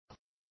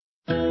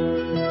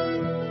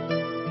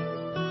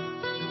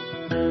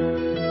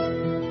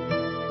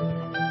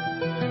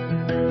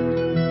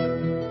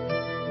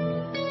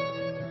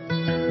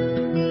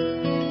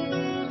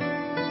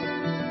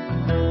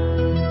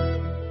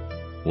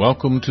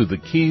Welcome to the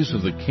Keys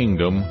of the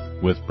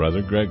Kingdom with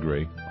Brother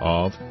Gregory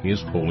of His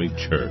Holy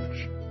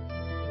Church.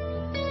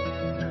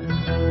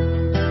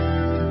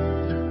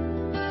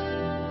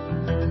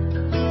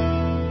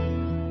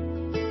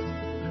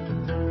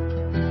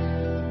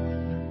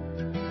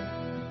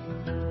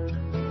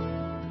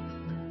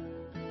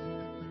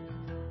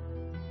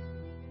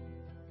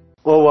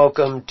 Well,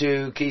 welcome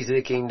to Keys of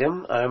the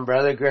Kingdom. I'm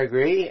Brother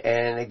Gregory,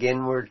 and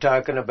again we're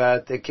talking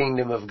about the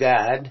Kingdom of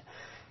God.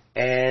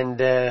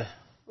 And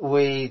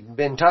we've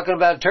been talking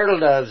about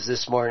turtledoves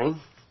this morning,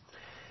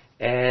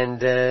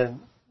 and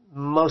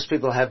most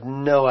people have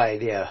no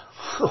idea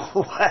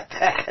what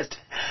that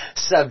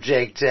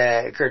subject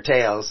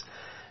curtails,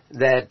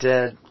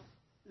 that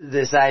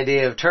this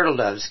idea of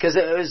turtledoves, because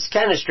it was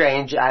kind of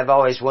strange. I've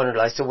always wondered,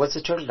 like, so what's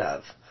a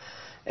turtledove?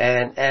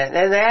 And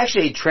they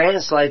actually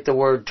translate the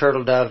word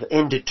turtle dove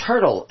into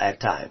turtle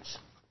at times.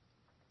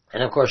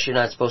 And of course you're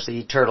not supposed to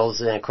eat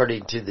turtles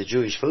according to the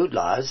Jewish food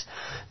laws,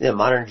 the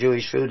modern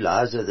Jewish food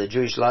laws, or the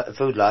Jewish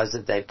food laws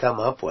that they've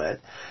come up with.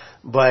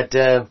 But,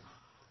 so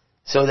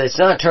it's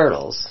not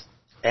turtles,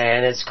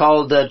 and it's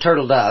called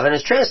turtle dove, and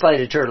it's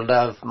translated turtle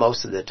dove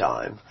most of the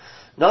time.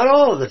 Not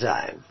all of the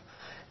time.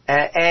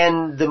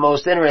 And the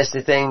most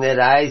interesting thing that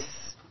I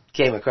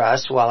came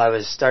across while I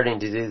was starting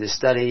to do the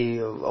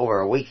study over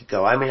a week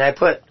ago. I mean, I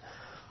put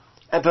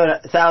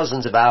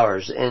thousands of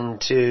hours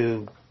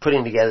into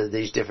putting together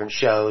these different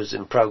shows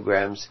and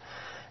programs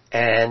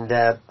and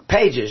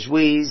pages.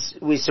 We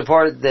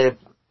support the,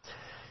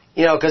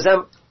 because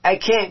I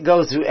can't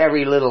go through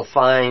every little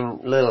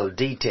fine little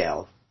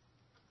detail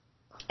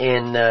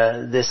in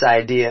this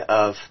idea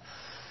of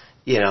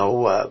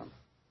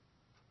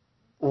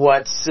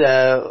what's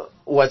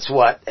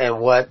what and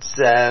what's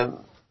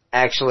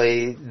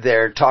actually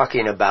they're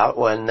talking about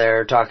when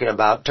they're talking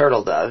about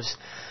turtle doves.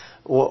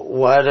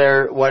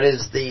 What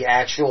is the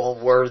actual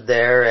word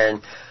there,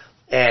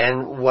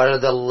 and what are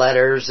the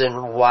letters,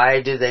 and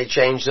why do they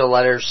change the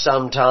letters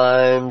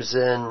sometimes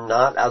and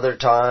not other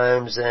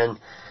times? And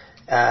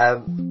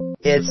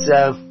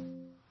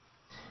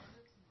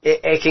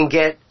it can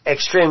get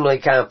extremely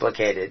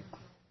complicated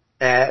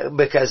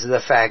because of the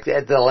fact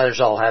that the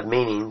letters all have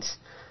meanings.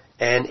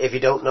 And if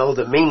you don't know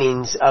the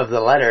meanings of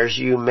the letters,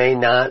 you may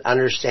not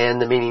understand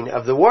the meaning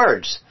of the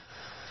words.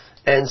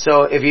 And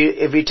so if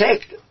you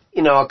take,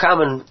 a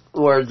common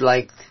word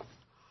like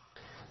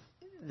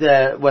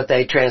what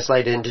they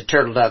translate into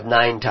turtle dove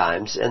 9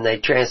 times, and they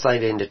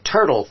translate into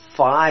turtle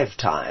 5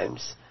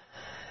 times,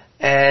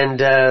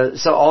 and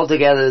so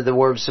altogether the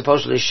word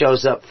supposedly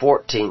shows up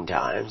 14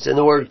 times, and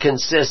the word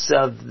consists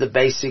of the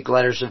basic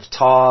letters of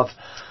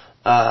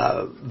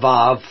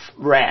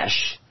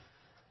tav-vav-resh.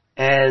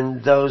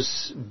 And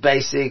those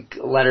basic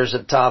letters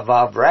of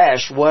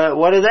tav-vav-resh,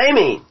 what do they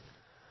mean?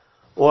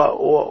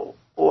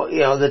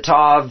 The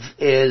tav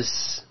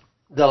is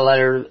the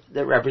letter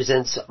that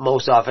represents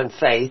most often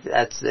faith.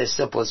 That's the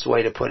simplest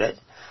way to put it.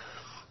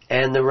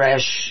 And the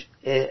resh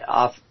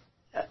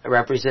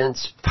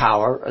represents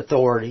power,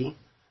 authority.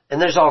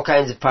 And there's all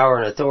kinds of power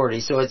and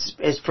authority, so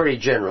it's pretty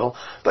general.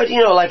 But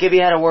like if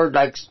you had a word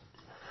like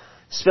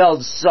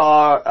spelled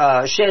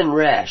shen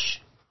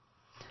resh,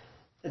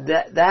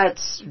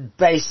 that's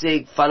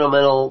basic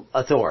fundamental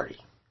authority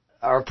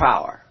or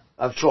power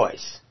of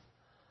choice.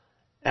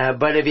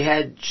 But if you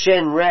had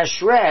shen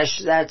resh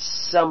resh, that's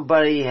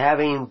somebody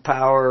having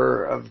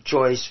power of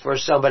choice for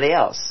somebody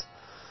else.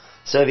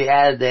 So if you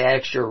add the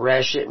extra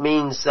resh, it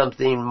means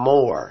something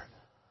more.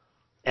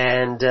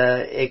 And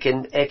it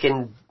can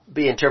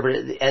be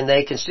interpreted, and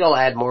they can still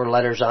add more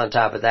letters on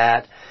top of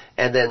that.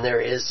 And then there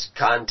is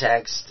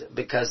context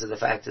because of the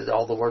fact that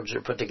all the words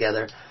are put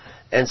together.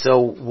 And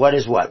so what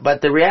is what? But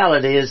the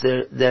reality is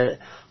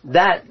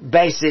that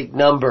basic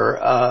number,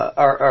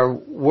 or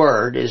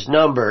word is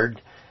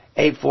numbered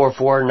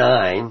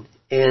 8449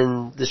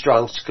 in the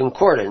Strong's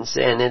Concordance,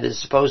 and it is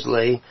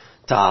supposedly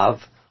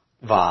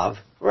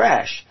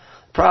tav-vav-resh.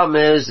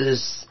 Problem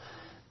is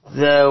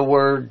the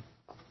word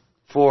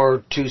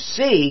for to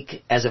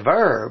seek as a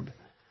verb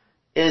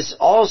is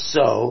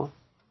also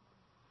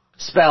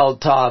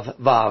spelled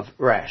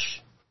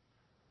tav-vav-resh.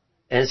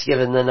 And it's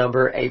given the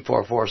number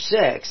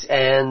 8446.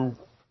 And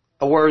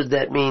a word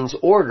that means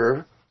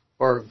order,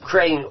 or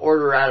creating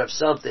order out of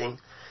something,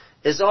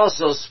 is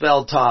also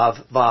spelled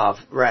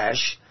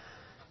tav-vav-resh.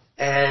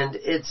 And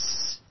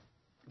it's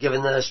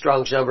given the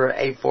Strong's number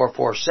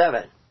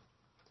 8447.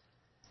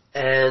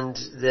 And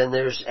then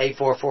there's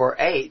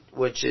 8448,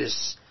 which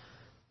is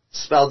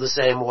spelled the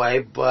same way,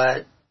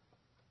 but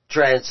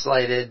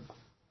translated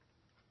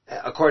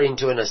according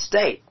to an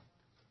estate,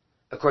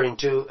 according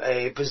to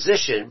a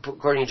position,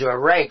 according to a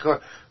rank, or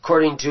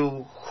according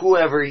to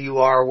whoever you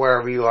are,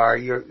 wherever you are,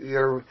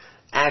 your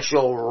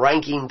actual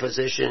ranking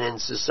position in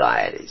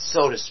society,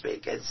 so to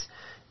speak.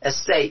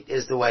 Estate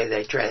is the way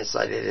they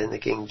translate it in the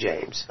King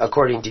James,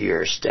 according to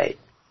your estate.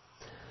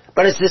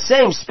 But it's the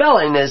same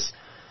spelling as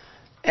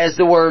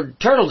the word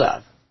turtle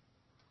dove.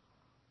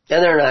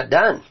 And they're not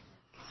done.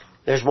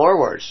 There's more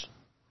words.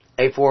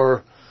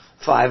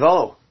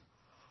 8450.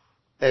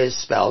 is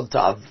spelled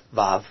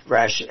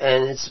Tav-vav-resh,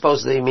 and it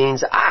supposedly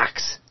means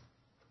ox.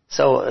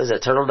 So is a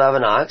turtle dove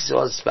an ox?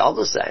 Well, it's spelled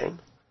the same.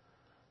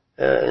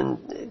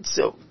 And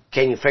so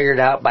can you figure it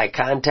out by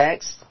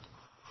context?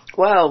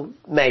 Well,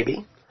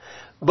 maybe.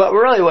 But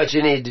really what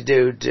you need to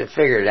do to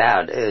figure it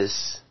out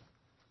is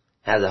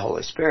have the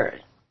Holy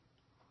Spirit.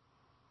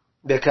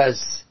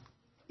 Because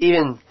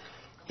even,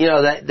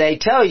 that they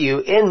tell you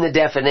in the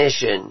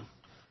definition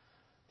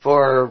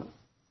for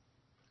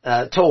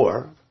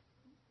Tor,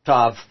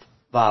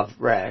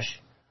 Tav-vav-resh,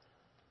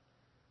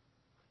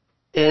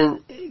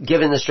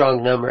 given the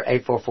strong number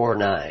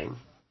 8449,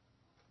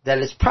 that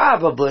it's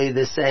probably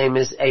the same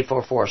as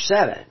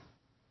 8447,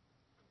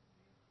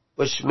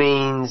 which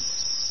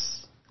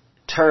means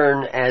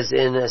turn as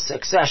in a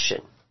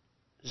succession.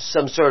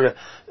 Some sort of,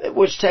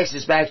 which takes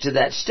us back to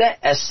that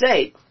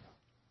estate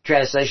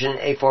translation in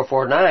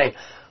 8449,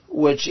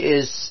 which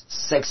is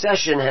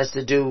succession has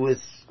to do with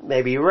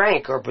maybe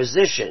rank or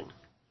position.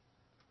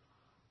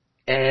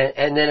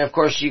 And then of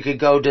course you could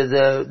go to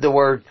the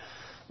word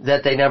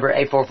that they number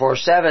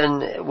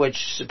 8447, which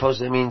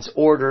supposedly means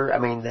order. I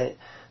mean, they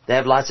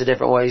have lots of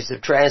different ways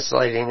of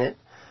translating it.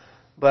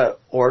 But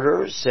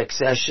order,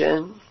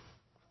 succession,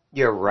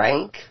 your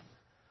rank,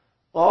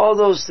 all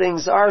those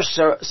things are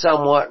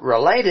somewhat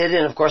related.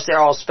 And of course they're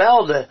all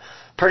spelled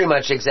pretty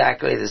much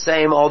exactly the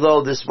same.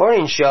 Although this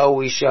morning's show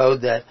we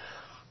showed that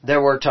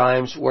there were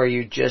times where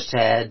you just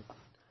had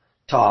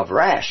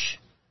tav-resh.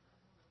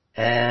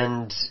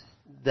 And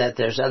that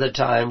there's other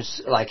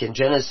times, like in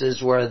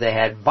Genesis, where they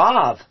had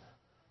vav,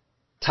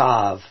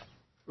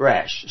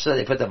 tav-resh. So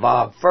they put the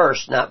vav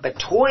first, not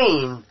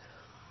between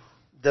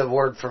the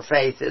word for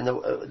faith and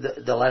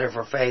the letter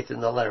for faith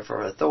and the letter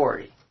for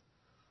authority.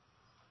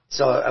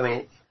 So, I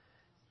mean,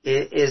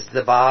 is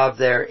the vav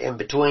there in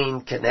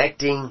between,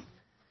 connecting?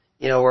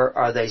 Or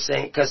are they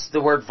saying, because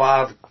the word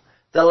vav,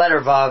 the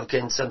letter vav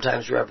can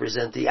sometimes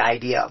represent the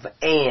idea of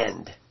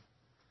and.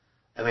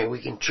 I mean,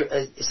 we can,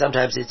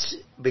 sometimes it's,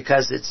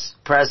 because it's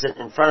present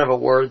in front of a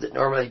word that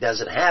normally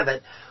doesn't have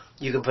it,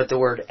 you can put the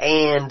word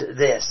and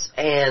this,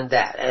 and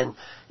that, and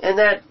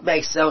that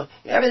makes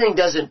everything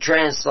doesn't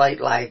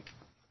translate like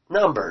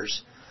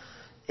numbers.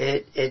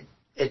 It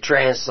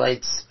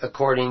translates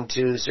according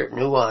to certain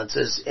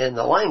nuances in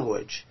the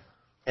language.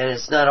 And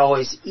it's not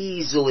always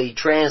easily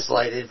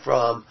translated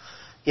from,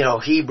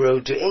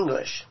 Hebrew to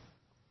English.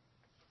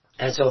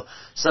 And so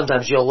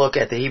sometimes you'll look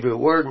at the Hebrew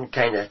word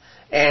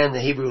and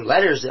the Hebrew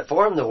letters that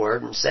form the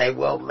word and say,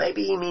 well,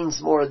 maybe he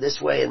means more this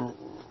way and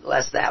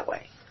less that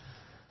way.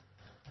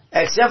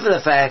 Except for the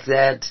fact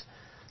that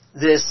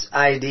this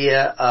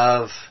idea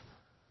of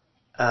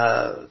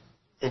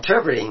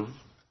interpreting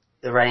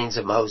the writings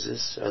of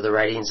Moses or the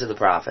writings of the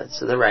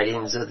prophets or the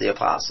writings of the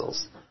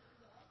apostles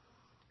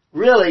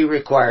really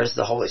requires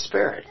the Holy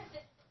Spirit.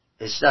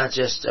 It's not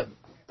just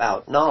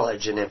about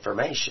knowledge and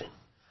information.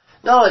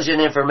 Knowledge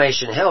and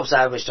information helps.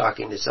 I was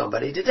talking to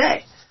somebody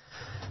today,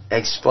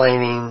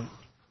 explaining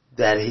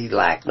that he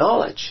lacked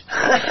knowledge.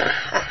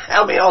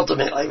 I mean,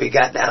 ultimately we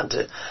got down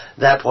to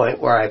that point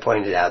where I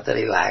pointed out that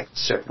he lacked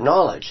certain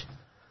knowledge.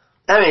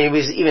 I mean, he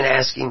was even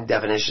asking the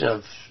definition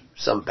of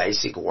some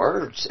basic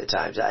words at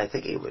times. I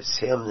think it was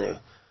him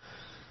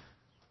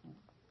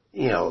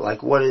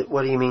like,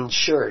 what do you mean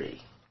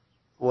surety?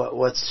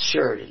 What's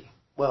surety?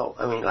 Well,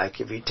 I mean, like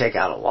if you take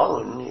out a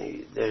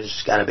loan,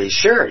 there's got to be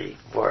surety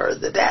for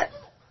the debt.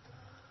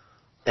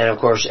 And of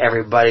course,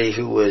 everybody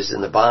who was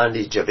in the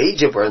bondage of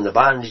Egypt were in the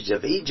bondage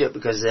of Egypt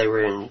because they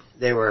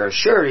were a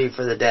surety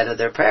for the debt of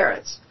their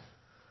parents,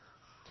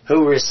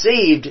 who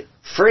received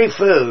free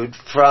food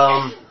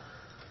from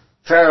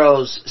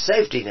Pharaoh's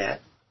safety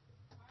net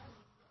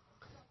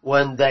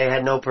when they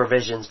had no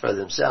provisions for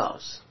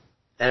themselves.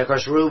 And of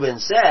course, Reuben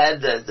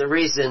said that the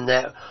reason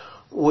that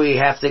we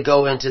have to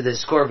go into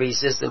this Corby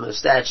system of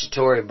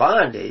statutory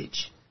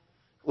bondage,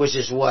 which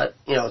is what,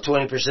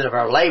 20% of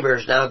our labor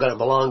is now going to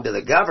belong to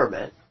the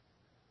government.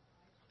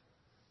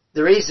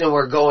 The reason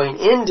we're going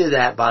into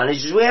that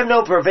bondage is we have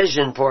no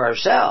provision for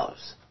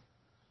ourselves.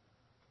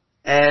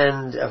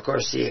 And, of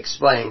course, he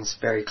explains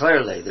very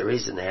clearly the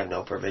reason they have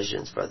no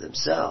provisions for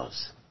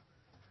themselves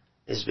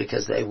is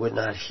because they would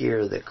not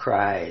hear the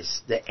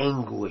cries, the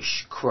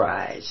anguish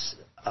cries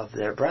of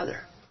their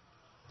brother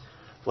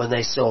when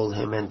they sold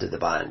him into the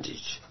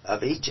bondage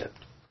of Egypt.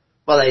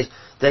 Well,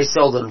 they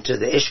sold him to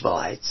the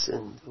Ishmaelites,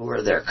 who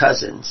were their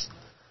cousins,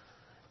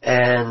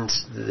 and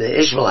the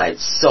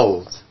Ishmaelites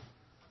sold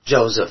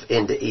Joseph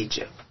into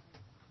Egypt.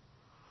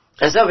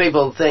 And some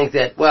people think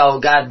that, well,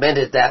 God meant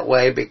it that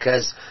way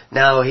because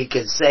now he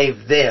could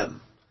save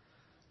them.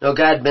 No,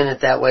 God meant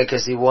it that way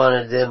because he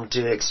wanted them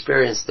to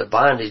experience the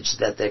bondage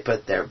that they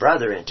put their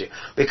brother into.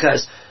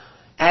 Because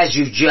as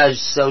you judge,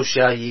 so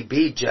shall ye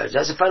be judged.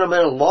 That's a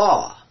fundamental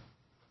law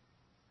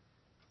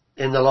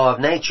in the law of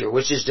nature,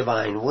 which is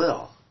divine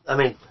will. I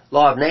mean,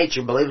 law of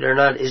nature, believe it or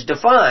not, is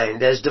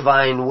defined as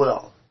divine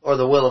will, or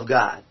the will of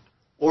God,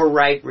 or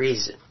right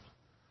reason.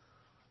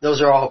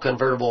 Those are all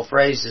convertible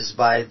phrases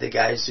by the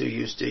guys who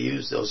used to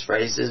use those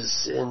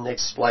phrases in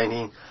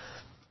explaining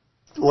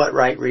what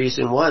right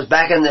reason was.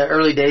 Back in the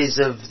early days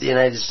of the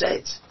United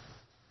States,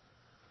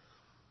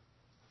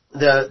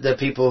 the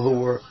people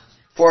who were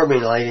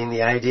formulating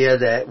the idea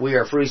that we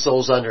are free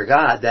souls under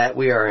God, that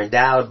we are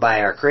endowed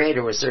by our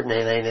Creator with certain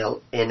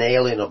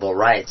inalienable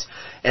rights,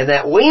 and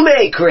that we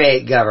may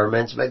create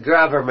governments, but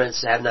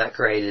governments have not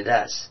created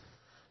us.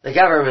 The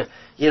government,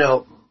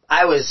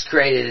 I was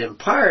created in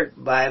part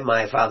by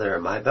my father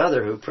and my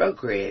mother who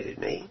procreated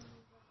me,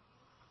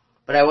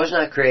 but I was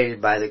not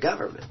created by the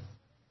government.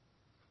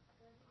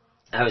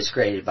 I was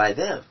created by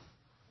them.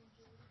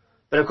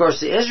 But of course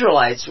the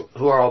Israelites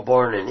who are all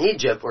born in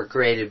Egypt were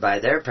created by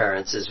their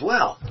parents as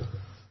well.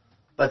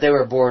 But they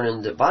were born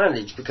into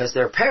bondage because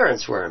their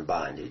parents were in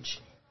bondage.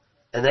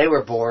 And they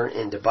were born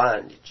into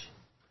bondage.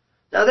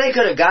 Now they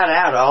could have got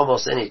out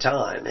almost any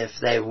time if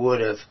they would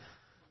have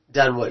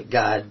done what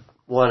God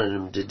wanted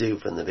them to do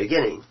from the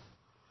beginning.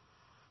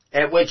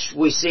 At which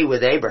we see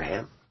with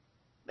Abraham.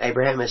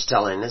 Abraham is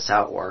telling us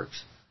how it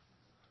works.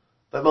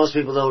 But most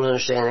people don't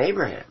understand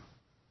Abraham.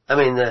 I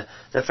mean,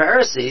 the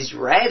Pharisees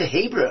read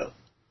Hebrew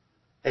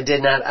and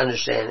did not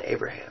understand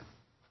Abraham.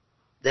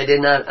 They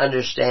did not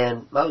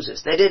understand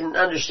Moses. They didn't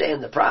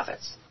understand the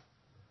prophets.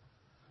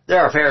 There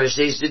are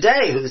Pharisees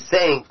today who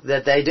think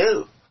that they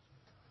do.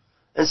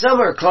 And some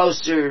are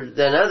closer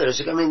than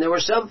others. I mean, there were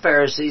some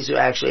Pharisees who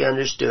actually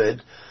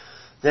understood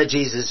that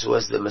Jesus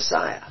was the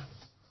Messiah.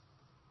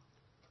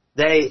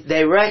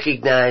 They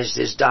recognized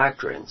his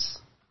doctrines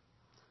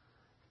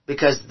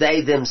because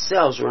they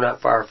themselves were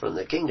not far from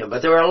the kingdom.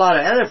 But there were a lot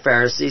of other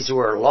Pharisees who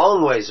were a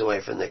long ways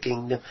away from the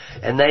kingdom,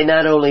 and they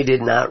not only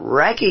did not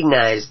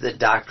recognize the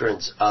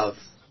doctrines of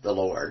the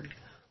Lord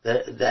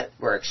that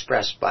were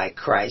expressed by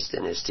Christ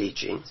in his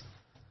teachings,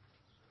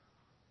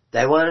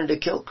 they wanted to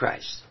kill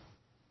Christ.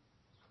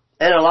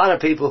 And a lot of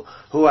people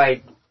who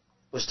I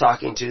was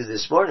talking to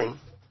this morning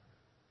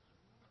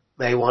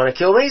may want to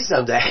kill me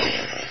someday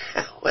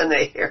when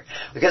they hear,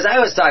 because I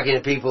was talking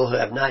to people who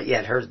have not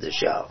yet heard the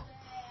show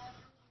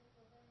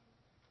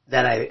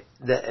that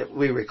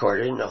we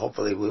recorded, and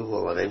hopefully we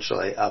will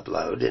eventually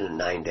upload in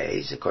 9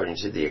 days according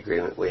to the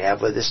agreement we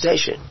have with the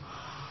station.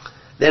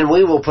 Then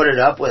we will put it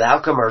up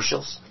without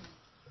commercials.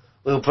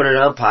 We will put it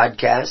on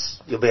podcasts.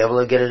 You'll be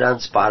able to get it on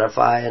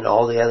Spotify and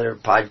all the other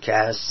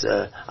podcasts,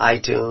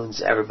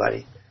 iTunes,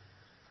 everybody.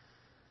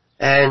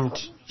 And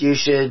you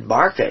should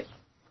mark it.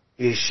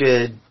 You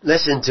should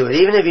listen to it.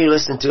 Even if you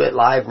listen to it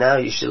live now,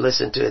 you should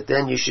listen to it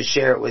then. You should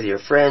share it with your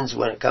friends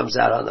when it comes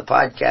out on the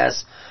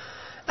podcast.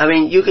 I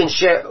mean, you can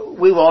share.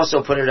 We will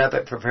also put it up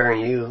at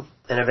Preparing You,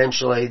 and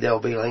eventually there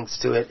will be links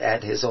to it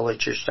at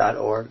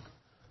hisholychurch.org.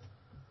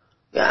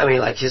 Yeah, I mean,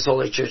 like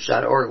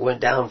hisholychurch.org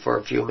went down for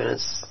a few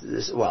minutes,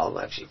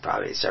 actually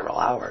probably several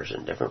hours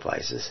in different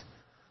places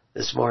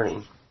this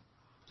morning.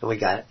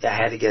 And I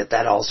had to get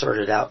that all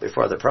sorted out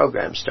before the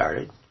program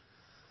started.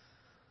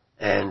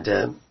 And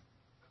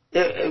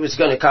it was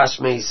going to cost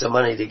me some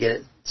money to get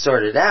it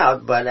sorted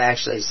out, but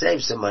actually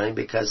saved some money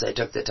because I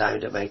took the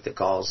time to make the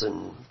calls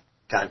and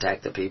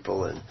contact the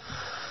people and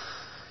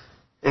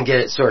get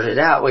it sorted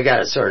out. We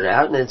got it sorted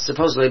out, and it's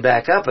supposedly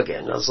back up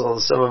again. So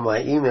some of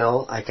my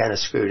email I kind of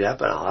screwed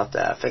up, and I'll have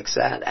to fix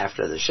that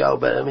after the show.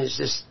 But I mean, it's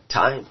just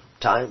time.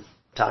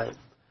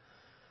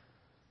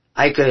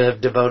 I could have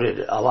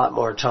devoted a lot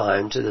more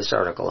time to this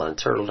article on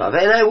Turtledove,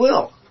 and I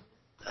will.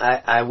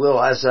 I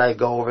will, as I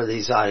go over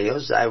these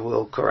audios, I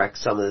will correct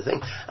some of the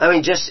things. I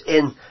mean,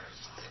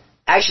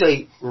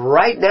 actually,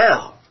 right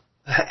now,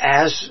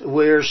 as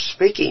we're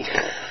speaking,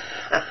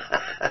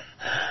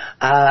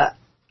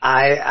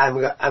 I'm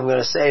going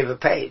to save a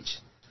page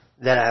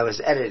that I was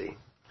editing.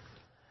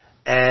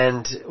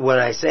 And when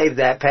I save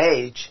that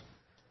page,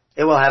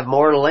 it will have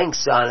more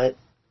links on it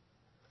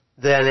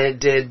than it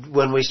did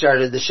when we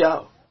started the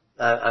show.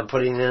 I'm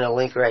putting in a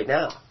link right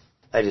now.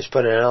 I just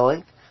put in a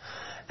link.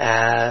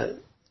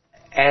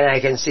 And I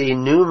can see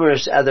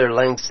numerous other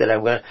links that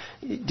I'm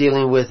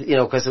dealing with,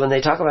 because when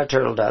they talk about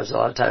turtle doves, a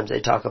lot of times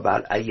they talk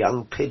about a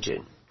young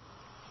pigeon.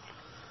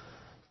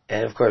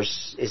 And of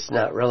course, it's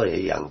not really a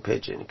young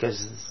pigeon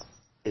because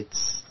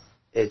it's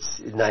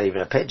not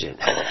even a pigeon.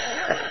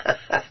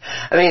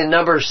 I mean, in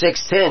number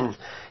 610,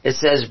 it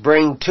says,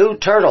 bring two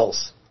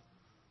turtles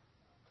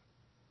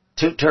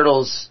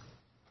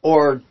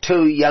or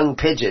two young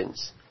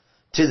pigeons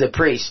to the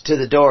priest, to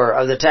the door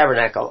of the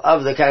tabernacle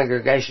of the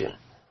congregation.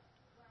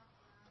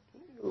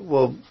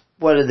 Well,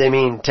 what do they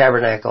mean,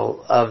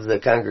 tabernacle of the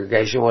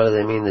congregation? What do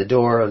they mean, the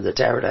door of the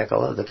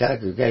tabernacle of the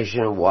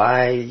congregation?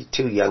 Why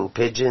two young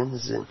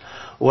pigeons? And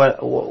what?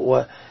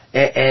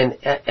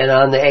 And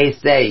on the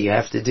eighth day, you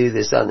have to do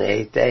this on the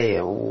eighth day.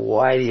 And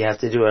why do you have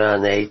to do it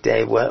on the eighth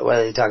day? What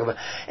are they talking about?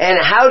 And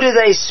how do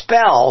they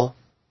spell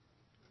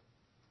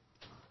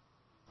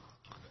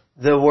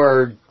the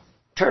word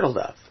turtle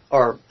dove,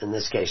 or in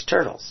this case,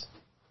 turtles?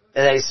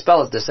 And they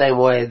spell it the same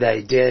way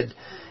they did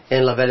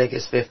in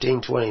Leviticus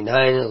 15:29,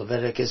 in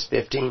Leviticus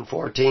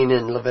 15:14,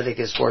 and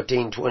Leviticus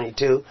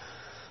 14:22.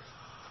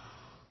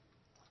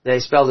 They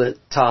spelled it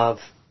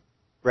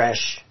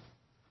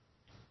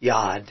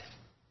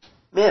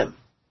tav-resh-yod-mem.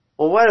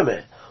 Well, wait a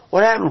minute.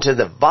 What happened to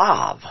the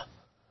vav?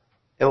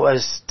 It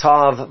was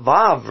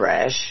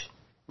Tav-vav-resh.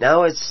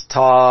 Now it's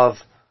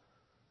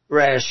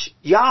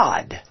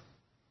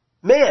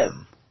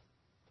tav-resh-yod-mem.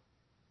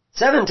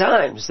 7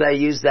 times they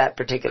use that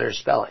particular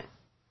spelling.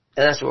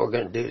 And that's what we're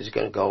going to do, is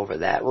going to go over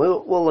that.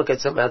 We'll look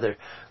at some other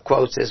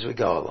quotes as we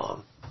go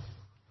along.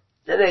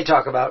 And they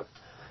talk about,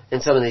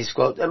 in some of these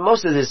quotes, and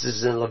most of this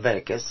is in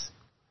Leviticus.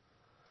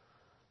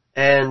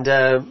 And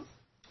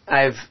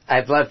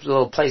I've left a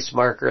little place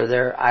marker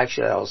there.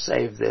 Actually, I'll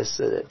save this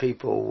so that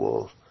people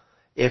will,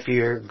 if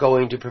you're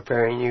going to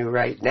Preparing You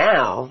right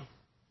now,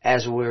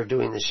 as we're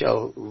doing the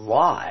show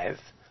live,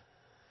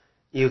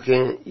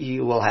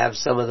 you will have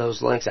some of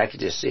those links. I could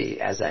just see,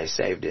 as I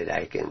saved it,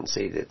 I can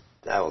see that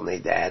I will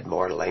need to add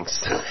more links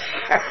to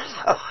there.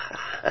 So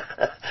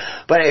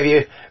but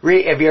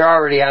if you're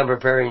already on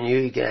Preparing You,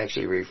 you can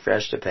actually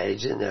refresh the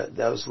page, and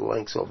those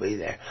links will be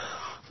there.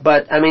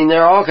 But I mean,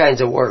 there are all kinds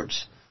of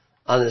words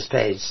on this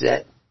page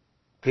that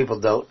people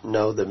don't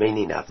know the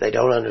meaning of. They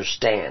don't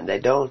understand. They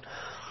don't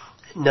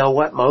know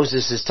what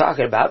Moses is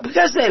talking about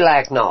because they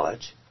lack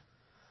knowledge.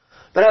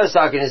 But I was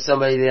talking to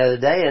somebody the other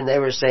day, and they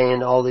were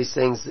saying all these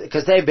things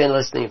because they've been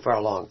listening for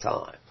a long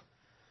time.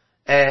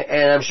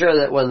 And I'm sure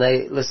that when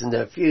they listen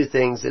to a few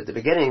things at the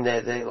beginning,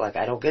 they like,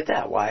 I don't get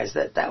that. Why is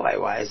that way?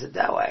 Why is it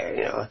that way?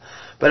 You know.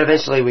 But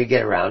eventually we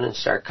get around and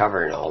start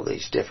covering all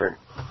these different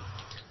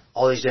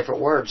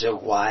words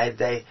and why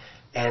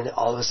and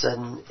all of a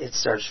sudden it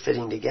starts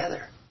fitting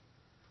together.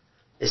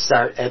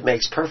 It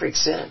makes perfect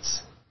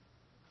sense.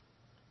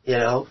 You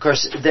know, of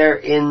course, they're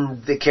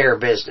in the care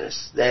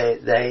business.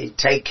 They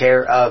take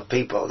care of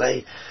people.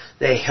 They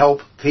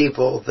help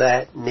people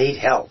that need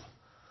help.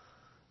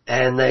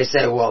 And they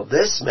say, well,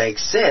 this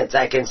makes sense.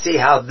 I can see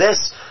how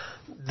this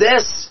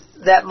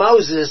that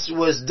Moses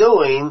was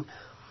doing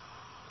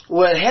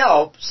would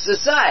help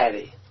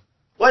society.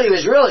 What he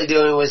was really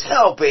doing was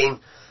helping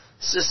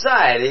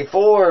society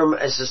form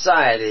a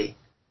society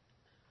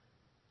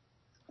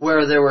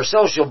where there were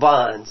social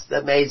bonds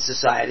that made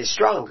society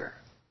stronger.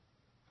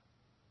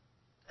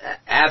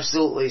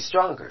 Absolutely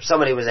stronger.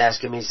 Somebody was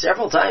asking me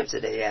several times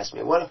today, he asked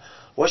me, what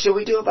should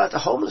we do about the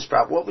homeless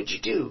problem? What would you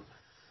do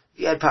if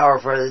you had power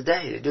for the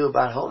day to do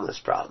about homeless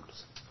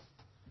problems?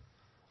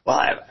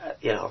 Well,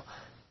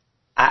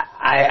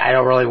 I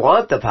don't really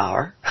want the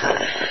power.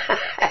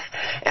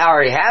 I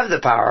already have the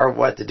power of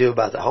what to do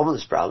about the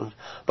homeless problem,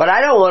 but I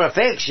don't want to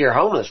fix your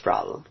homeless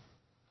problem.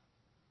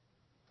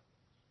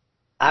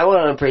 I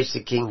want to preach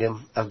the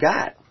kingdom of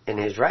God and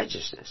His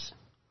righteousness.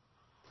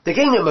 The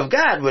kingdom of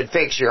God would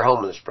fix your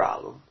homeless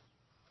problem.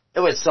 It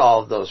would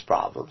solve those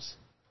problems.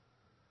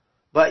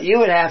 But you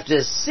would have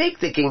to seek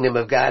the kingdom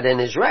of God and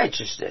His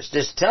righteousness.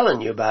 Just telling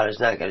you about it is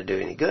not going to do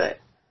any good.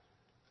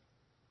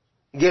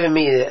 Giving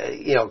me,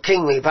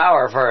 kingly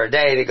power for a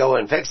day to go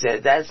and fix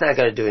it, that's not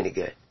going to do any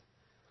good.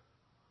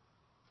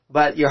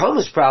 But your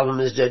homeless problem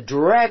is a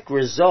direct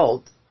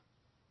result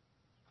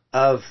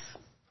of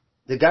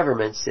the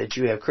governments that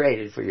you have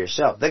created for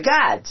yourself. The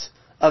gods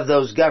of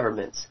those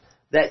governments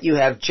that you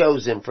have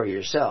chosen for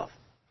yourself.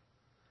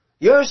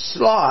 Your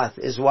sloth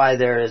is why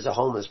there is a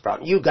homeless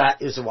problem. You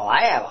say, well,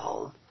 I have a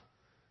home.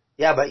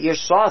 Yeah, but you're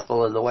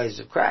slothful in the ways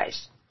of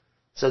Christ.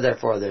 So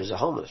therefore there's a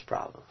homeless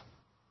problem.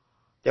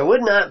 There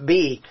would not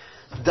be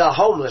the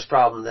homeless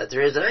problem that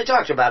there is. And I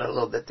talked about it a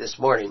little bit this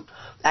morning.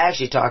 I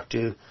actually talked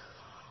to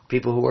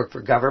people who work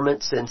for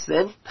government since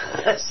then,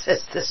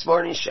 since this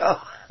morning's show.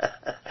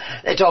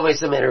 They told me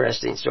some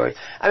interesting stories.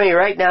 I mean,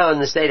 right now in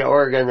the state of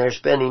Oregon, they're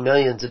spending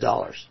millions of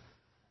dollars.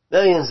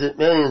 Millions and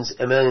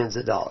millions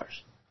of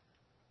dollars.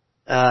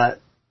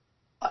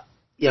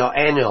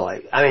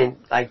 Annually. I mean,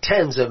 like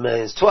tens of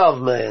millions,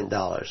 $12 million.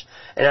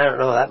 And I don't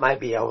know, that might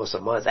be almost a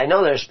month. I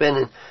know they're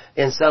spending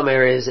in some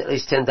areas at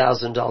least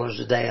 $10,000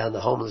 a day on the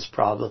homeless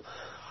problem.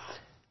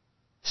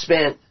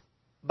 Spent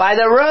by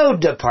the road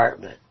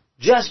department.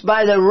 Just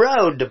by the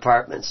road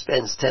department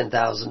spends $10,000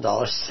 a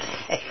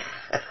day.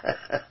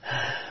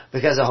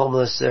 Because the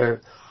homeless,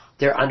 they're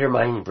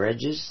undermining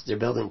bridges. They're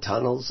building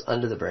tunnels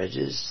under the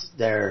bridges.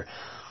 They're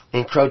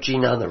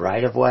encroaching on the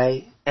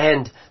right-of-way.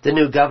 And the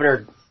new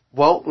governor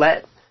won't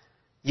let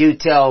you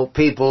tell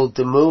people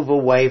to move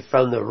away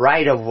from the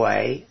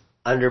right-of-way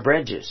under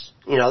bridges.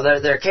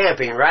 They're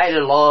camping right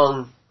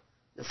along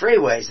the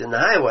freeways and the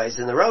highways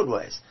and the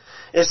roadways.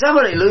 If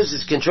somebody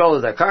loses control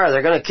of their car,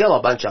 they're going to kill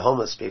a bunch of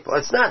homeless people.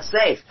 It's not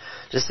safe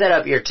to set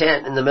up your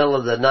tent in the middle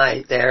of the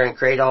night there and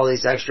create all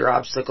these extra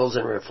obstacles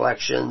and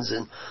reflections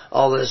and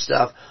all this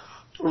stuff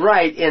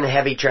right in a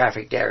heavy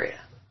trafficked area.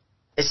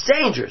 It's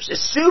dangerous.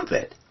 It's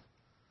stupid.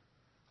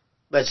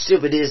 But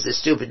stupid is as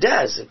stupid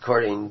does,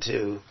 according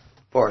to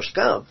Forrest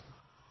Gump.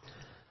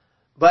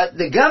 But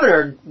the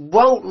governor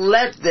won't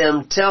let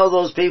them tell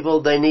those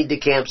people they need to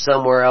camp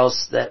somewhere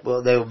else that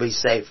they will be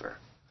safer.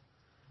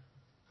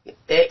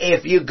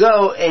 If you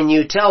go and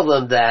you tell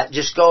them that,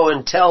 just go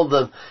and tell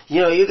them,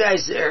 you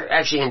guys are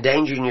actually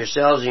endangering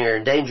yourselves and you're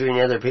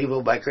endangering other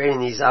people by creating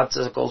these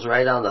obstacles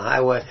right on the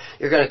highway.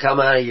 You're going to come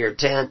out of your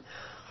tent.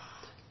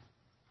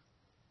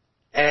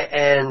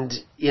 and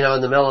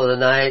in the middle of the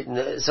night,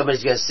 and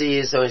somebody's going to see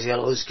you, somebody's going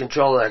to lose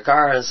control of their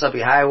car on a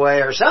slumpy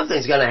highway, or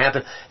something's going to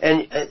happen,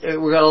 and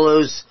we're going to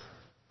lose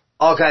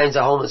all kinds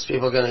of homeless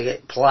people are going to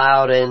get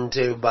plowed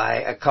into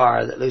by a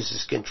car that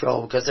loses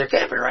control because they're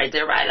camping right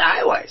there by the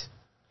highways.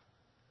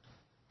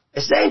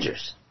 It's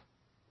dangerous.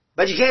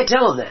 But you can't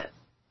tell them that.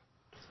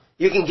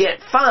 You can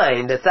get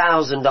fined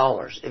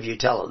 $1,000 if you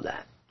tell them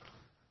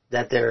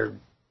that they're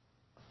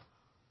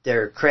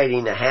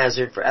creating a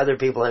hazard for other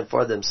people and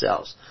for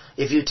themselves.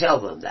 If you tell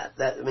them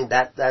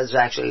that's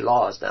actually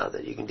laws now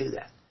that you can do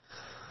that.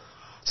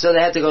 So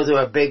they have to go through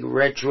a big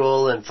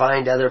ritual and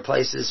find other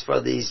places for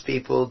these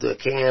people to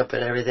camp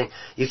and everything.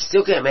 You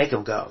still can't make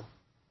them go.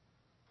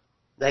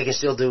 They can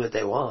still do what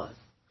they want.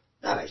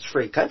 No, it's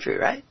free country,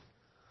 right?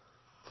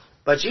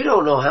 But you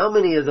don't know how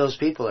many of those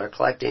people are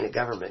collecting a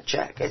government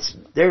check.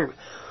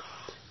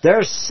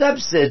 They're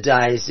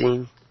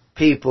subsidizing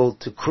people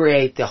to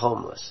create the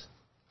homeless.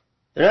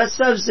 They're not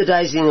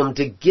subsidizing them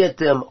to get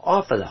them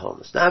off of the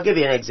homeless. Now I'll give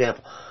you an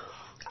example.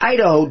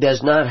 Idaho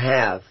does not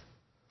have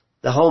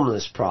the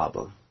homeless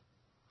problem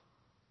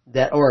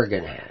that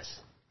Oregon has.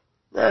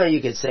 Now you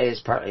could say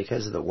it's partly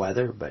because of the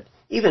weather, but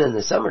even in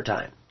the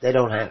summertime, they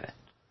don't have it.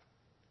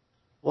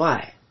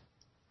 Why?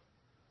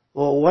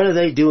 Well, what are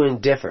they doing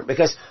different?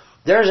 Because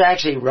there's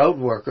actually road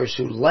workers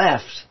who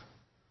left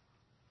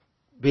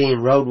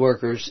being road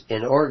workers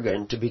in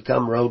Oregon to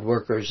become road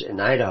workers in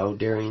Idaho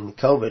during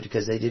COVID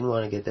because they didn't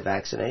want to get the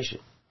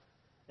vaccination.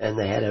 And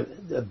they had a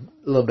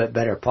little bit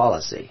better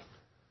policy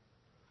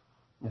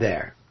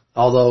there.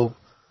 Although,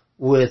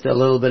 with a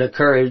little bit of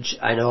courage,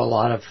 I know a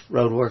lot of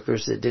road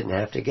workers that didn't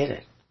have to get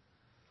it.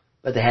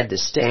 But they had to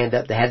stand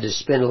up, they had to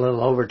spend a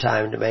little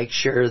overtime to make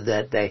sure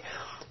that they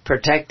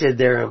protected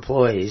their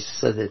employees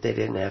so that they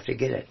didn't have to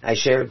get it. I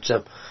shared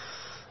some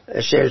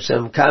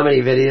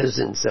comedy videos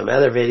and some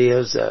other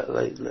videos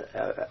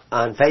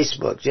on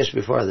Facebook just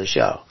before the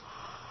show.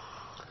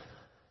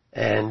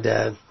 And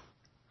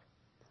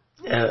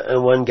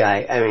one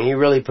guy, he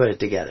really put it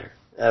together.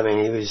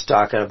 He was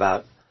talking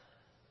about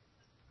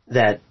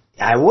that.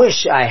 I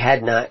wish I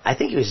had not, I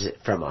think he was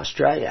from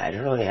Australia, I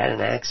don't know, he had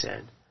an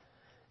accent.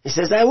 He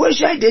says, I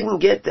wish I didn't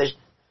get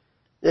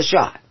the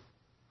shot.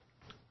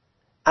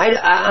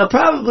 I'm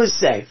probably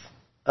safe.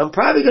 I'm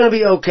probably going to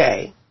be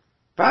okay.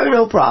 Probably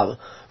no problem.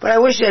 But I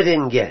wish I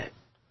didn't get it.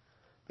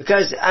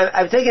 Because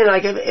I'm thinking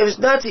if it was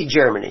Nazi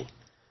Germany,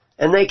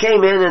 and they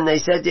came in and they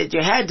said that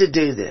you had to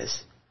do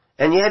this,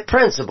 and you had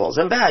principles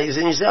and values,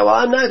 and you said, well,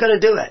 I'm not going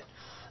to do it.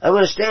 I'm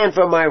going to stand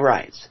for my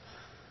rights.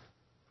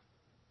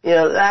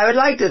 I would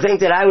like to think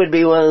that I would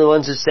be one of the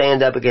ones who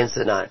stand up against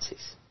the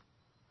Nazis.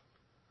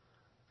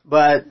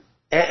 But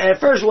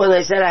at first when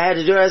they said I had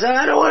to do it, I said,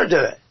 I don't want to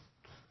do it.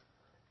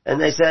 And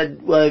they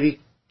said, well,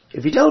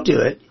 if you don't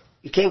do it,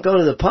 you can't go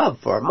to the pub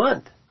for a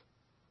month.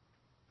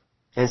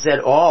 And said,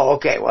 oh,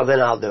 okay, well then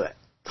I'll do it.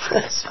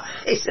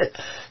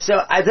 So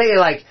I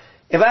think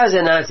if I was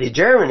in Nazi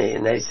Germany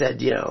and they said,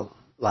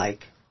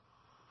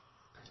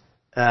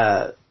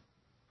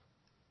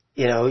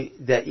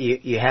 that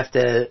you have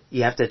to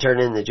turn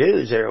in the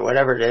Jews or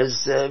whatever it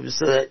is,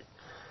 so that,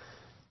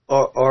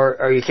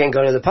 or you can't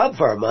go to the pub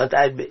for a month,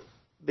 I'd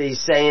be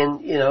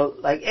saying,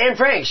 Anne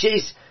Frank,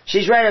 she's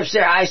right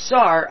upstairs. I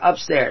saw her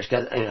upstairs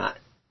because,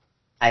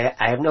 I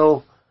have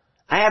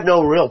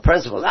no real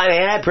principles. I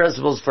had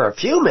principles for a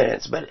few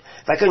minutes, but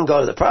if I couldn't go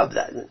to the pub,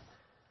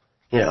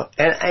 and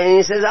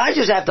he says, I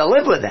just have to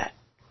live with that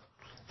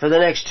for the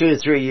next 2 to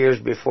 3 years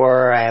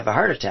before I have a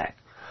heart attack.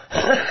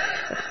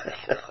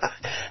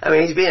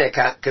 He's being a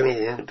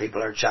comedian and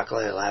people are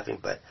chuckling and laughing,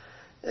 but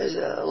there's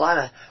a lot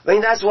of,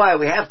 that's why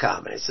we have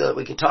comedy, so that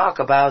we can talk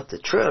about the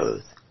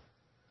truth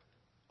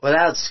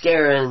without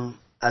scaring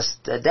us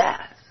to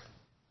death.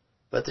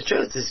 But the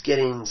truth is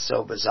getting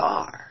so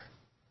bizarre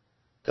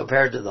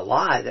compared to the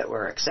lie that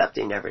we're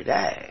accepting every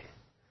day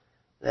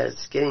that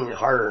it's getting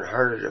harder and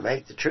harder to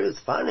make the truth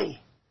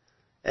funny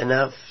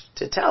enough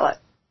to tell it.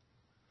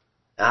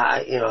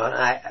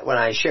 When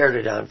I shared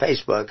it on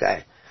Facebook,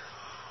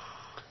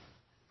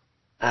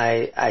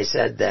 I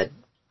said that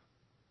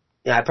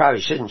I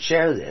probably shouldn't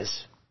share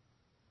this,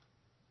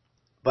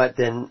 but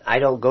then I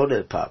don't go to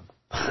the pub.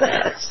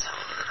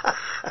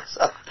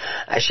 So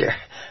I share.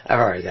 I've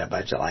already got a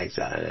bunch of likes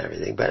on it and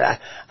everything, but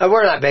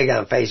we're not big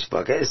on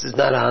Facebook. This is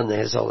not on the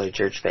His Holy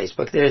Church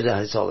Facebook. There's a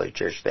His Holy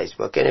Church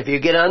Facebook, and if you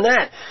get on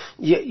that,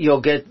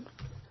 you'll get,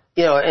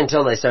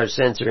 until they start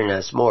censoring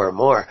us more and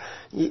more,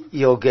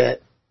 you'll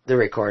get the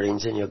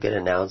recordings and you'll get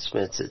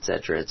announcements,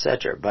 etc.,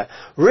 etc. But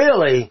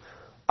really,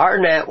 our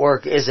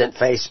network isn't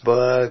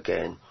Facebook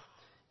and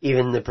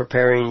even the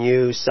Preparing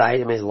You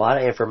site. There's a lot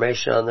of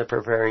information on the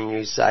Preparing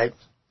You site.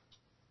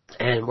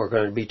 And we're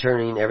going to be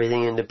turning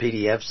everything into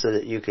PDF so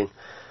that you can,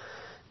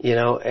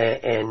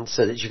 and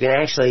so that you can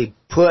actually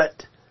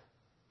put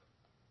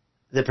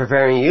the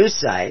Preparing You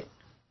site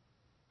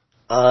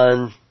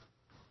on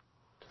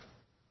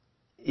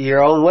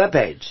your own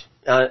webpage,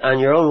 on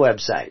your own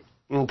website.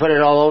 You can put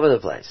it all over the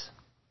place.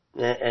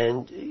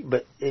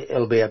 But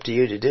it'll be up to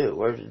you to do.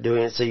 We're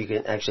doing it so you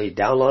can actually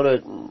download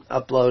it and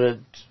upload it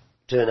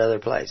to another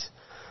place.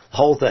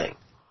 Whole thing.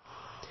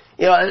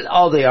 You know,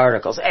 all the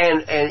articles.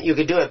 And you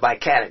could do it by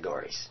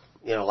categories.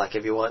 You know, like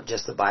if you want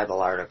just the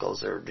Bible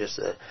articles or just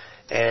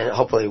and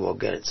hopefully we'll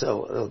get it.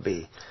 So it'll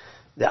be,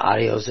 the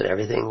audios and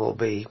everything will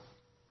be,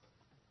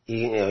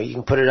 you know, you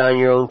can put it on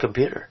your own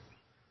computer.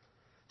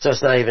 So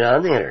it's not even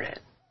on the internet.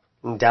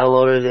 You can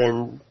download it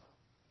and,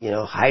 you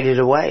know, hide it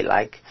away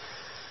like,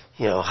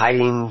 you know,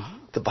 hiding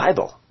the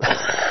Bible.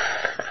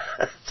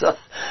 So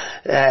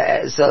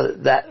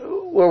that,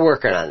 we're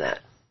working on that.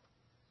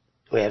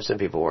 We have some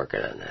people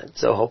working on that.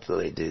 So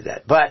hopefully do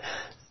that. But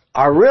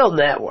our real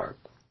network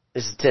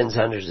is the tens,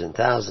 hundreds, and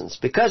thousands,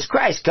 because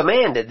Christ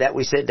commanded that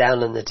we sit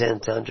down in the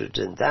tens, hundreds,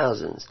 and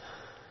thousands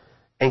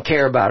and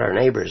care about our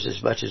neighbors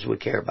as much as we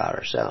care about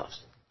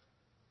ourselves.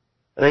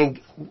 I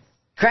mean,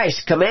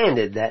 Christ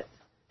commanded that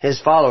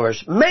His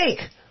followers make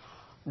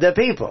the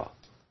people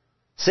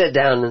sit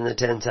down in the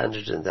tens,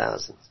 hundreds, and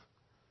thousands.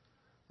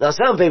 Now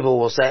some people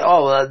will say,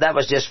 oh, well, that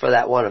was just for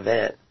that one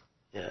event.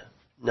 Yeah.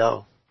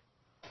 No,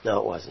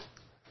 it wasn't.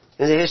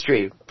 And the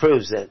history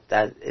proves that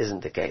that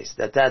isn't the case,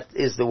 that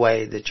is the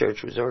way the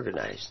church was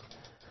organized.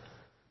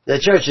 The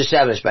church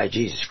established by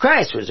Jesus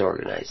Christ was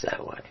organized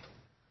that way.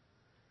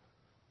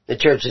 The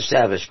church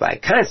established by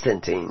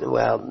Constantine,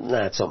 well,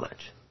 not so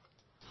much.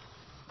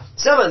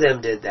 Some of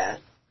them did that,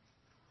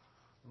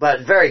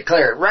 but very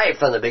clear, right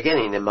from the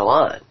beginning in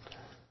Milan,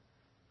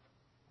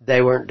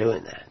 they weren't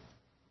doing that.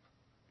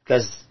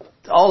 Because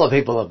all the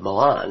people of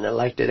Milan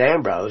elected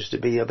Ambrose to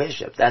be a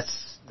bishop.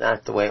 That's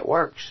not the way it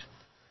works,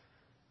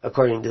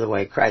 according to the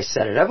way Christ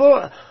set it up,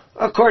 or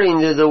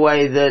according to the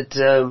way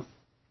that,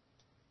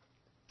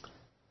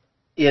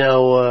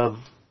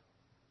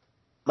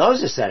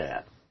 Moses set it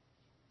up.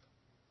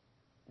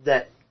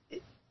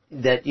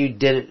 That you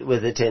did it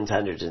with the tens,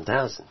 hundreds, and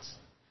thousands.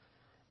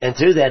 And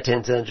through that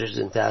tens, hundreds,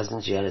 and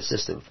thousands, you had a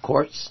system of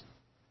courts.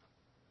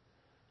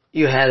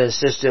 You had a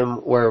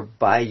system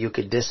whereby you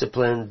could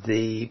discipline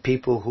the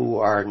people who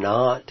are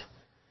not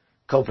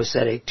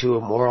copacetic to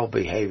immoral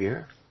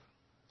behavior.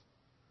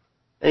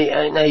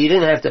 Now, you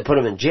didn't have to put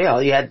them in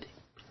jail. You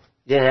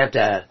didn't have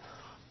to,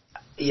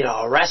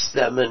 arrest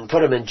them and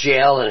put them in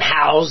jail and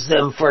house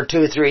them for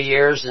 2 or 3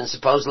 years and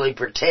supposedly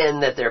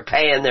pretend that they're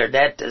paying their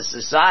debt to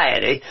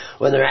society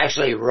when they're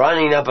actually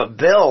running up a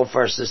bill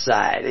for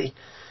society.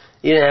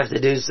 You didn't have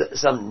to do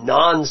some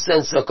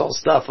nonsensical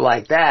stuff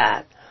like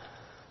that,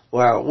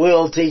 where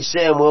we'll teach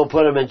them, we'll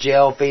put them in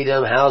jail, feed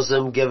them, house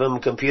them, give them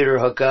computer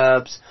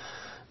hookups,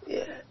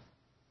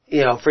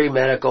 free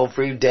medical,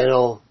 free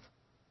dental.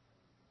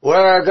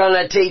 We're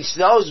gonna teach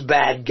those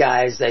bad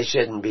guys they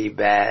shouldn't be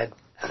bad.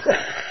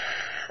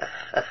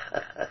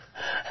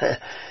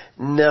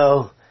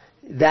 No,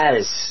 that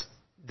is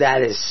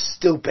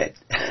stupid.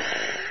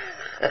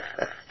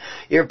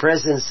 Your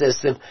prison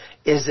system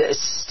is a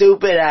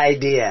stupid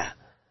idea.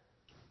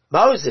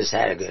 Moses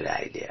had a good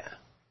idea.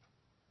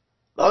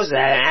 Moses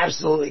had an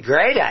absolutely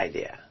great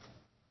idea.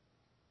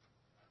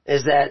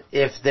 Is that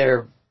if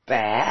they're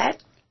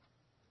bad,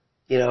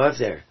 if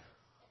they're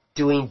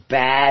doing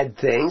bad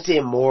things,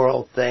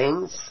 immoral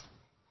things,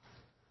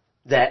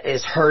 that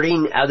is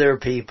hurting other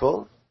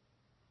people,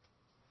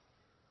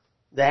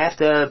 they have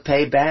to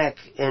pay back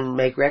and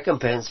make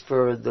recompense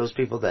for those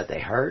people that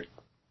they hurt.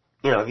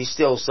 If you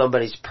steal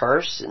somebody's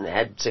purse and it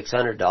had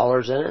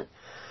 $600 in it,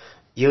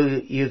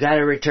 you got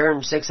to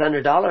return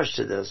 $600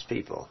 to those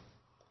people.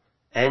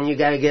 And you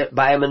got to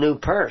buy them a new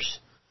purse.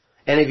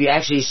 And if you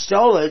actually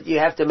stole it, you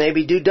have to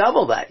maybe do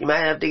double that. You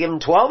might have to give them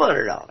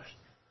 $1,200.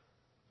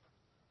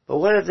 But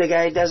what if the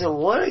guy doesn't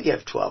want to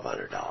give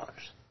 $1,200?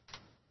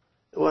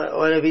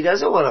 What if he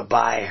doesn't want to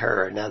buy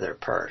her another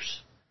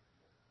purse?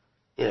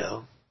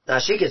 Now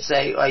she could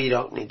say, "Oh, you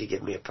don't need to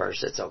give me a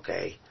purse. It's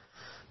okay,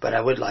 but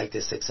I would like the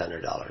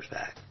 $600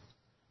 back,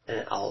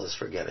 and all is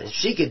forgiven."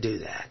 She could do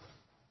that.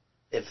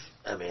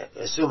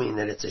 Assuming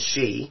that it's a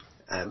she.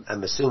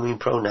 I'm assuming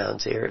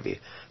pronouns here, if you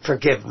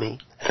forgive me,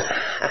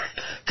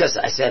 because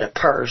I said a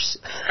purse.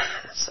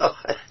 So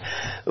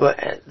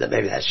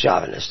maybe that's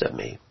chauvinist of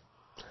me.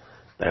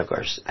 But of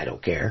course, I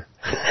don't care,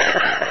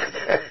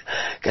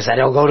 because I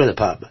don't go to the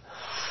pub.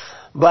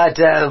 But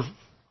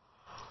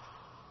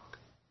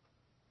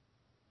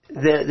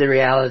the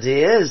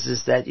reality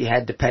is that you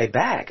had to pay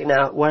back.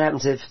 Now, what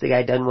happens if the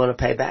guy doesn't want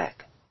to pay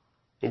back?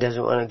 He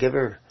doesn't want to give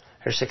her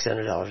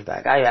 $600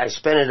 back. I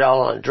spent it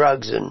all on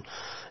drugs and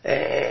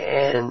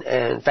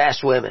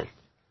fast women,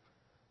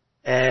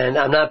 and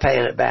I'm not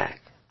paying it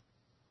back.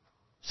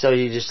 So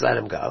you just let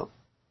him go,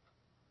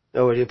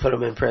 or do you put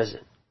him in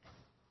prison?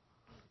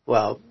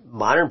 Well,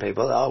 modern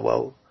people,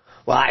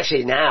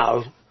 actually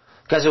now,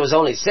 because it was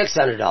only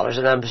 $600,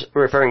 and I'm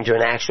referring to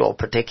an actual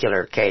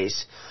particular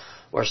case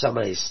where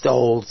somebody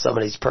stole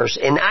somebody's purse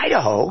in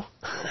Idaho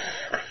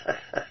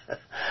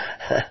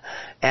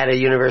at a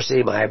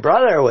university my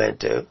brother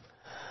went to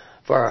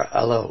for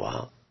a little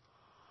while.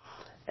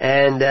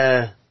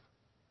 And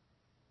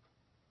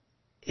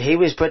he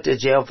was put to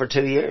jail for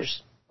 2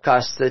 years.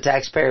 Cost the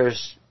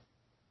taxpayers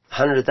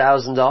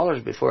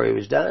 $100,000 before he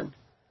was done.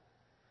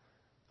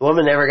 The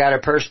woman never got her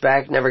purse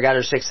back, never got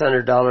her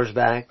 $600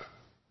 back.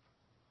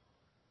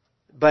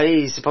 but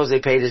he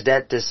supposedly paid his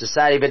debt to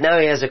society, but now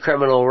he has a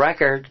criminal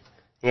record.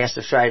 He has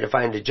to try to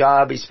find a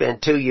job. He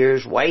spent 2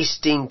 years,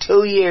 wasting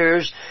 2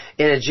 years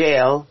in a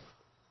jail.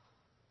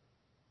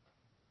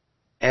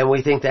 And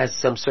we think that's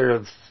some sort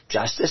of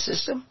justice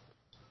system?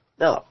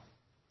 No.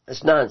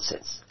 That's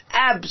nonsense.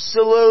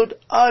 Absolute,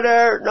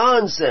 utter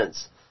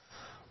nonsense.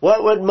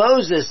 What would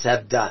Moses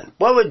have done?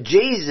 What would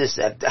Jesus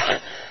have done?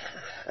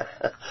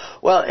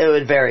 Well, it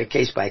would vary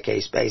case by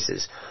case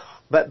basis.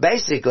 But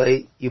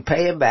basically, you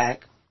pay him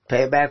back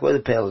with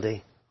a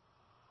penalty,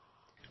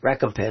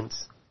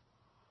 recompense,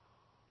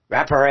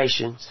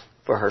 reparations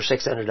for her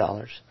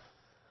 $600,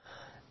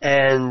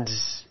 and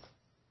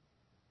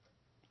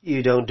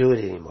you don't do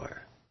it anymore.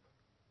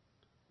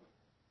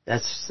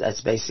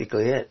 That's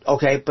basically it.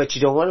 Okay, but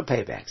you don't want to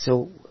pay back.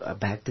 So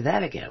back to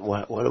that again.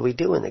 What do we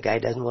do when the guy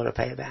doesn't want to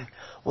pay it back?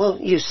 Well,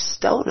 you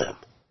stone him,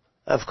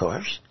 of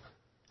course,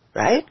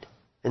 right?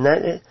 And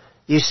that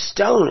you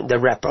stone the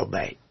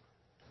reprobate.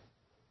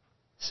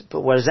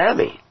 But what does that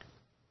mean?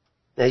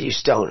 That you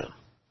stone him?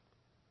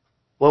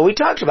 Well, we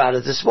talked about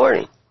it this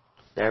morning.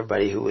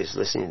 Everybody who was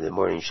listening to the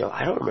morning show,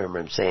 I don't remember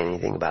him saying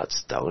anything about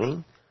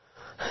stoning.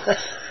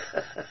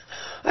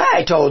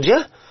 I told you.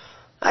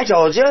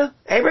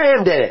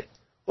 Abraham did it.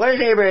 What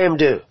did Abraham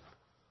do?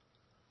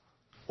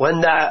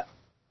 When the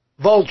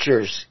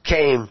vultures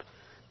came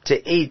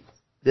to eat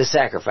the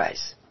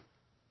sacrifice,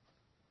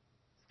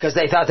 because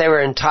they thought they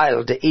were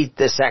entitled to eat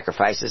the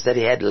sacrifices that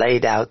he had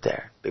laid out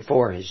there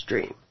before his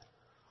dream,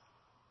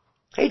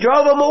 he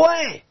drove them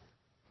away.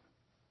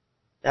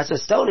 That's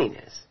what stoning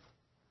is.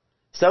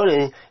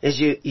 Stoning is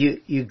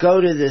you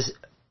go to this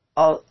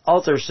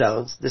altar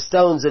stones, the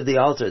stones of the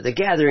altar, the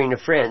gathering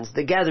of friends,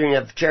 the gathering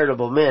of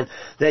charitable men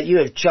that you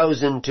have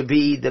chosen to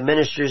be the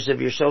ministers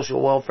of your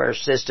social welfare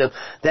system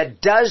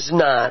that does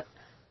not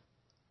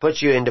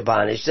put you into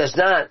bondage, does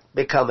not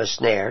become a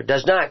snare,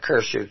 does not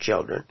curse your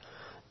children.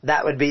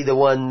 That would be the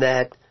one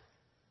that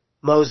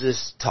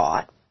Moses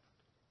taught.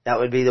 That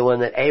would be the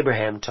one that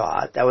Abraham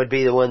taught. That would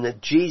be the one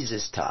that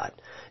Jesus taught.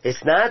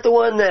 It's not the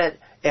one that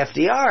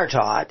FDR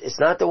taught. It's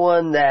not the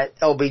one that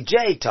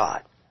LBJ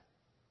taught.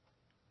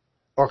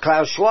 Or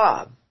Klaus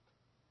Schwab.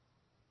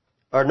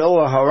 Or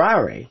Noah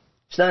Harari.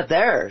 It's not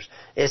theirs.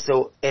 It's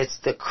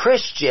the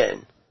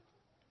Christian,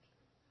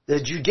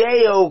 the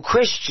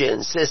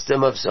Judeo-Christian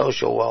system of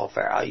social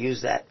welfare. I'll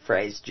use that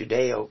phrase,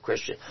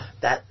 Judeo-Christian.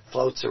 That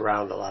floats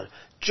around a lot.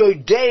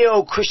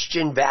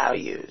 Judeo-Christian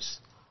values.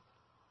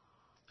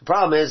 The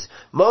problem is,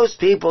 most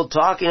people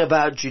talking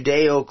about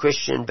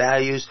Judeo-Christian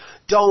values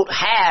don't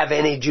have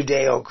any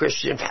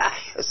Judeo-Christian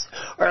values,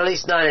 or at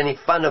least not any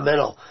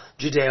fundamental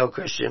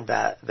Judeo-Christian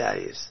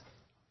values.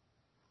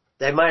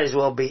 They might as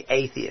well be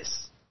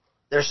atheists.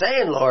 They're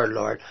saying, Lord,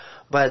 Lord,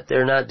 but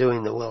they're not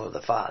doing the will of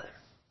the Father.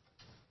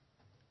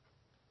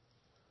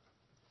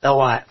 Now,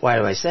 why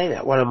do I say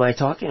that? What am I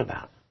talking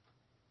about?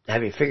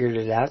 Have you figured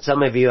it out?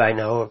 Some of you I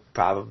know are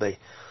probably...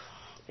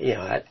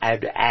 I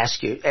have to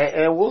ask you,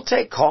 and we'll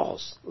take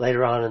calls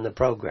later on in the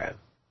program.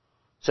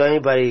 So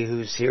anybody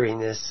who's hearing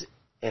this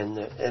and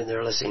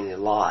they're listening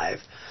live,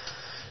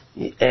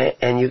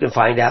 and you can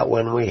find out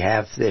when we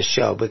have this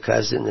show,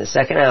 because in the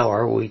second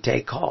hour we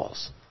take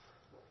calls.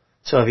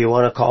 So if you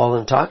want to call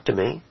and talk to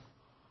me,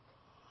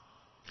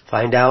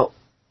 find out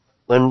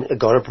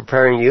go to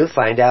Preparing You,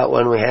 find out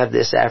when we have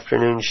this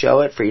afternoon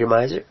show at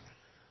Freedomizer,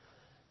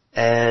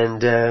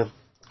 and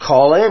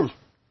call in.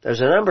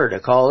 There's a number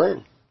to call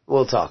in.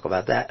 We'll talk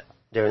about that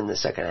during the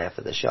second half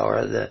of the show,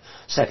 or the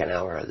second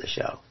hour of the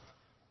show.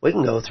 We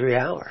can go 3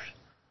 hours.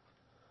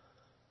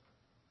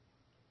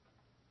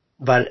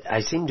 But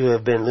I seem to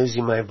have been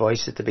losing my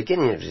voice at the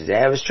beginning of today.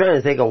 I was trying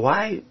to think of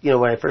why,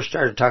 when I first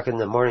started talking in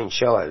the morning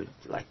show,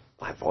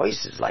 my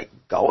voice is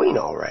going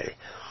already.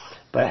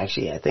 But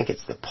actually, I think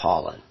it's the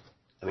pollen.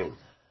 I mean,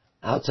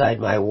 outside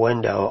my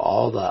window,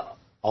 all the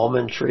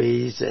almond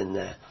trees and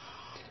the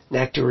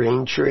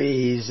nectarine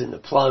trees and the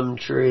plum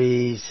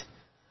trees,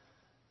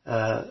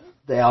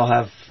 they all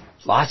have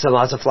lots and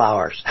lots of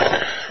flowers.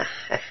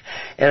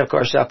 And of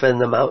course, up in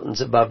the mountains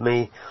above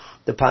me,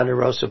 the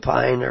ponderosa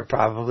pine are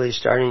probably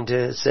starting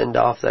to send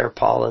off their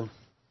pollen.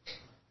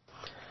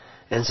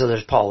 And so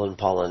there's pollen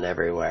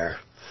everywhere.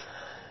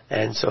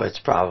 And so it's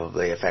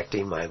probably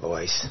affecting my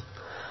voice.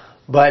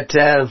 But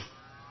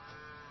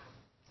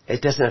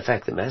it doesn't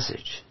affect the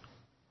message.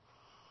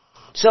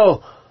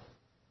 So,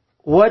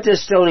 what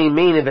does stoning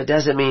mean if it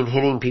doesn't mean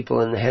hitting people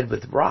in the head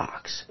with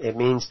rocks? It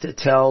means to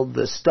tell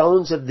the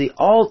stones of the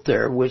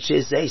altar, which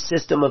is a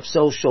system of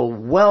social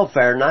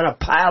welfare, not a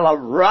pile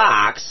of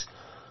rocks,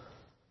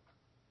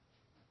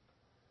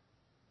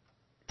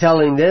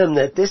 telling them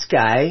that this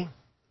guy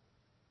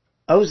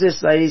owes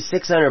this lady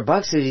 $600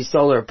 that he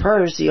stole her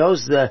purse. He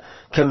owes the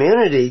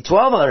community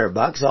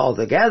 $1,200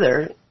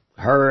 altogether,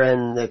 her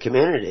and the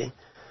community,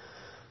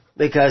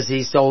 because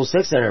he stole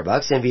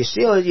 $600. And if you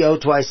steal it, you owe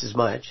twice as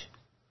much,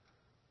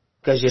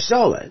 because you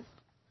stole it.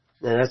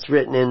 And that's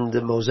written in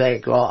the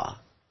Mosaic Law.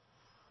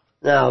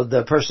 Now,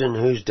 the person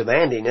who's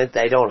demanding it,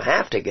 they don't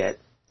have to get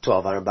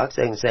 $1,200.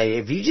 They can say,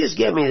 if you just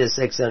give me the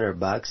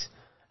 $600,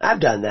 I've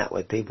done that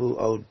with people who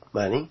owed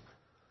money.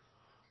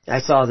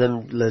 I saw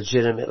them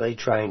legitimately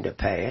trying to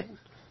pay it,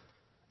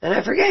 and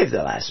I forgave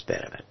the last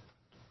bit of it.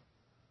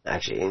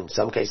 Actually, in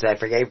some cases, I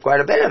forgave quite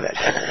a bit of it.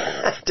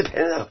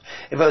 Depending on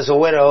if it was a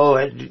widow,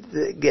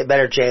 I'd get a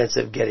better chance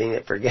of getting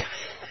it forgiven.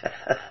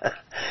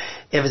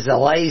 If it's a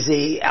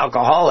lazy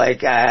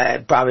alcoholic,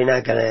 I'm probably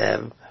not going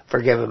to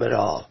forgive him at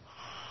all.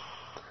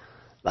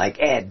 Like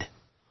Ed.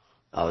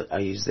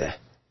 I'll use that.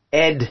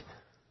 Ed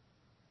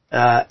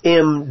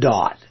M.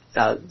 Dot.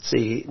 So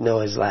you know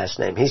his last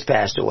name. He's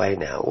passed away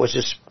now, which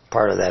is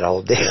part of that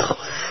whole deal.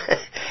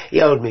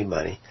 He owed me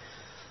money.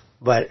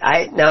 But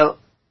now,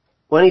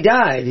 when he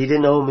died, he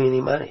didn't owe me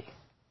any money.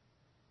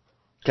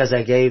 Because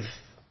I gave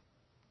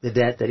the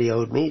debt that he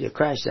owed me to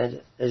Christ.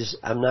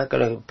 I'm not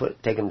going to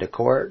take him to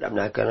court. I'm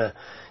not going to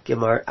give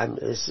him I'm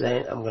just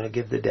saying I'm going to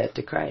give the debt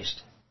to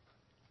Christ.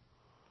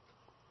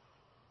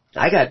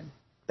 I got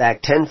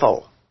back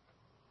tenfold.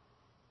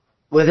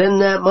 Within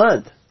that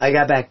month, I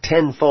got back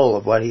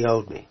tenfold of what he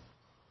owed me.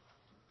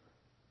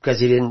 Because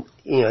he didn't,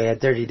 he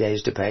had 30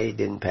 days to pay. He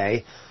didn't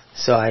pay.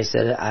 So I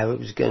said I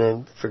was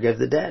going to forgive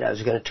the debt. I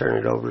was going to turn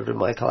it over to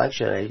my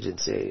collection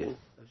agency.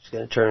 I was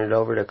going to turn it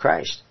over to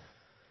Christ.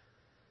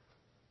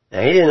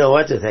 Now, he didn't know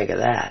what to think of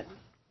that.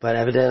 But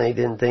evidently he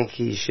didn't think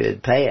he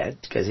should pay it,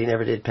 because he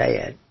never did pay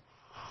it.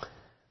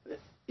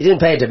 He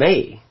didn't pay it to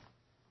me.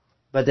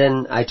 But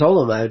then I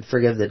told him I would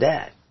forgive the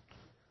debt.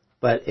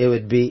 But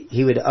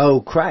he would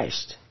owe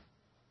Christ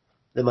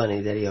the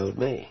money that he owed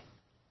me.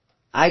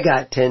 I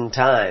got 10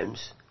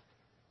 times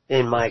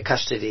in my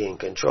custody and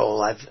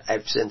control.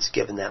 I've since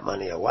given that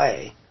money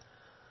away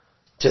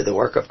to the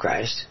work of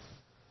Christ.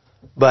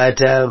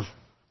 But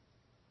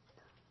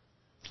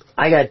I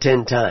got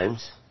 10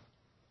 times,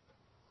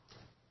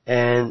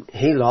 and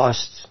he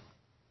lost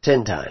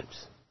 10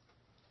 times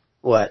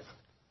what?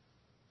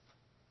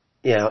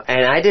 And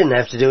I didn't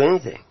have to do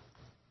anything.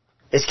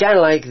 It's kind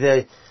of like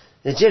the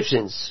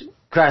Egyptians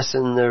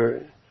crossing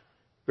the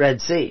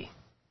Red Sea.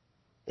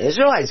 The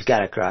Israelites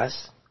got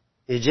across.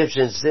 The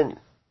Egyptians didn't.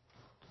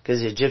 Because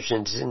the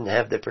Egyptians didn't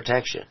have the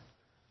protection.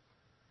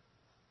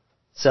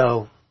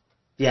 So,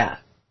 yeah.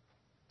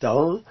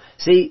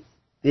 See,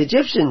 the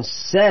Egyptians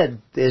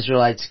said the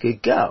Israelites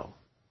could go.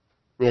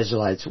 The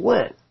Israelites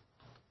went.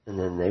 And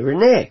then they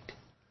reneged.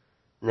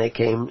 And they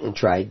came and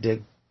tried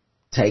to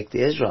take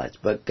the Israelites.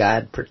 But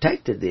God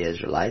protected the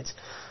Israelites,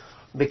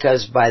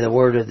 because by the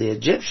word of the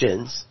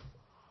Egyptians,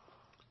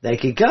 they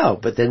could go.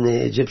 But then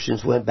the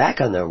Egyptians went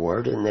back on their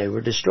word and they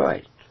were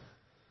destroyed.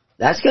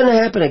 That's going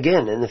to happen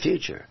again in the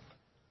future.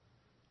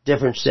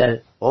 Different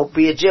set. Won't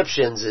be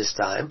Egyptians this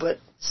time, but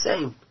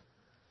same.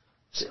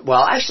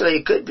 Well, actually,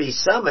 it could be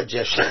some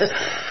Egyptians.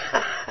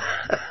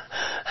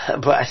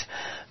 but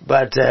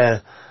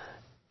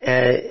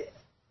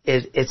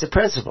it's a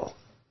principle.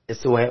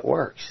 It's the way it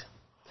works.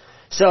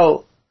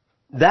 So,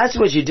 that's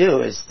what you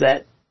do, is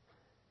that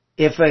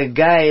if a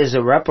guy is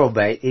a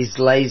reprobate, he's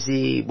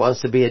lazy,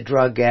 wants to be a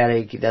drug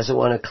addict, he doesn't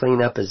want to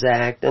clean up his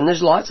act, and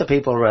there's lots of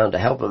people around to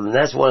help him, and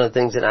that's one of the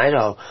things in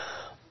Idaho.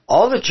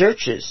 All the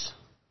churches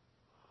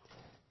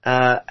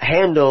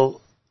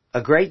handle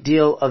a great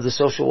deal of the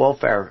social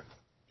welfare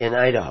in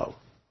Idaho.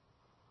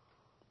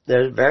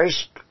 There's a very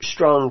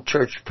strong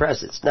church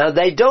presence. Now,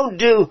 they don't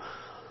do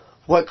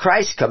what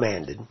Christ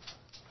commanded,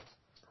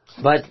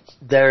 but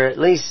they're at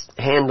least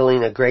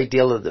handling a great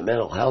deal of the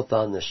mental health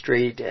on the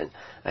street, and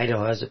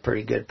Idaho has a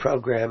pretty good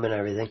program and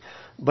everything.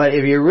 But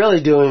if you're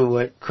really doing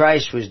what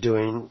Christ was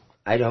doing,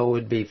 Idaho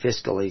would be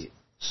fiscally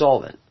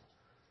solvent,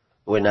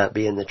 would not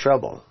be in the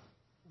trouble.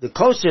 The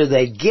closer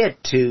they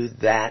get to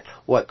that,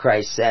 what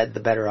Christ said, the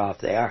better off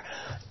they are.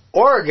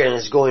 Oregon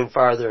is going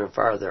farther and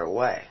farther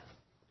away.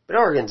 But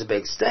Oregon's a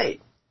big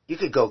state. You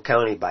could go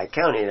county by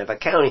county, and if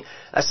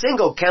a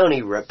single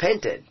county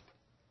repented,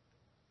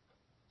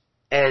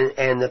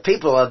 and the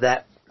people of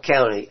that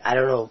county,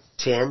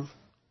 10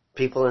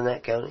 people in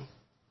that county,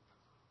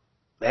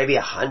 maybe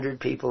 100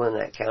 people in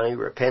that county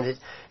repented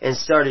and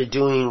started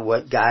doing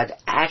what God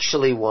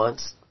actually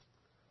wants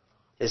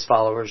His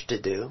followers to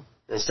do,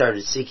 and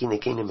started seeking the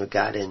kingdom of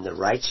God and the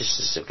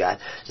righteousness of God,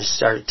 and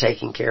started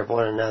taking care of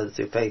one another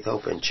through faith,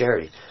 hope, and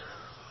charity.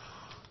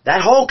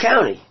 That whole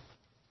county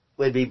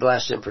would be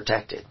blessed and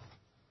protected.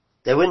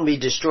 They wouldn't be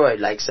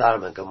destroyed like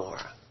Sodom and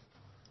Gomorrah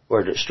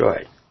were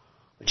destroyed.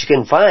 But you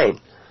couldn't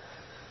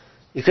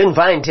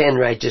find 10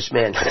 righteous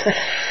men.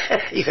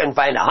 You couldn't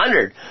find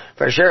 100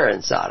 for sure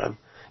in Sodom.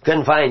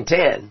 Couldn't find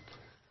 10.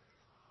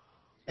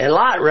 And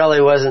Lot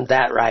really wasn't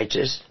that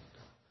righteous.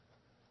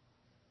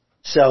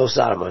 So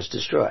Sodom was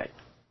destroyed.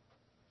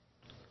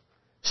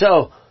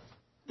 So,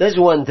 there's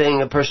one thing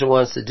a person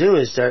wants to do,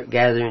 is start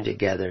gathering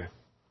together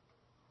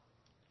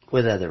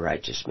with other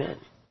righteous men.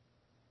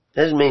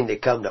 Doesn't mean to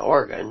come to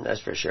Oregon, that's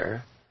for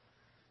sure.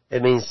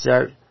 It means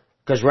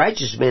because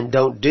righteous men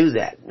don't do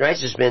that.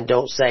 Righteous men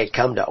don't say,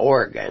 come to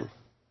Oregon.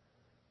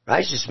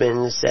 Righteous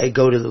men say,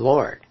 go to the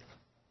Lord.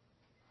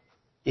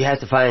 You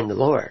have to find the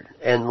Lord.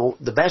 And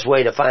the best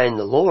way to find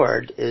the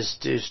Lord is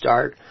to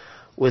start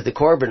with the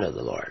Corban of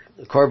the Lord,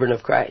 the Corban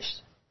of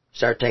Christ.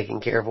 Start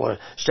taking care of one.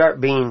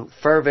 Start being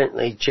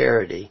fervently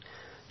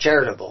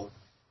charitable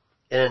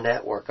in a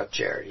network of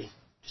charity.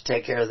 Just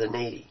take care of the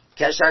needy.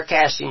 Start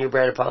casting your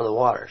bread upon the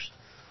waters.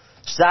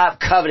 Stop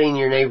coveting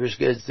your neighbor's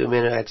goods through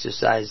men who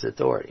exercise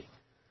authority.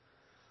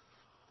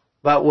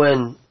 But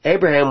when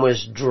Abraham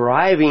was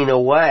driving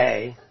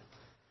away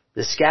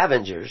the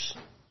scavengers,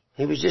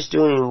 he was just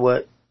doing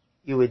what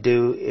you would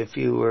do if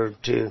you were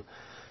to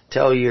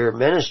tell your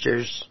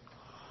ministers,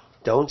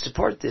 don't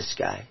support this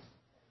guy.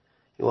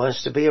 He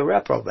wants to be a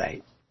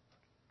reprobate.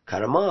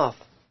 Cut him off.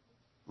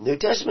 New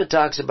Testament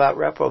talks about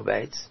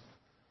reprobates.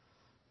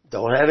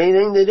 Don't have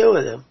anything to do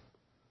with him.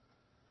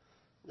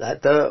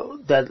 Let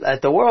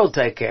the world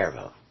take care of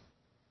him.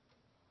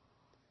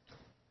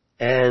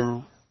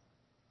 And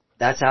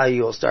that's how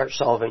you'll start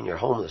solving your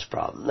homeless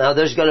problem. Now,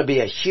 there's going to be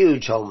a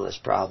huge homeless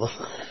problem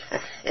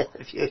in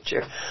the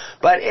future.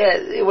 But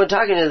when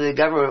talking to the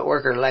government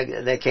worker, like,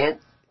 they can't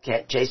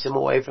chase them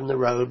away from the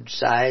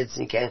roadsides.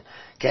 You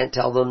can't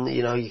tell them,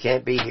 you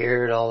can't be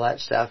here and all that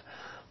stuff.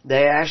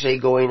 They're actually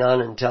going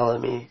on and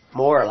telling me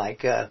more,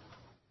 like,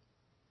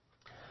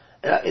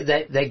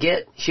 they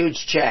get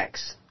huge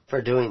checks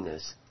for doing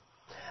this.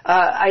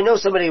 I know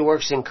somebody who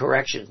works in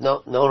corrections,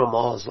 known him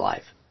all his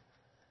life.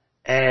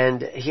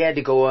 And he had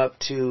to go up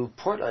to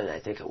Portland, I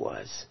think it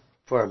was,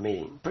 for a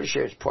meeting. Pretty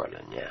sure it's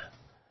Portland, yeah.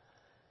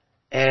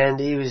 And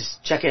he was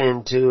checking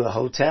into a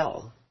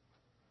hotel,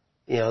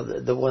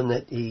 the one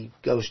that he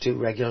goes to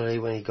regularly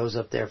when he goes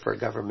up there for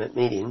government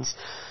meetings,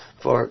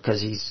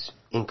 because he's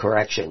in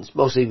corrections,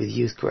 mostly with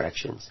youth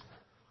corrections.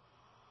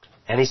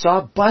 And he saw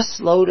a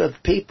busload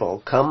of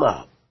people come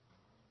up,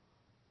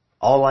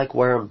 all like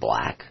wearing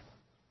black,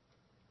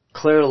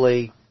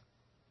 clearly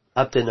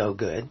up to no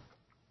good,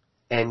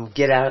 and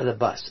get out of the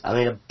bus. I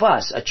mean,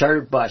 a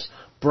chartered bus,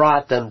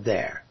 brought them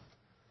there.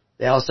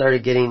 They all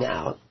started getting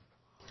out.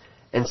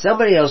 And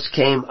somebody else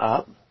came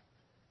up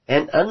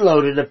and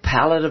unloaded a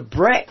pallet of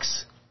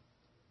bricks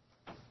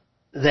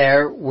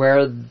there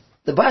where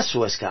the bus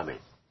was coming.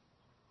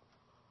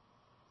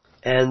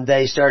 And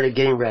they started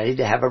getting ready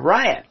to have a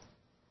riot.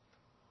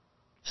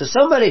 So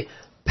somebody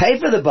paid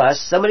for the bus,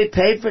 somebody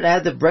paid to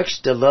have the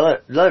bricks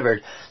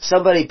delivered,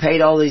 somebody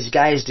paid all these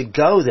guys to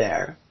go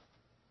there.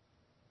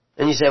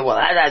 And you say, well,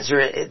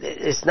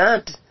 it's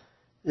not,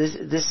 this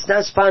is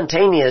not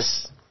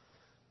spontaneous.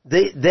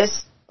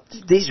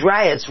 These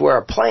riots were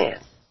a plan.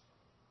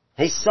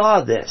 He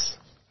saw this.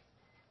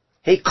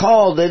 He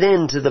called it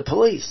in to the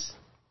police.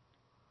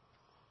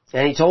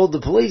 And he told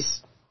the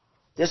police,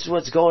 this is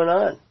what's going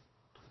on.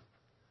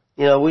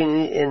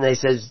 And they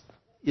said,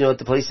 you know what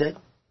the police said?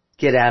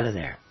 Get out of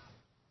there.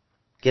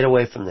 Get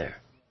away from there.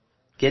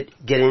 Get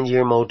into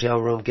your motel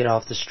room, get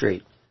off the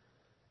street.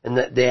 And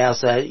they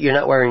asked, you're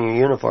not wearing your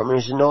uniform. And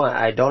he said, no,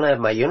 I don't have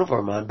my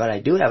uniform on, but I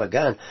do have a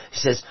gun. He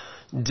says,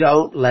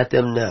 don't let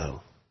them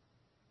know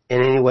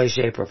in any way,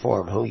 shape, or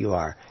form who you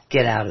are.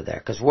 Get out of there,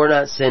 because we're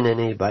not sending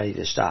anybody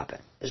to stop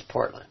it. It's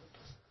Portland.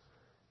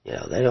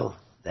 They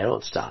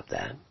don't stop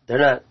that. They're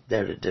not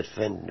there to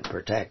defend and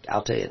protect.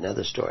 I'll tell you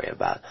another story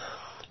about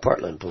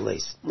Portland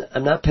police.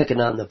 I'm not picking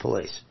on the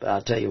police, but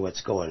I'll tell you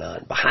what's going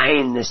on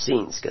behind the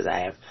scenes, because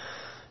I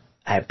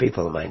have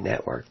people in my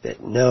network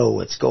that know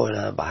what's going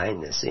on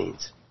behind the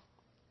scenes.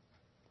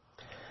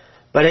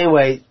 But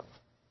anyway,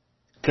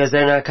 because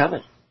they're not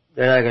coming.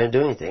 They're not going to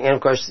do anything. And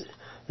of course,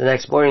 the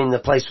next morning the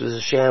place was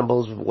a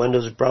shambles,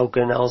 windows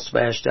broken, all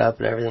smashed up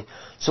and everything.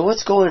 So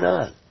what's going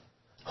on?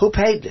 Who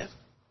paid them?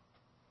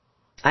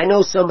 I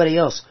know somebody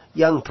else,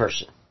 young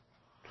person,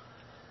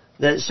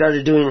 that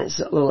started doing a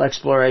little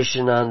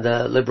exploration on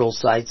the liberal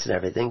sites and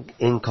everything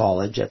in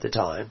college at the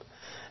time.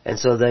 And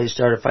so they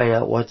started finding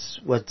out what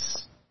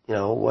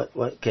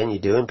can you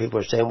do? And people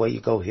are saying, well, you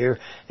go here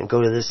and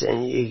go to this,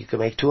 and you can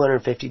make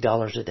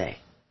 $250 a day.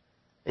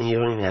 And you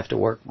don't even have to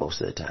work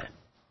most of the time.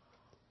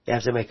 You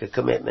have to make a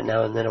commitment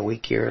now and then, a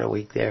week here and a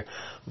week there.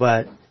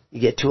 But you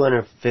get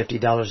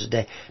 $250 a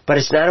day. But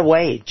it's not a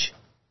wage.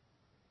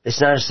 It's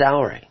not a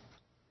salary.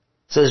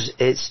 So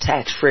it's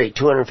tax-free,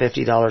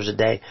 $250 a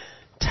day,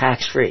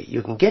 tax-free.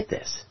 You can get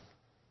this.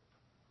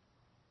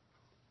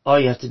 All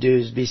you have to do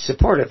is be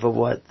supportive of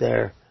what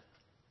they're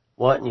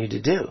wanting you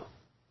to do.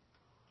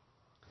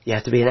 You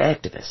have to be an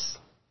activist.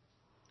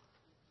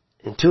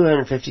 And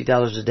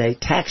 $250 a day,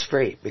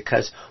 tax-free,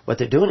 because what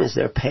they're doing is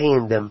they're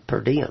paying them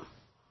per diem.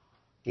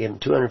 You give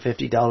them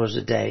 $250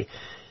 a day,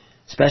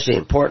 especially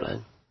in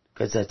Portland,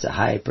 because that's a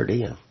high per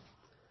diem.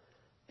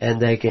 And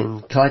they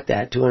can collect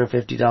that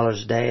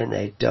 $250 a day, and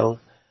they don't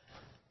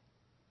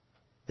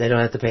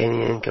have to pay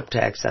any income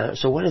tax on it.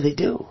 So what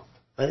do?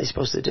 What are they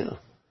supposed to do?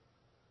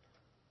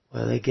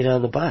 Well, they get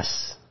on the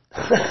bus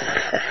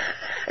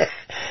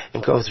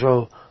and go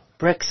throw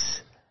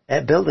bricks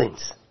at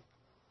buildings.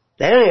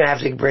 They don't even have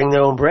to bring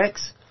their own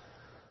bricks.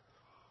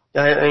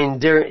 I mean,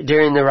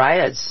 during the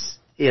riots,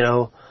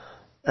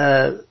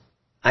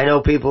 I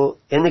know people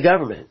in the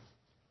government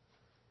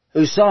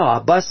who saw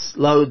bus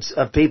loads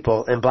of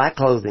people in black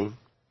clothing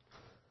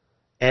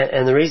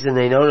And the reason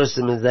they notice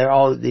them is they're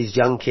all these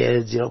young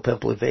kids,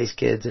 pimply-faced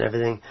kids and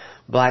everything,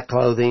 black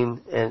clothing,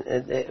 and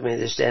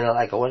they're standing out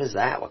like, what is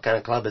that? What kind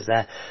of club is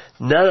that?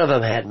 None of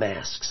them had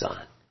masks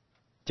on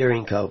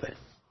during COVID.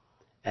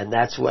 And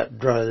that's what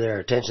drew their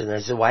attention. They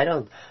said,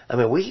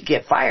 we could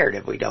get fired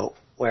if we don't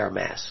wear a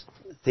mask,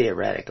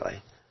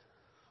 theoretically.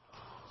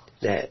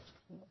 That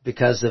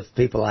because of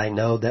people I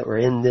know that were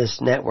in this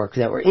network,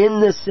 that were in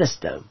the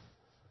system,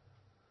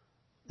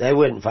 they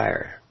wouldn't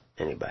fire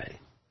anybody.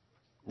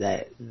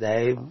 They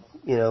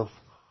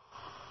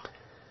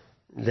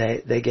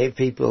gave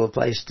people a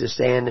place to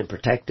stand and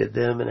protected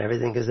them and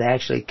everything because they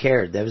actually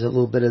cared. There was a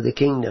little bit of the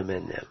kingdom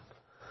in them.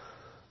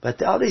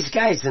 But all these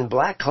guys in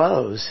black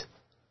clothes,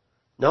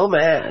 no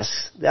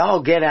masks, they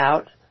all get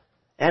out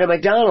at a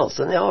McDonald's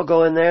and they all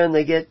go in there and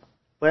they get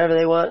whatever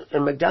they want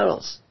in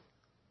McDonald's.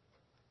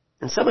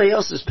 And somebody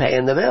else is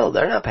paying the bill.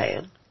 They're not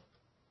paying.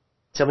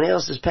 Somebody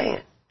else is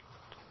paying.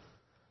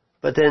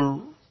 But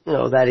then,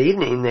 that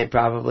evening they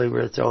probably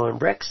were throwing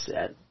bricks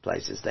at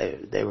places.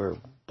 They were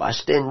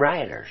busting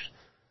rioters.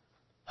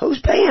 Who's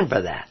paying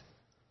for that?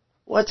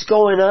 What's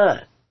going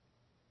on?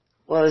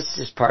 Well, it's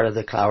just part of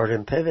the Cloward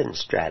and Piven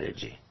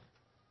strategy.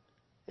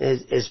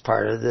 It's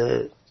part of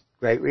the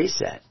Great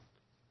Reset.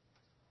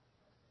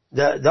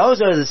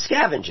 Those are the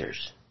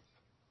scavengers.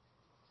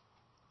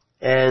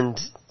 And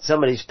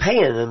somebody's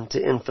paying them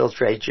to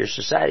infiltrate your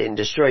society and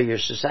destroy your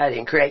society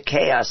and create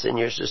chaos in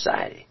your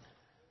society.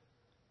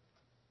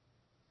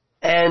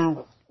 And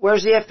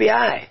where's the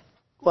FBI?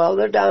 Well,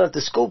 they're down at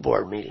the school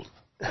board meeting.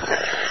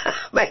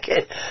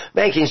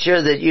 making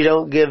sure that you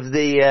don't give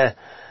the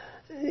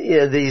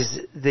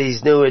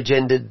these new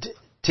agendaed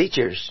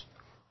teachers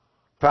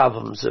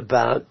problems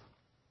about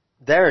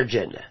their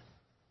agenda.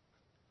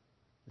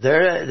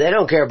 They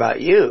don't care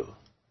about you.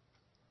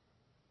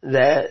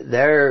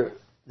 They're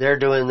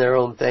doing their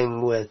own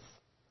thing with,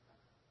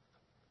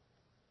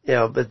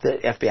 but the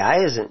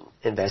FBI isn't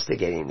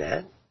investigating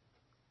that.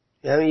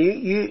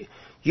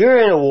 You're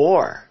in a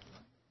war,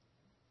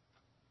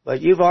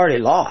 but you've already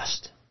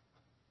lost.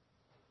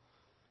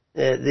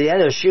 The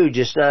other shoe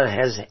just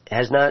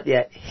has not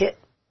yet hit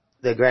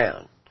the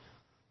ground.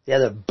 The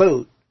other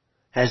boot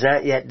has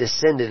not yet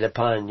descended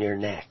upon your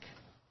neck.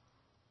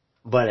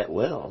 But it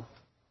will.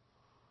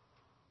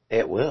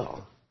 It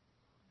will.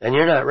 And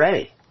you're not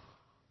ready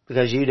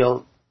because you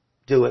don't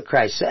do what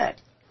Christ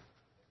said.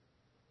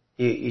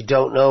 You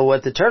don't know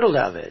what the turtle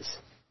dove is.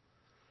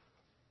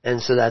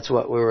 And so that's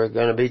what we were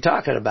going to be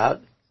talking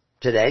about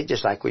today,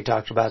 just like we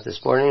talked about this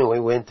morning, and we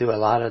went through a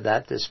lot of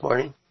that this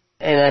morning.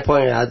 And I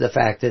pointed out the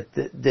fact that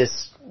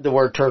the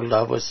word turtle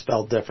dove was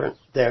spelled different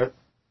there,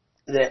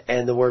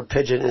 and the word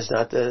pigeon is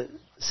not the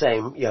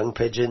same young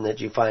pigeon that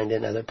you find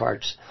in other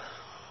parts.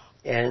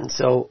 And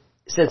so,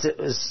 since it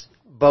was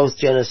both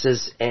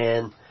Genesis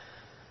and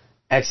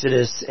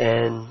Exodus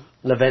and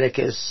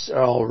Leviticus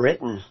are all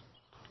written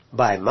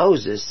by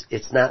Moses,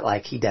 it's not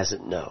like he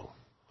doesn't know.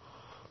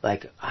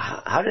 Like,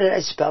 how did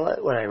I spell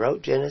it when I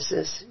wrote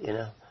Genesis?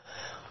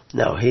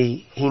 No,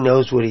 he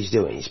knows what he's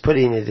doing. He's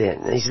putting it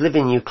in. He's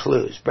giving you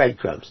clues,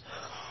 breadcrumbs.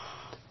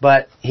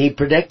 But he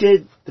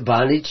predicted the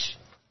bondage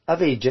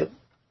of Egypt,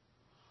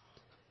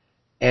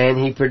 and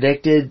he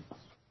predicted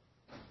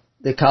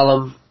the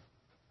column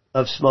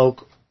of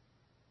smoke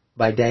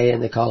by day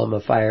and the column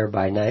of fire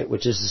by night,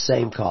 which is the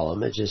same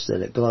column. It's just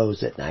that it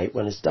glows at night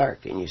when it's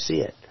dark and you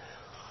see it.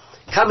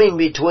 Coming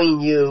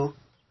between you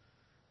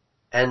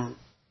and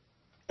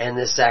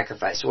this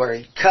sacrifice,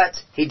 where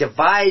he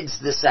divides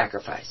the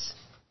sacrifice.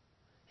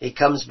 He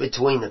comes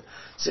between them.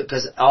 So,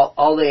 because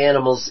all the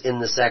animals in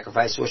the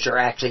sacrifice, which are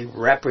actually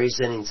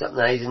representing something,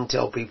 I didn't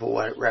tell people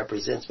what it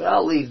represents, but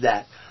I'll leave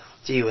that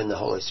to you in the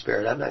Holy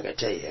Spirit. I'm not going to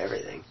tell you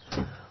everything.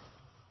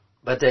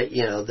 But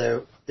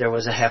there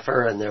was a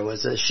heifer, and there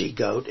was a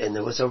she-goat, and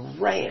there was a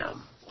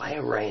ram. Why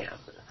a ram?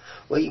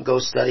 Well, you can go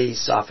study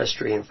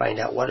sophistry and find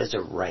out what is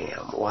a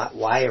ram.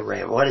 Why a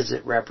ram? What does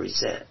it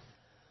represent?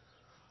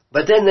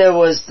 But then there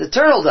was the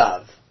turtle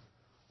dove.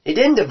 He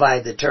didn't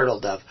divide the turtle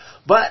dove,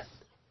 but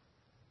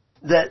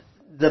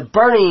the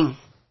burning,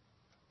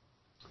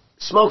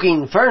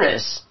 smoking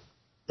furnace,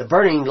 the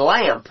burning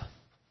lamp,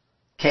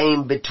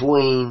 came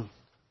between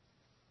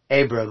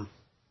Abram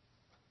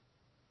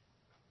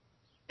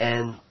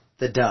and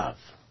the dove,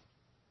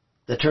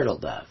 the turtle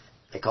dove.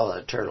 They call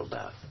it a turtle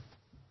dove.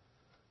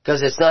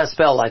 Because it's not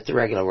spelled like the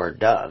regular word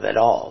dove at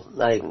all,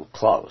 not even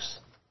close.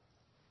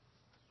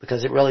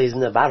 Because it really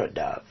isn't about a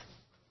dove.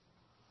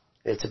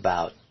 It's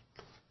about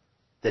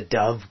the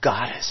dove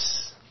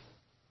goddess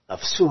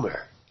of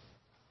Sumer.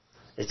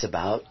 It's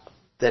about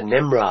the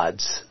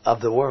Nimrods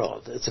of the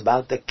world. It's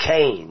about the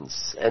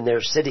Cains and their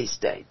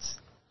city-states.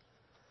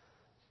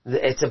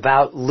 It's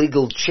about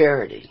legal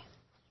charity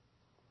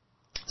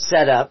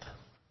set up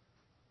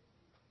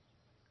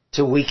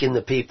to weaken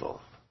the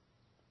people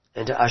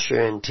and to usher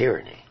in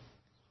tyranny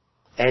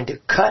and to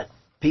cut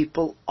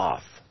people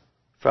off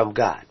from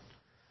God,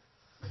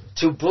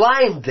 to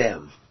blind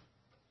them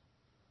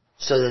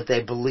so that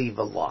they believe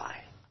a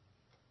lie.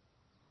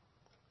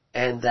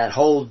 And that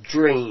whole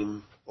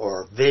dream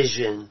or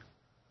vision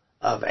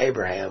of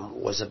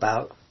Abraham was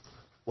about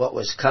what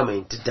was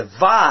coming to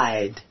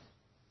divide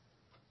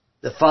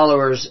the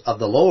followers of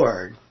the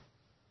Lord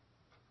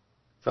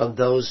from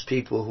those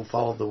people who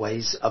follow the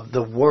ways of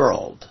the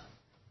world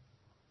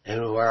and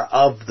who are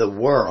of the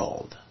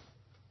world.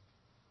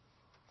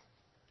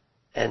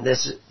 And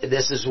this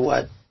is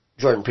what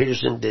Jordan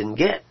Peterson didn't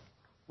get.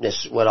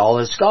 This is what all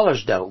his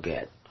scholars don't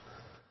get.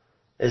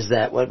 Is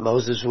that what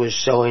Moses was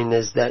showing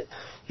is that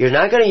you're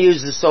not going to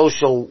use the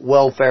social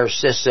welfare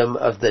system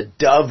of the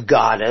dove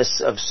goddess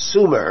of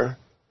Sumer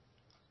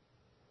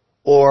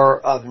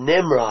or of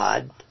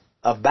Nimrod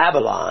of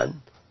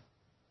Babylon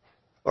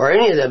or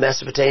any of the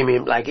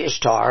Mesopotamian like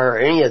Ishtar or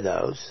any of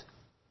those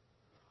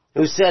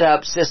who set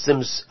up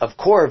systems of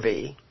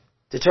corvée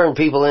to turn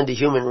people into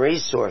human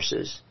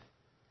resources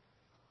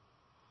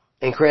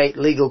and create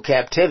legal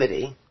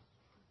captivity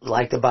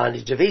like the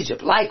bondage of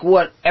Egypt, like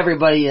what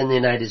everybody in the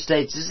United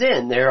States is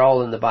in. They're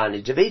all in the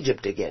bondage of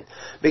Egypt again.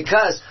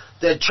 Because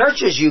the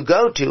churches you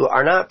go to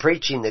are not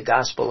preaching the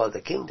gospel of the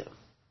kingdom.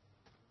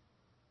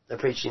 They're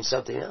preaching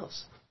something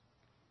else.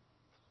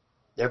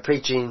 They're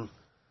preaching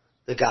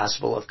the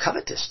gospel of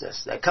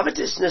covetousness. That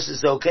covetousness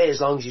is okay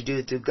as long as you do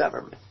it through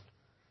government.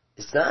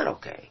 It's not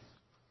okay.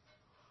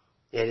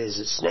 It is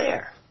a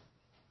snare.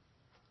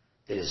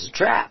 It is a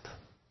trap.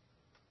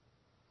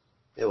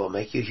 It will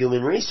make you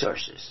human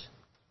resources.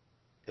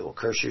 It will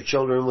curse your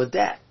children with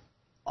debt.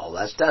 All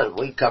that's done.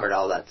 We covered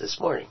all that this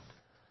morning.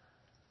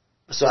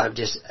 So I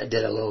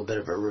did a little bit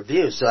of a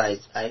review. So I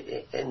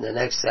in the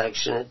next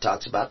section it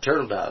talks about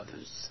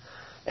turtledoves.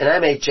 And I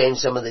may change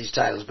some of these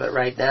titles, but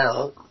right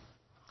now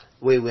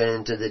we went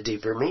into the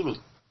deeper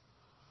meaning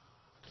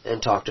and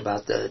talked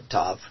about the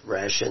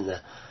Tav-vav-resh and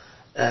the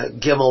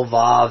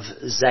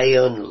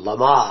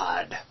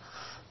Gimel-vav-zayin-lamad,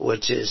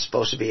 which is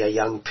supposed to be a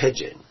young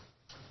pigeon,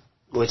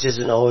 which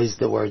isn't always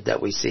the word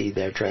that we see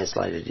there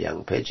translated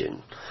young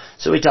pigeon.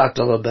 So we talked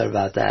a little bit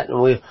about that.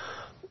 And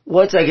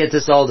once I get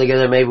this all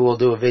together, maybe we'll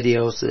do a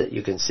video so that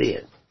you can see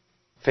it.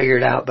 Figure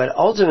it out. But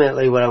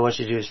ultimately what I want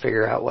you to do is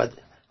figure out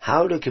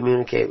how to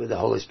communicate with the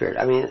Holy Spirit.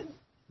 I mean,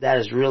 that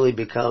has really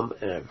become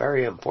a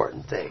very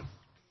important thing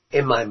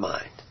in my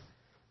mind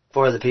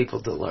for the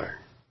people to learn.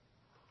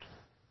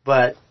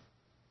 But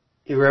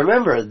you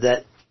remember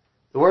that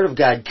the Word of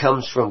God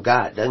comes from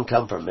God. It doesn't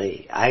come from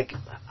me.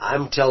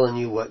 I'm telling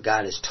you what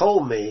God has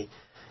told me,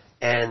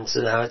 and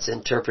so now it's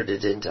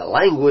interpreted into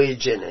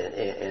language,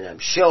 and I'm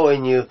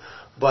showing you.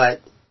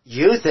 But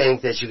you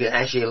think that you can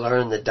actually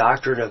learn the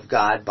doctrine of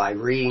God by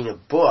reading a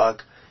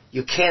book.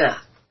 You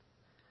cannot.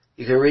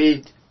 You can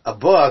read a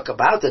book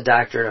about the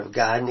doctrine of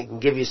God, and it can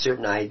give you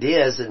certain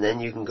ideas, and then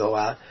you can go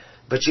out.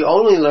 But you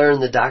only learn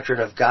the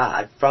doctrine of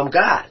God from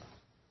God.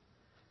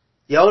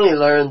 You only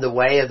learn the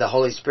way of the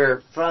Holy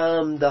Spirit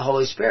from the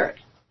Holy Spirit.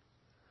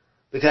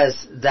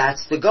 Because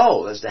that's the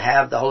goal, is to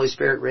have the Holy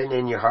Spirit written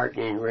in your heart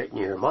and written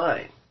in your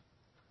mind.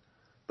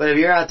 But if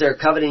you're out there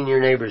coveting your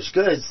neighbor's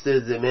goods through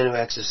the men who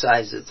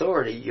exercise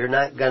authority, you're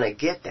not going to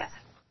get that.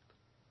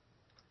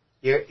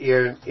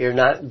 You're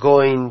not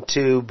going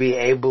to be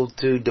able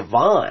to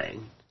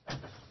divine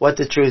what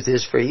the truth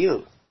is for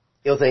you.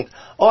 You'll think,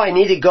 oh, I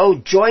need to go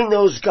join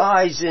those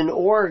guys in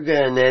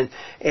Oregon, and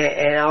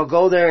I'll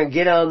go there and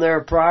get on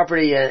their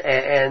property,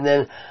 and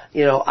then,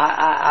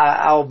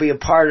 I'll be a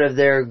part of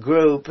their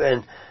group.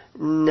 And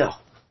no,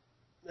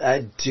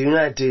 do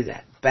not do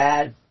that.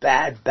 Bad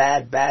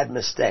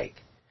mistake.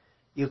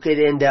 You could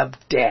end up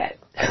dead.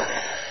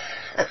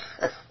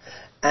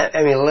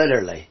 I mean,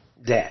 literally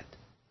dead.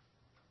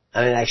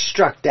 I mean,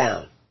 struck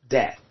down,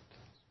 dead.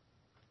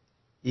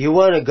 You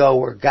want to go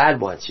where God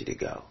wants you to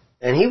go.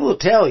 And He will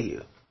tell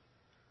you.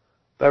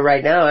 But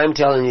right now I'm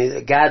telling you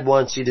that God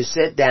wants you to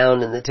sit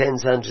down in the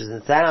tens, hundreds,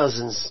 and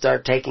thousands,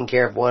 start taking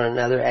care of one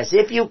another as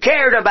if you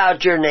cared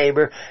about your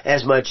neighbor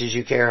as much as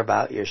you care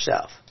about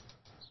yourself.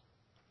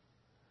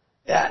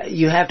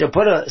 You have to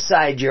put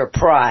aside your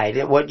pride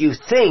and what you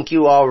think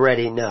you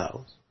already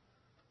know.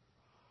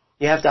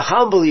 You have to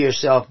humble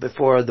yourself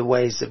before the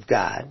ways of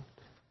God.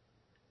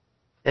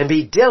 And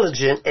be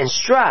diligent and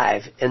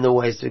strive in the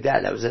ways of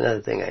God. That was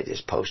another thing I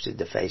just posted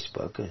to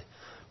Facebook. A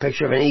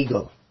picture of an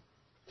eagle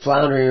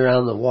floundering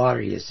around the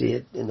water. You see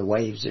it in the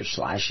waves. They're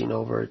slashing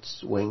over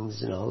its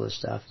wings and all this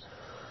stuff.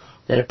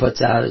 Then it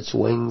puts out its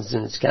wings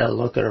and it's kind of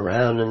looking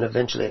around, and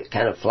eventually it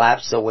kind of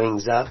flaps the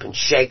wings up and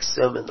shakes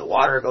them, and the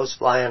water goes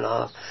flying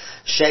off,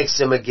 shakes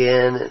them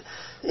again,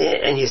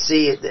 and you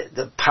see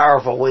the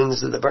powerful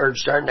wings of the bird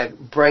starting to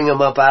bring them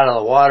up out of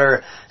the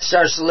water,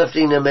 starts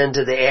lifting them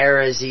into the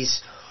air as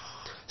he's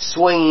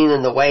swinging,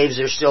 and the waves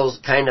are still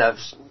kind of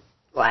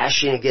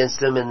lashing against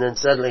him, and then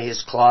suddenly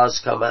his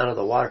claws come out of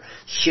the water.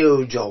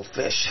 Huge old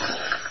fish.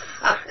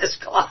 His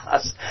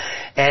claws.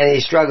 And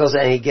he struggles,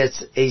 and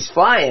he's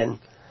flying,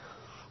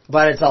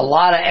 but it's a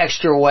lot of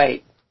extra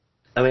weight.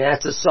 I mean,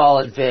 that's a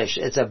solid fish.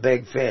 It's a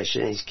big fish,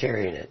 and he's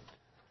carrying it.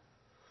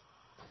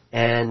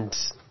 And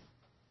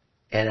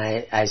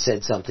I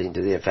said something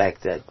to the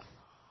effect that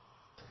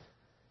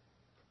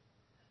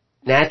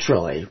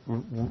naturally,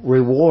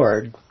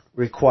 reward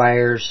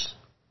requires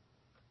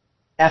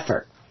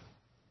effort.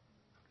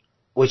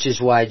 which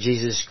is why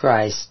Jesus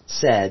Christ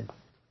said,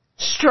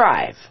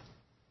 strive.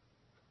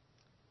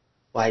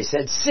 Why he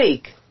said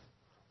seek.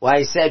 Why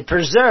he said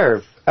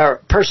persevere.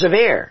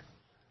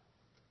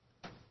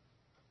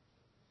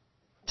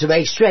 To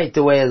make straight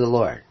the way of the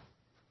Lord.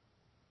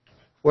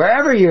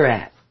 Wherever you're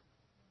at,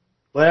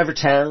 whatever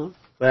town,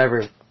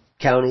 whatever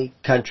county,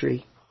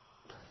 country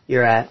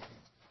you're at,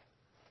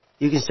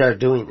 you can start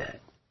doing that.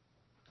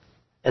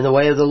 And the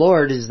way of the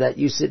Lord is that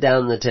you sit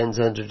down in the tens,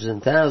 hundreds,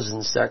 and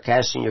thousands, start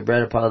casting your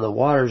bread upon the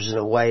waters in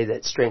a way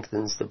that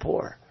strengthens the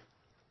poor.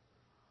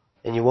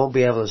 And you won't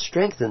be able to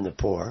strengthen the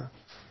poor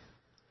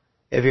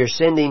if you're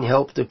sending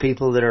help to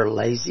people that are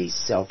lazy,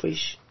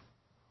 selfish,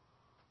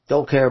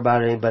 don't care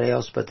about anybody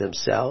else but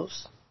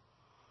themselves,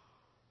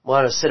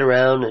 want to sit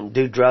around and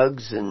do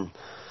drugs and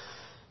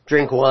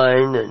drink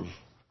wine and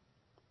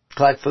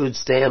collect food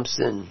stamps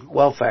and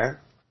welfare.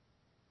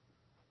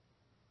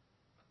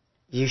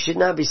 You should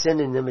not be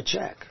sending them a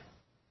check.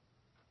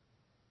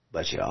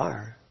 But you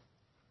are.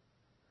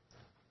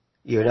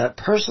 You're not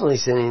personally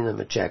sending them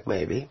a check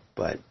maybe,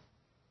 but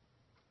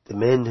the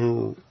men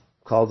who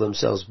call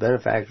themselves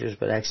benefactors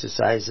but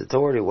exercise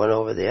authority one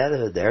over the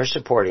other, they're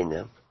supporting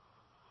them.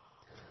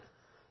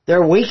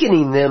 They're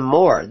weakening them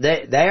more.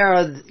 They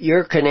are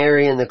your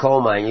canary in the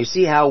coal mine. You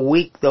see how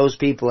weak those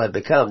people have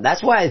become.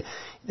 That's why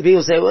the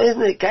people say, well,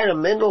 isn't it kind of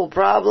mental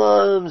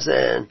problems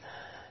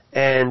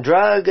and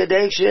drug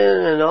addiction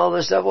and all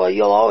this stuff? Well,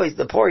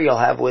 the poor you'll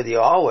have with you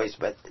always,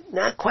 but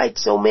not quite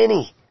so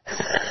many.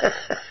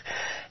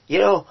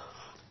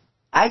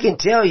 I can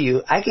tell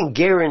you, I can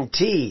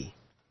guarantee,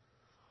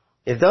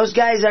 if those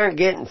guys aren't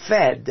getting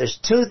fed, there's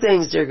two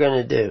things they're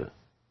going to do.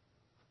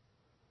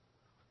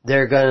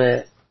 They're going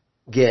to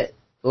get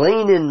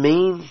lean and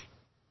mean,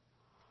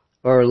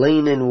 or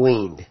lean and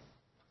weaned.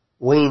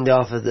 Weaned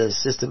off of the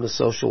system of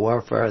social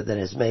welfare that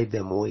has made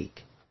them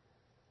weak.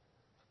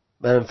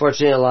 But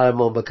unfortunately, a lot of them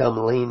will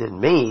become lean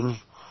and mean.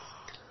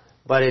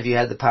 But if you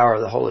have the power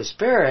of the Holy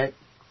Spirit,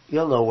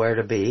 you'll know where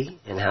to be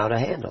and how to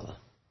handle them.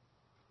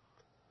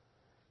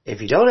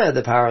 If you don't have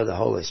the power of the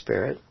Holy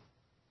Spirit,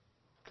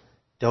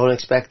 don't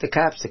expect the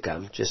cops to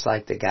come. Just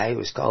like the guy who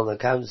was calling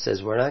the cops and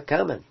says, we're not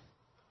coming.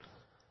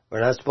 We're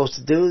not supposed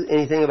to do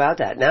anything about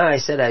that. Now I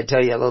said I'd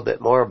tell you a little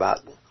bit more about,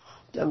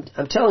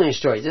 I'm telling you a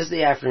story. This is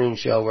the afternoon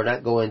show. We're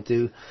not going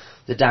through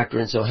the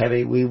doctrine so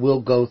heavy. We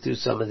will go through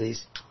some of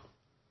these.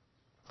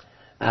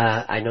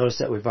 I noticed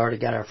that we've already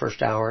got our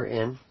first hour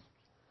in,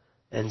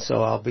 and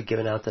so I'll be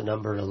giving out the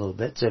number in a little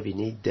bit. So if you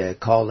need to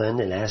call in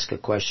and ask a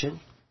question,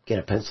 get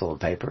a pencil and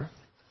paper,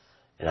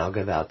 and I'll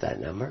give out that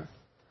number.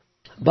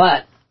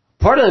 But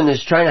Portland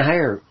is trying to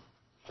hire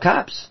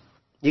cops.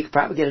 You could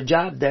probably get a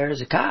job there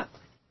as a cop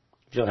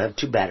if you don't have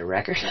too bad a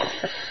record.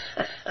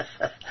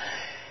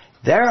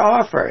 They're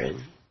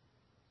offering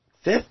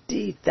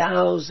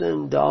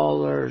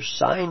 $50,000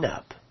 sign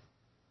up.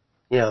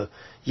 You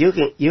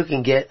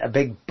can get a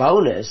big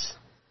bonus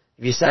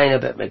if you sign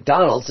up at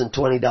McDonald's and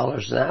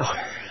 $20 an hour.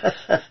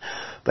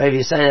 But if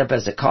you sign up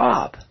as a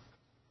cop,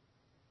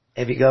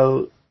 if you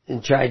go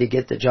and try to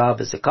get the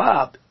job as a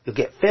cop, you'll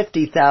get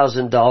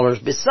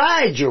 $50,000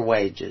 besides your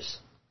wages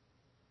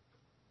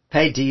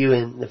paid to you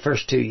in the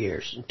first 2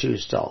 years in 2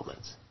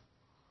 installments.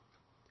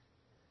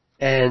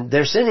 And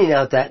they're sending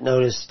out that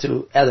notice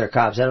to other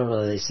cops. I don't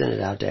know if they send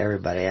it out to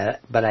everybody,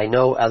 but I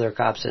know other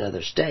cops in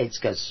other states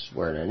because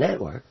we're in a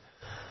network.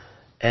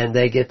 And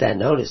they get that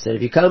notice that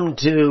if you come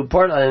to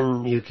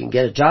Portland, you can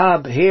get a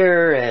job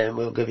here and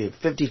we'll give you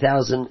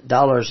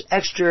 $50,000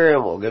 extra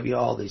and we'll give you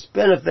all these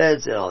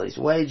benefits and all these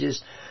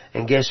wages.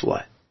 And guess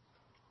what?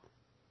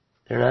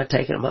 They're not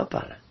taking them up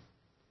on it.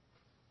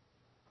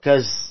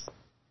 Because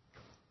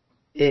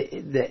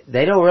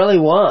they don't really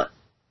want,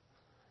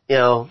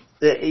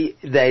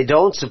 they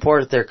don't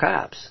support their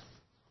cops.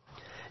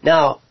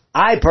 Now,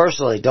 I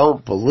personally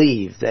don't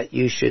believe that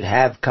you should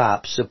have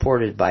cops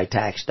supported by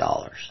tax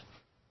dollars.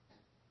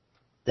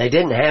 They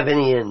didn't have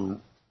any in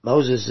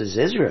Moses'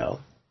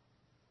 Israel.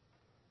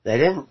 They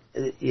didn't.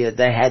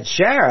 They had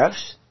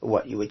sheriffs,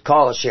 what you would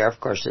call a sheriff.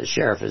 Of course, a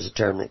sheriff is a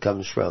term that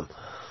comes from,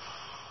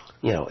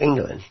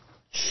 England,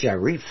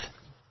 sharif,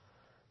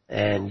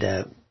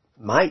 and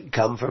might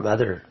come from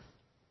other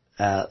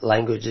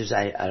languages.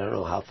 I don't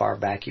know how far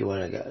back you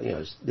want to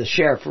go. The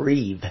sheriff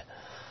Reeve.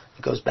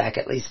 It goes back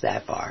at least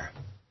that far.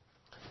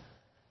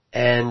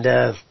 And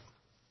I'm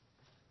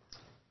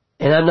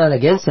not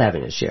against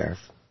having a sheriff.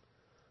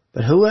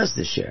 But who was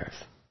the sheriff?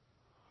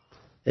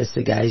 It's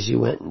the guys you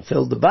went and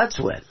filled the butts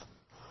with.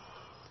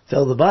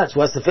 Fill the butts.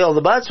 What's to fill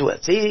the butts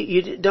with? See,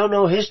 you don't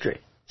know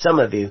history. Some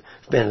of you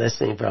have been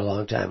listening for a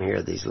long time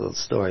hear these little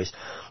stories.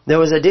 There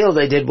was a deal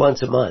they did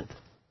once a month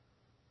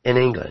in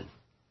England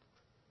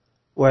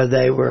where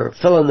they were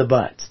filling the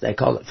butts. They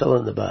called it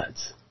filling the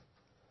butts.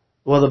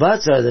 Well, the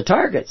butts are the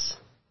targets.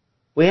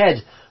 We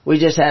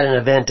just had an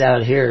event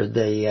out here,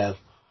 the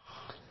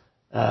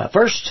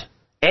first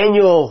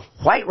annual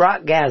White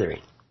Rock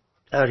Gathering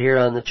out here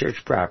on the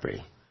church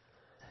property.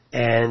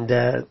 And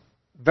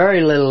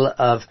very little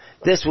of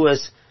this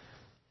was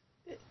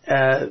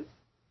a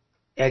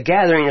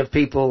gathering of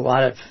people, a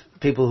lot of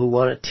people who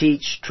want to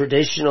teach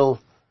traditional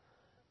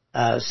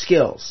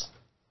skills.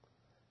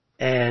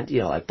 And,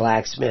 like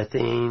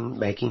blacksmithing,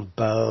 making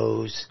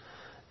bows,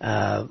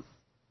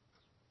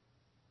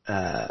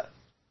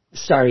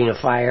 starting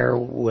a fire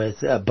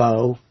with a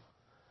bow,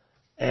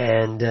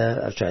 and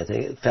I was trying to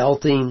think,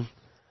 felting,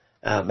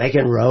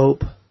 making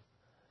rope,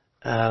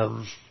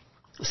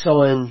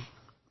 sewing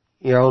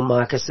your own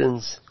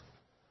moccasins,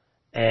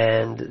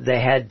 and they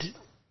had,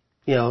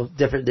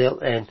 different deal.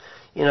 And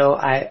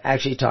I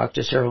actually talked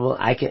to several.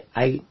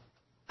 I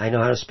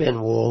know how to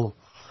spin wool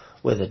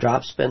with a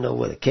drop spindle,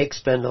 with a kick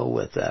spindle,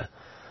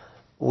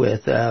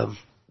 with a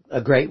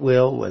great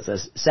wheel, with a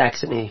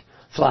Saxony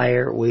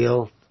flyer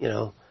wheel.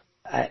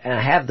 And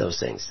I have those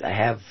things. I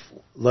have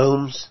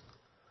looms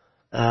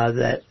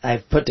that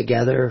I've put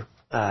together.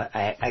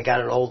 I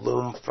got an old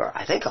loom for,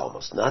 I think,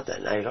 almost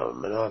nothing. I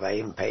don't know if I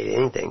even paid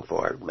anything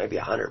for it, maybe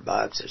 $100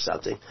 or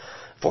something.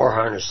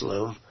 4-harness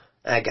loom.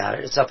 I got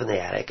it. It's up in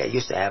the attic. I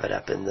used to have it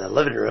up in the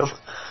living room.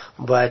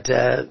 But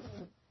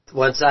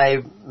once I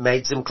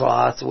made some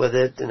cloth with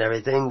it and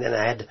everything, then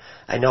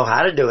I know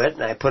how to do it,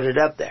 and I put it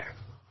up there.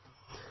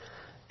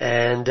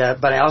 And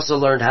but I also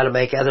learned how to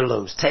make other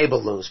looms,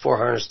 table looms,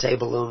 4-harness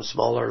table looms,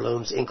 smaller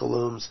looms, inkle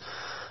looms,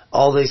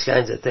 all these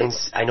kinds of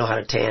things. I know how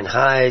to tan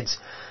hides.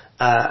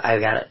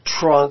 I've got a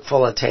trunk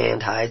full of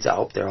tanned hides. I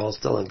hope they're all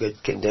still in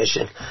good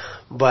condition.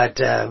 But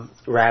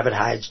rabbit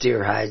hides,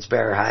 deer hides,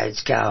 bear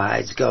hides, cow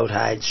hides, goat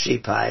hides,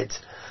 sheep hides.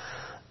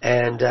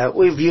 And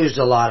we've used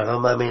a lot of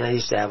them. I mean, I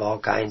used to have all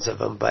kinds of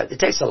them, but it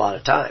takes a lot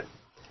of time.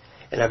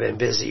 And I've been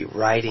busy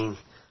writing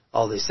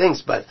all these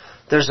things. But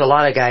there's a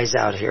lot of guys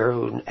out here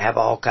who have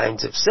all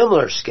kinds of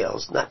similar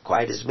skills. Not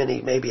quite as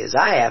many maybe as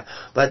I have,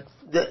 but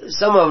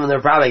some of them,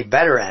 they're probably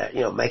better at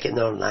it, making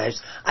their own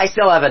knives. I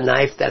still have a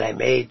knife that I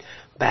made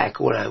back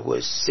when I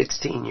was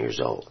 16 years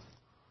old.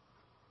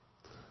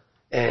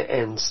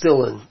 And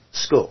still in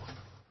school.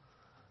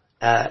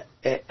 I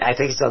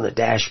think it's on the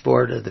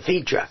dashboard of the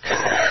feed truck.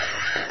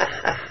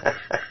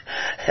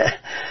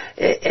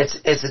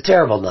 It's a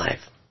terrible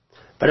knife,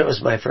 but it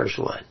was my first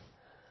one.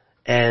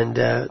 And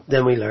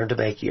then we learned to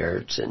make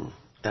yurts, and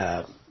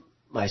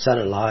my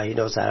son-in-law, he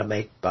knows how to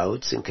make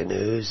boats and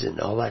canoes and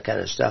all that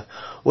kind of stuff.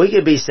 We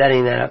could be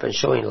setting that up and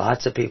showing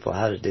lots of people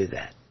how to do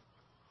that.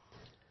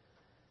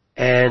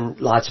 And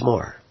lots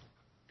more.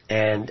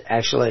 And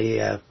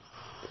actually,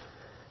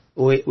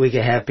 we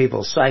could have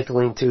people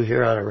cycling through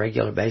here on a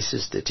regular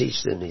basis to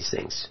teach them these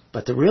things.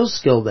 But the real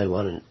skill they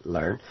want to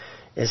learn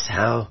is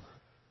how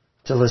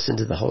to listen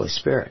to the Holy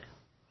Spirit.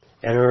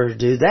 And in order to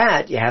do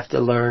that, you have to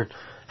learn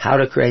how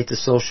to create the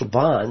social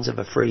bonds of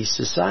a free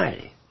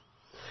society.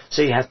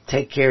 So you have to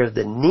take care of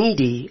the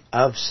needy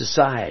of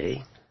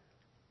society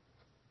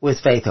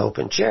with faith, hope,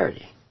 and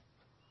charity.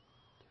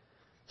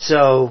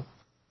 So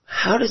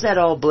how does that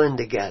all blend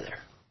together?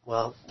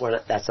 Well,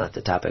 that's not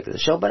the topic of the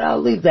show, but I'll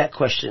leave that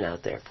question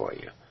out there for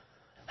you.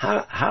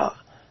 How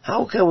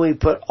can we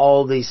put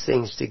all these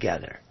things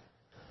together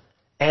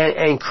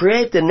and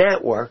create the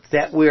network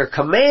that we are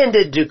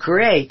commanded to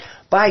create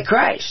by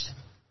Christ,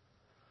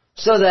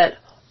 so that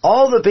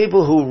all the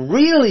people who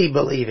really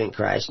believe in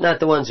Christ, not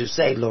the ones who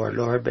say, Lord,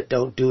 Lord, but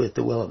don't do it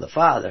the will of the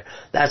Father.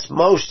 That's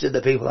most of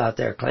the people out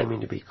there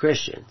claiming to be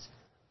Christians.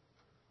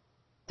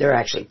 They're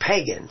actually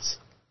pagans.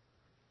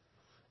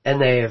 And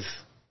they have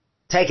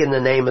taken the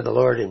name of the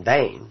Lord in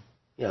vain.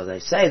 They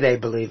say they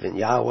believe in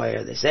Yahweh,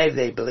 or they say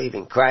they believe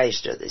in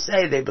Christ, or they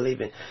say they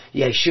believe in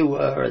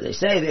Yeshua, or they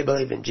say they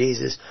believe in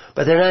Jesus,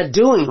 but they're not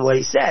doing what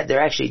he said.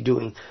 They're actually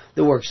doing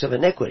the works of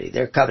iniquity.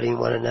 They're coveting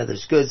one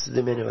another's goods to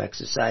the men who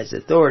exercise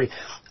authority.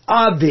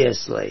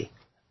 Obviously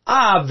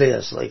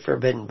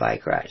forbidden by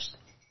Christ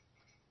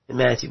in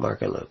Matthew,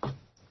 Mark, and Luke.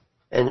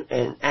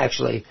 And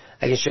actually,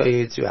 I can show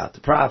you throughout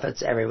the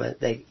prophets, everyone,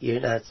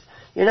 you're not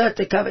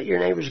to covet your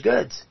neighbor's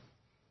goods.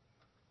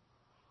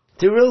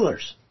 To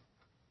rulers.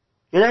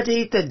 You're not to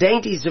eat the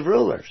dainties of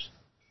rulers.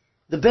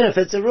 The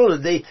benefits of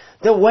rulers.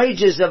 The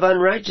wages of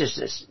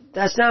unrighteousness.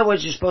 That's not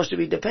what you're supposed to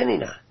be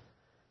depending on.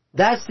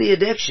 That's the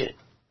addiction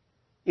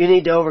you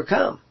need to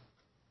overcome.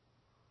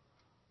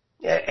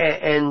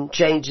 And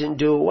change and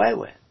do away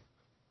with.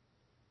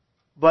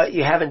 But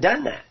you haven't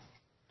done that.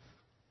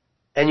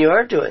 And you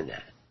aren't doing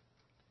that.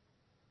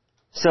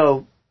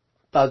 So,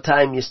 about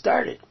time you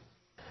started.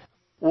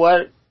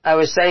 What I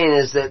was saying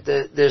is that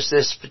there's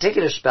this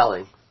particular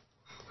spelling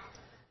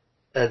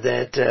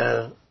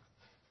that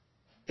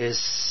is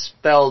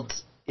spelled,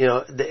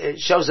 it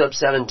shows up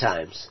 7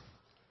 times.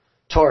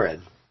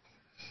 Torim.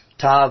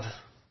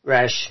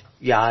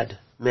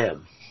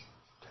 Tav-resh-yod-mem.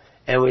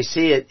 And we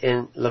see it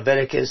in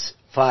Leviticus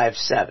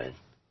 5:7.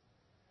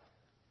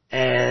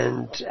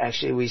 And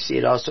actually we see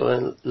it also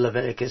in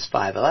Leviticus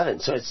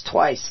 5:11. So it's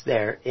twice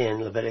there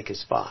in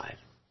Leviticus 5.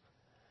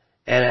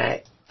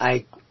 And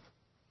I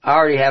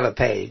already have a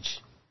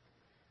page.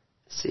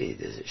 Let's see,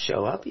 does it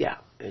show up? Yeah,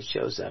 it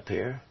shows up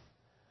here.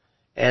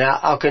 And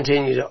I'll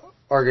continue to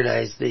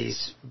organize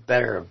these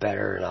better and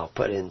better, and I'll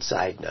put in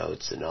side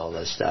notes and all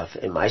this stuff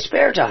in my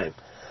spare time.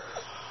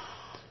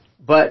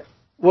 But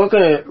we're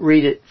going to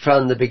read it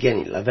from the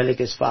beginning,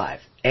 Leviticus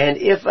 5. And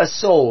if a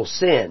soul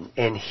sin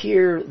and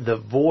hear the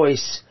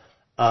voice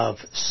of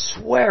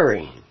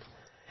swearing,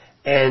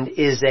 and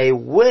is a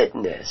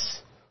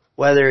witness,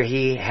 whether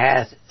he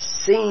hath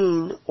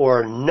seen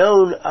or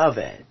known of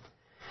it,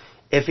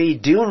 if he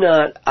do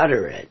not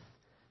utter it,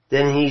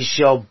 then he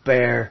shall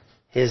bear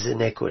his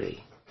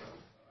iniquity.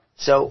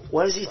 So,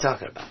 what is he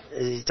talking about?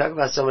 Is he talking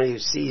about somebody who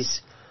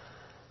sees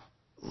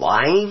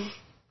lying?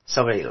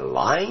 Somebody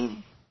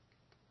lying?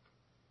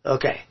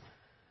 Okay.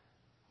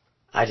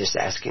 I just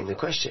asking the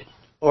question.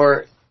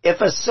 Or,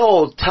 if a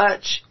soul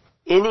touch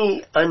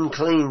any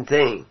unclean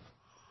thing,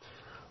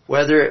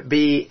 whether it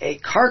be a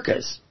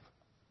carcass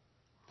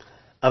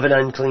of an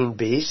unclean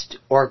beast,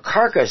 or a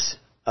carcass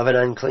of an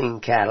unclean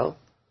cattle,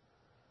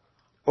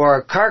 or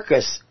a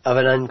carcass of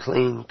an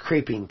unclean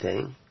creeping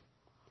thing,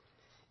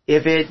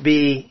 if it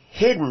be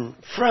hidden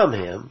from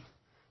him,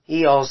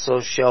 he also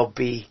shall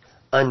be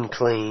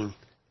unclean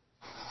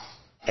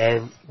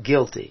and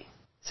guilty.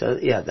 So,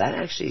 yeah, that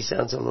actually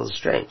sounds a little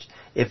strange.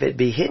 If it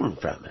be hidden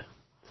from him.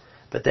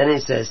 But then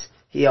it says,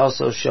 he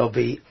also shall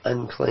be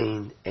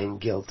unclean and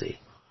guilty.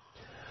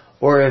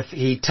 Or if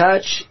he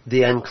touch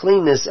the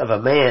uncleanness of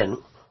a man,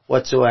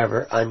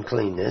 whatsoever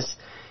uncleanness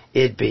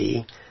it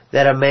be,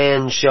 that a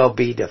man shall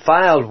be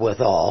defiled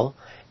withal,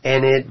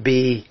 and it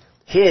be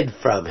hid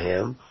from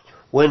him,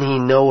 when he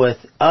knoweth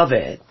of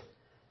it,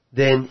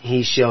 then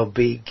he shall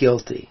be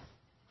guilty.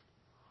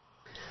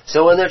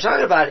 So when they're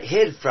talking about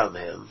hid from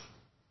him,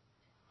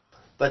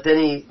 but then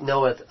he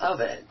knoweth of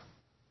it,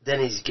 then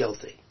he's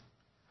guilty.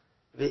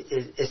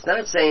 It's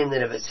not saying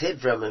that if it's hid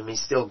from him,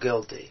 he's still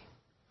guilty.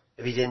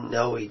 If he didn't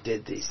know he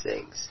did these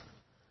things.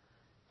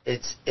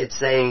 It's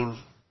saying,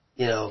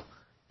 you know,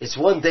 it's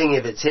one thing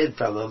if it's hid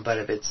from him, but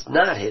if it's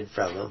not hid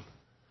from him,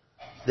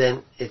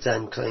 then it's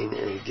unclean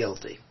and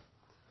guilty.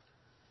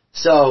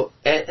 So,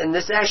 and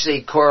this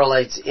actually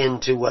correlates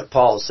into what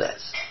Paul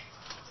says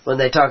when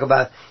they talk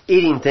about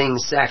eating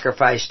things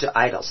sacrificed to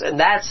idols. And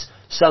that's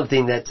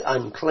something that's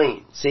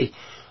unclean. See,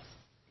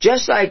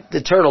 just like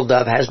the turtle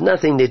dove has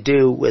nothing to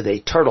do with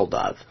a turtle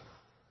dove,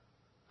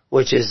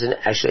 which is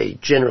actually,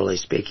 generally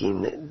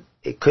speaking,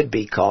 it could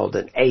be called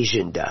an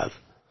Asian dove.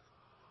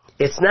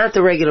 It's not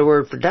the regular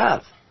word for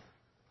dove.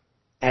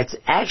 It's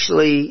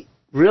actually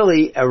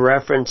really a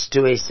reference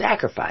to a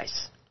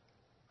sacrifice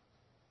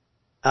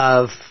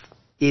of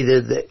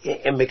either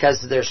and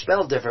because they're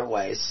spelled different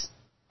ways,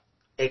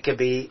 it could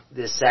be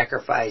the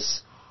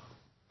sacrifice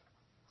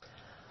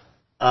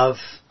of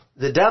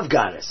the dove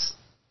goddess,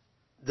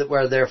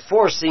 where they're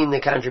forcing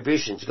the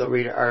contributions. Go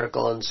read an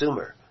article on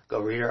Sumer.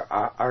 Go read an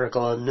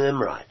article on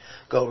Nimrod.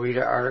 Go read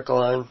an article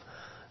on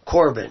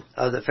Corbin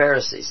of the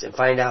Pharisees and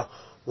find out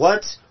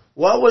what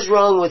was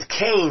wrong with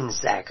Cain's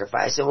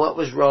sacrifice and what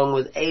was wrong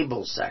with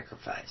Abel's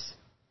sacrifice.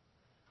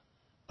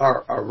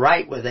 Or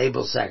right with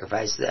Abel's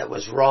sacrifice that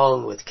was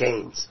wrong with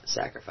Cain's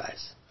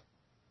sacrifice.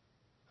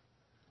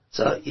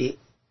 So you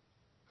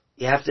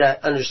have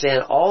to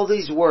understand all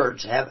these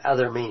words have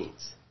other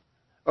meanings.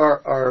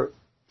 Or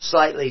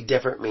slightly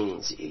different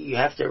meanings. You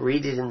have to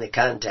read it in the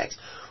context.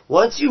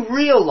 Once you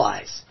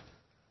realize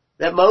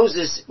that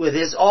Moses, with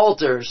his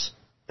altars,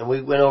 and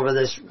we went over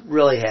this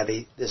really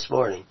heavy this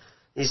morning,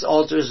 these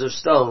altars of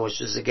stone,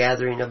 which is a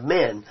gathering of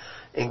men.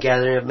 And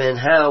gathering of men,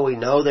 how? We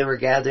know they were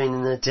gathering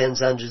in the tens,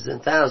 hundreds,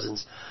 and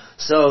thousands.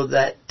 So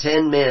that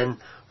 10 men,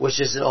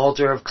 which is an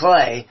altar of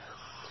clay,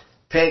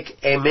 pick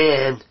a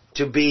man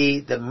to be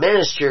the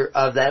minister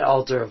of that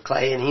altar of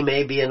clay, and he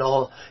may be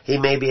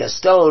a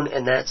stone,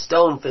 and that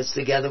stone fits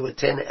together with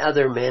 10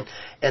 other men,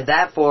 and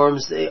that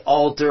forms the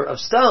altar of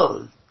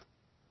stone.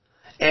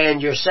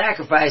 And your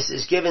sacrifice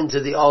is given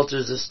to the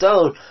altars of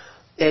stone.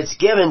 It's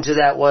given to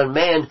that one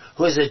man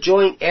who is a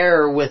joint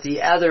heir with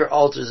the other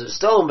altars of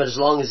stone, but as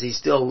long as he's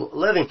still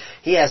living,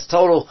 he has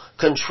total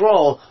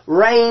control,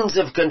 reigns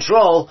of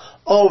control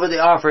over the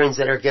offerings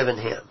that are given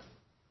him.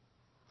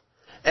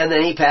 And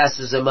then he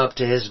passes them up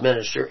to his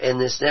minister in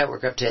this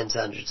network of tens,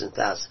 hundreds, and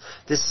thousands.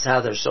 This is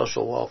how their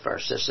social welfare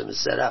system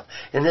is set up.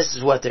 And this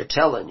is what they're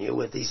telling you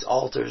with these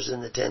altars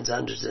in the tens,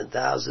 hundreds, and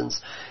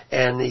thousands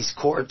and these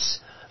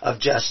courts of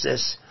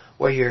justice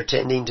where you're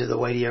attending to the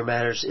weightier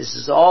matters. This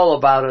is all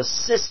about a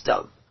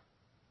system.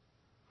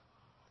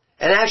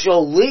 An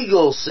actual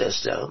legal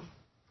system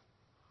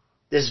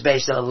that's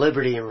based on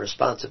liberty and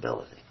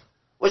responsibility.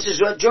 Which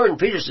is what Jordan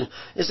Peterson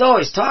is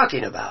always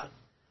talking about.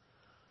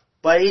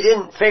 But he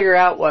didn't figure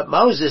out what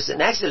Moses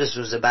and Exodus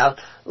was about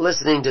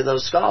listening to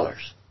those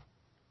scholars.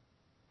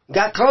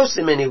 Got close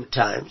to many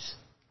times.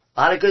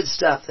 A lot of good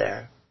stuff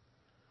there.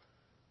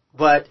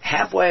 But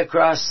halfway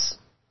across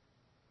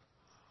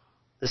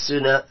the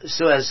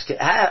Suez,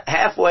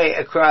 halfway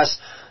across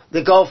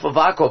the Gulf of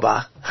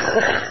Aqaba,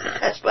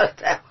 let's put it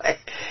that way,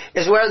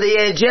 is where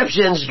the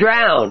Egyptians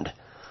drowned.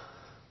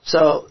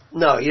 So,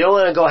 no, you don't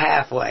want to go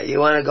halfway. You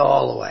want to go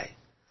all the way.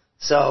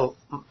 So,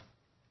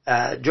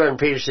 Jordan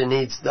Peterson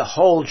needs the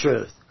whole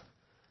truth,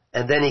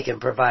 and then he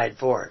can provide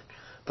for it.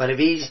 But if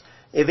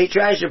he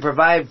tries to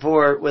provide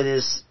for it with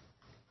his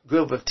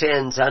group of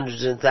tens,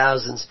 hundreds, and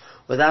thousands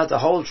without the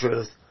whole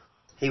truth,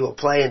 he will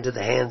play into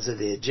the hands of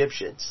the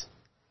Egyptians.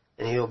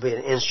 and he will be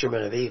an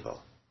instrument of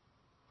evil.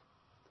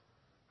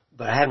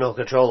 But I have no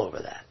control over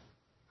that.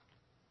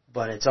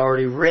 But it's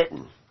already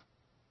written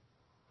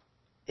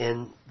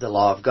in the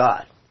law of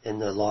God, in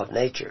the law of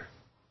nature,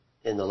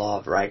 in the law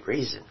of right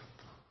reason.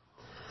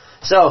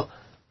 So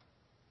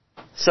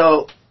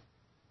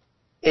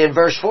in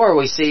verse 4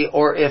 we see,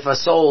 or if a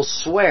soul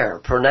swear,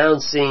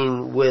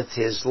 pronouncing with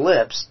his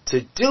lips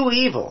to do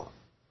evil,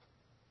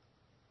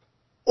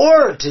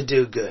 or to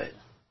do good,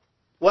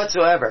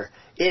 whatsoever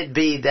it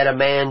be that a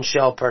man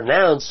shall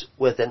pronounce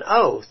with an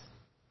oath,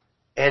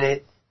 and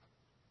it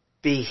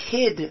be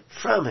hid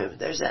from him.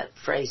 There's that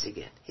phrase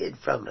again, hid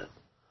from him.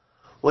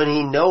 When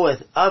he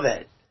knoweth of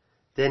it,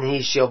 then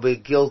he shall be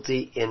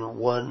guilty in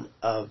one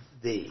of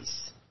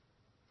these.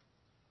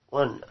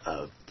 One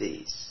of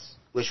these.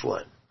 Which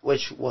one?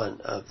 Which one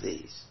of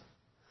these?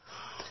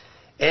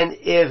 And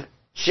if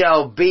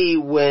shall be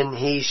when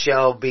he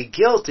shall be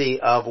guilty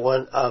of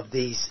one of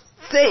these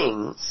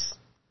things,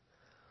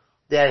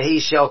 that he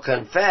shall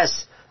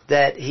confess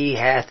that he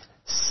hath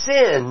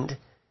sinned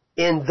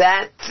in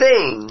that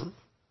thing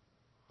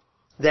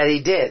that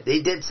he did.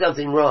 He did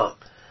something wrong.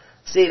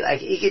 See, like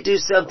he could do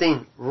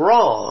something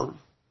wrong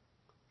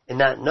and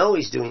not know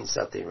he's doing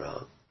something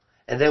wrong.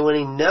 And then when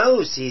he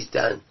knows he's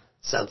done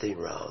something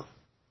wrong,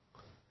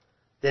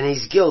 then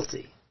he's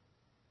guilty.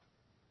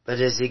 But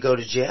does he go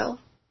to jail?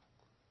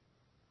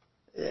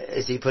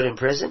 Is he put in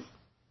prison?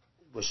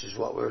 Which is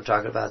what we were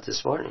talking about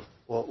this morning.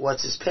 Well,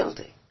 what's his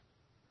penalty?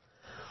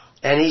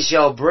 And he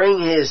shall bring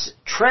his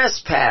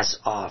trespass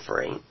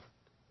offering,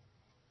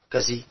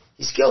 because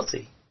he's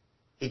guilty.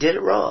 He did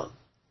it wrong.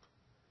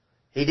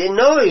 He didn't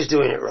know he was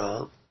doing it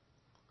wrong.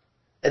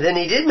 And then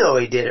he did know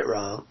he did it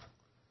wrong.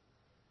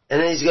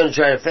 And then he's going to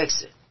try to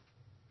fix it.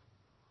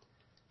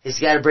 He's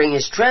got to bring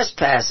his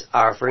trespass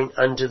offering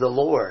unto the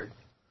Lord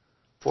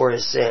for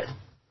his sin,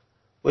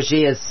 which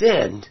he has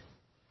sinned.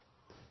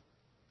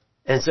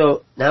 And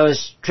so now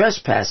his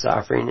trespass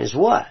offering is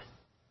what?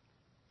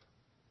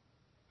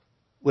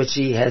 Which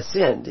he has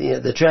sinned. You know,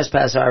 the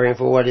trespass offering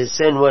for what his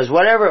sin was,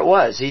 whatever it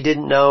was. He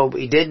didn't know,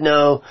 but he did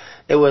know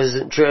it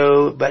wasn't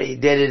true, but he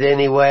did it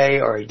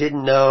anyway, or he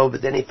didn't know,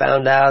 but then he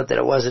found out that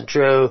it wasn't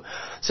true.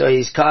 So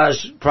he's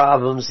caused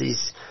problems.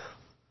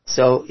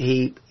 So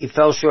he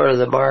fell short of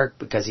the mark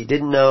because he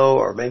didn't know,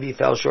 or maybe he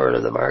fell short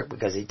of the mark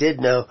because he did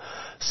know.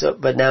 So,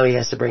 but now he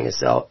has to bring a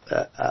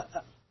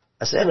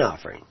sin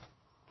offering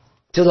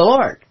to the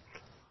Lord.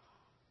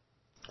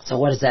 So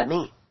what does that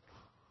mean?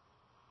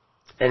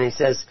 And he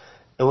says,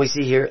 and we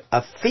see here,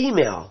 a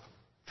female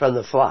from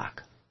the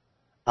flock,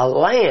 a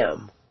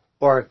lamb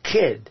or a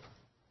kid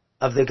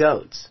of the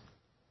goats,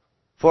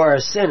 for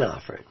a sin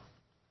offering.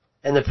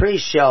 And the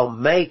priest shall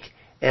make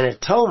an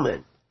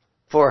atonement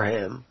for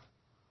him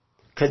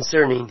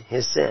concerning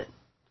his sin.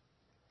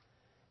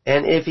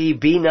 And if he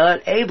be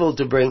not able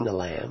to bring the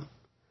lamb,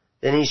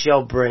 then he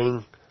shall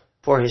bring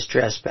for his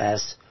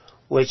trespass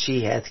which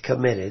he hath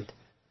committed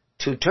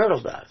 2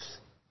 turtle doves,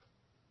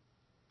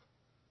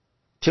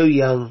 2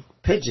 young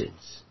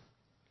pigeons,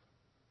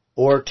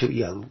 or 2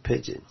 young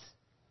pigeons,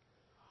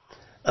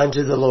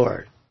 unto the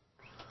Lord,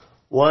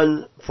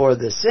 one for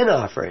the sin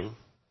offering,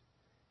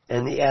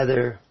 and the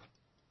other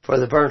for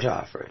the burnt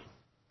offering.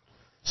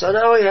 So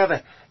now we have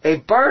a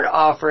burnt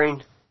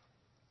offering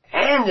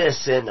and a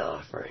sin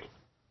offering.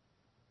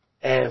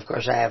 And of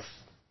course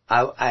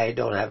I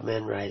don't have them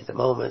in right at the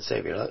moment, so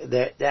if you're looking,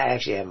 I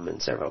actually have them in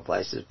several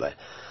places, but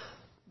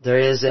there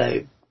is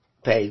a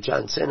page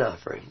on sin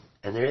offering,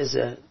 and there is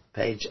a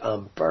page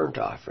on burnt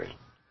offering.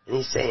 And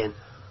he's saying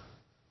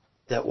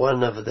that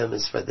one of them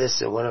is for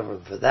this and one of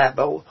them for that.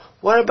 But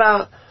what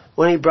about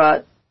when he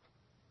brought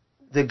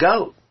the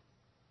goat?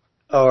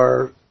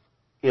 Or,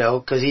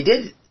 because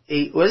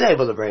he was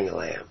able to bring a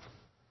lamb.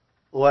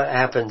 What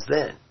happens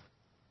then?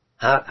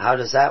 How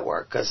does that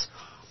work? Because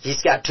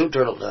he's got 2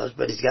 turtle doves,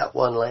 but he's got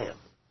 1 lamb.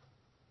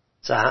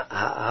 So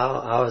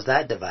how is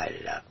that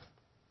divided up?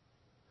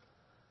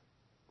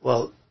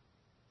 Well,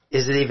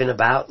 is it even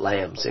about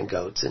lambs and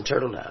goats and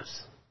turtle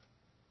doves?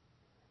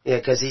 Yeah,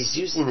 because he's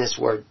using this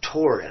word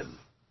torim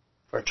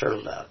for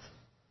turtle dove.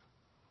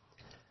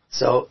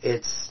 So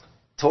it's,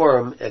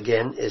 torim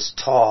again is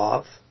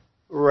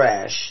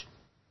tav-resh.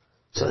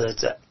 So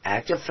that's an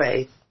act of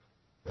faith.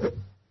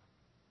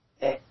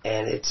 And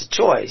it's a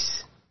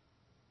choice.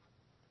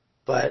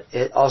 But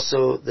it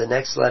also, the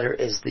next letter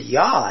is the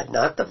yod,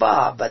 not the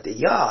vav, but the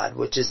yod,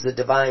 which is the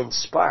divine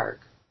spark.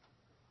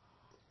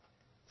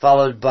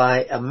 Followed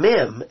by a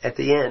mem at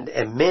the end,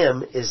 and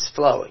mem is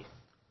flowing.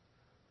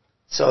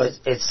 So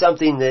it's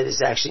something that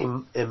is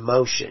actually in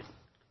motion.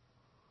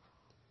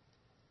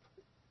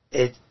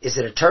 Is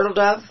it a turtle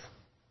dove?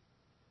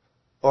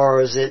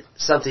 Or is it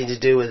something to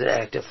do with an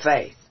act of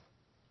faith?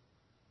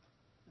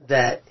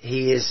 That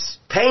he is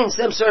paying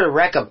some sort of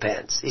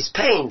recompense. He's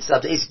paying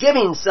something. He's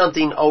giving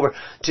something over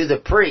to the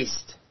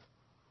priest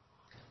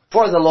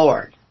for the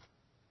Lord.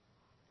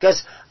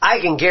 Because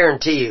I can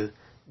guarantee you,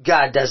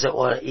 God doesn't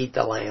want to eat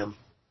the lamb.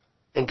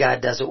 And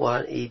God doesn't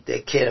want to eat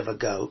the kid of a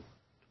goat.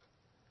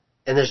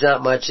 And there's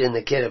not much in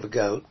the kid of a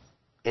goat.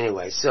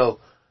 Anyway, so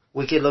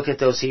We could look at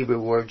those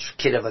Hebrew words,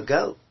 kid of a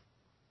goat.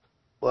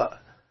 Well,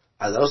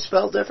 are those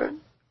spelled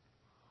different?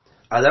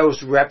 Are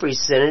those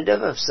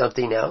representative of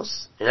something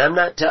else? And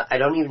I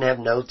don't even have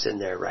notes in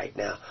there right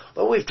now.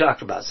 But we've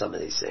talked about some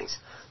of these things.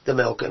 The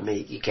milk and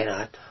meat, you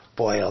cannot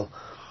boil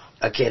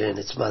a kid in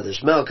its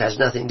mother's milk. Has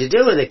nothing to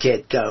do with a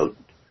kid goat.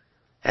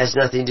 Has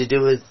nothing to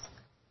do with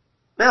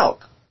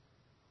milk.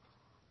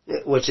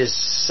 Which is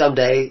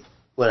someday,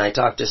 when I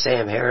talk to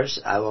Sam Harris,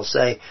 I will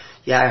say,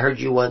 yeah, I heard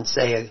you once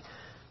say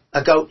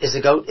a goat is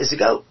a goat is a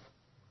goat.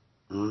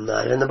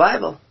 Not in the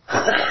Bible.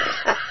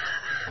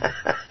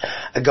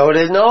 A goat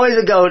isn't always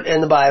a goat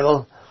in the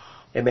Bible.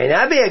 It may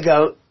not be a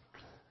goat.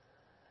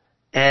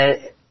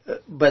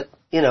 But,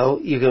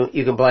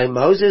 you can blame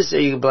Moses or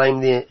you can blame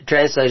the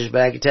translators,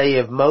 but I can tell you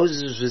if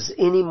Moses was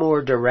any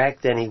more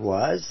direct than he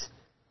was,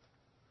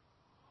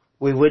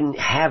 we wouldn't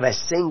have a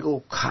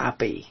single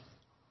copy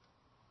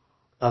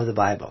of the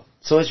Bible.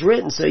 So it's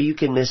written so you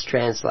can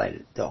mistranslate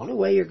it. The only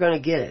way you're going to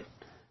get it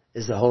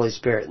is the Holy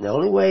Spirit. And the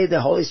only way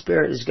the Holy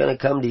Spirit is going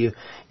to come to you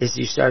is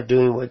you start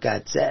doing what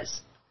God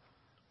says.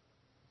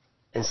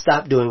 And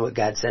stop doing what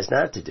God says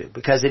not to do.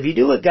 Because if you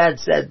do what God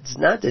says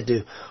not to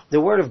do,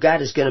 the Word of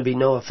God is going to be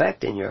no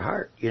effect in your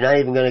heart. You're not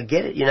even going to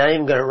get it. You're not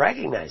even going to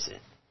recognize it.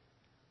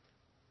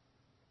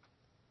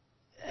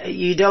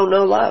 You don't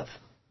know love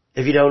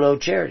if you don't know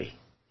charity.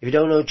 If you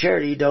don't know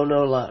charity, you don't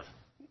know love.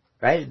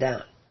 Write it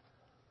down.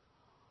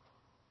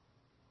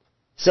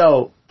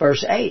 So,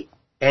 verse 8,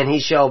 and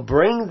he shall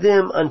bring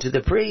them unto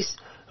the priest,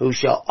 who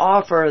shall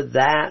offer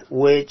that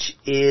which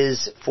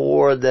is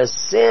for the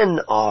sin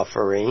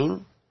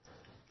offering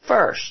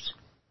first,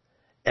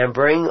 and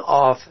bring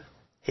off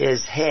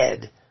his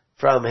head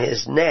from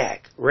his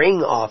neck,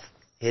 wring off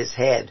his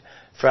head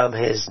from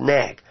his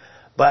neck,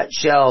 but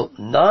shall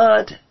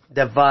not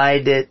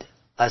divide it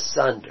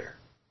asunder.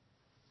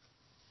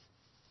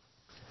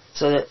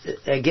 So that,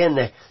 again,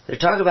 they're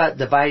talking about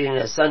dividing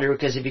it asunder,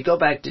 because if you go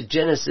back to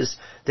Genesis,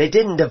 they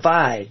didn't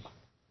divide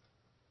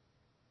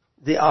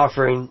the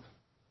offering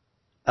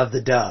of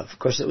the dove. Of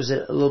course, it was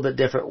a little bit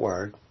different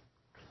word.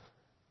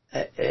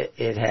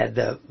 It had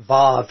the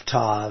vav,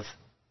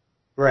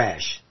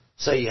 tav-resh.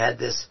 So you had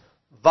this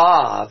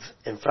vav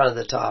in front of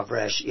the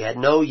tav-resh. You had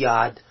no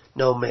yod,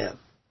 no mem.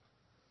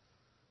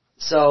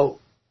 So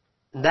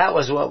that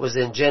was what was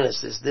in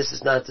Genesis. This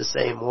is not the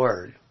same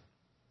word.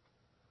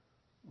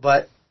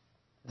 But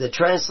the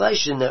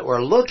translation that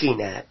we're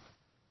looking at,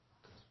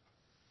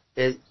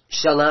 it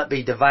shall not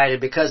be divided,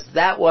 because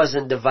that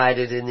wasn't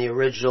divided in the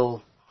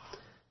original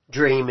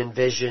dream and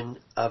vision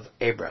of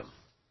Abram.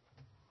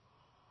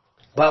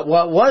 But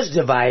what was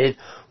divided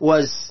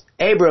was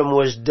Abram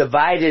was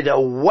divided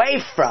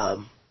away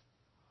from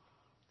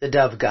the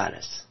dove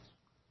goddess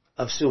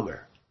of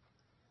Sumer,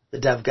 the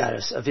dove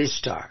goddess of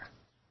Ishtar,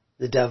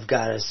 the dove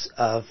goddess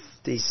of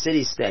these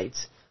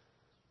city-states,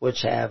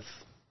 which have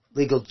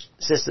legal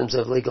systems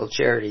of legal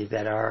charity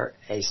that are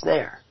a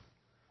snare,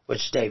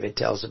 which David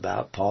tells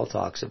about, Paul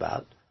talks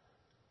about,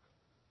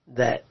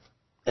 that,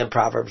 and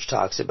Proverbs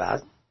talks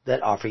about,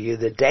 that offer you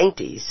the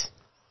dainties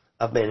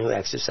of men who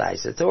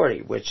exercise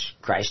authority, which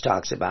Christ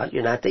talks about.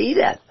 You're not to eat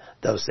at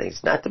those things,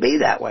 not to be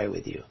that way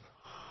with you.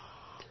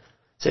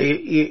 So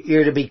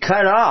you're to be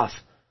cut off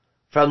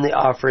from the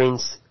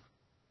offerings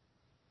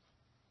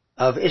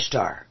of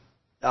Ishtar,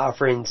 the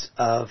offerings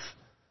of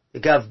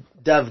the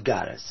dove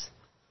goddess,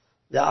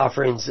 the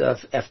offerings of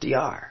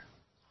FDR.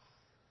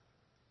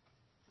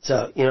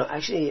 So,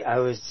 actually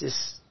I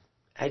just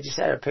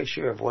had a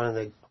picture of one of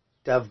the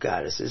dove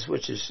goddesses,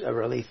 which is a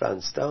relief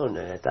on stone,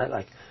 and I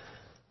thought,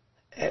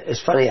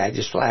 it's funny, I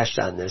just flashed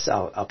on this.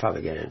 I'll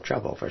probably get in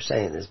trouble for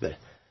saying this, but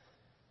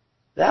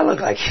that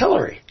looked like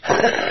Hillary.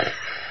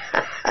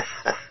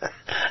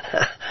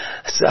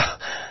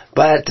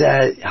 But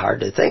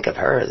hard to think of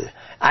her.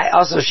 I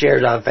also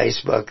shared on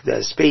Facebook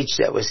the speech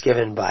that was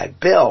given by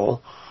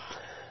Bill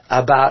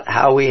about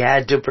how we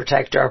had to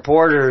protect our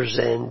borders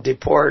and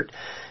deport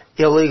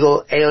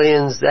illegal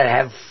aliens that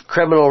have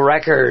criminal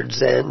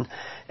records, and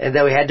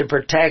that we had to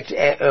protect,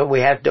 and we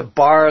have to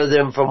bar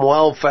them from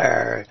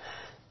welfare.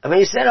 I mean,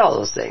 he said all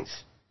those things.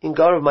 You can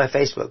go to my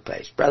Facebook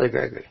page, Brother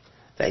Gregory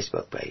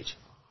Facebook page,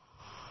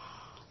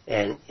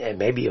 and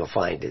maybe you'll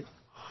find it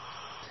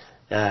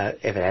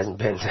if it hasn't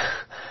been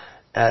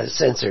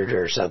censored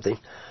or something.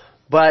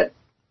 But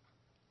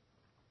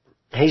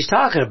he's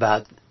talking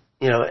about,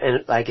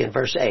 like in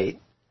verse 8,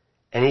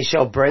 and he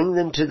shall bring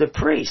them to the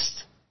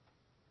priest,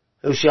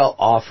 who shall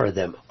offer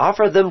them.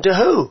 Offer them to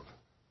who?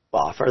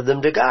 Well, offer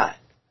them to God.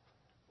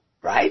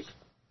 Right?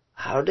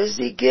 How does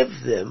he give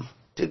them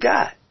to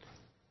God?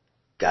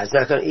 God's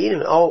not going to eat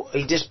them. Oh,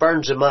 he just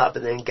burns them up,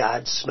 and then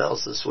God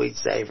smells the sweet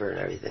savor and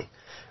everything.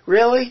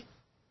 Really?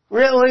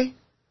 Really?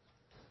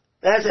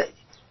 That's it.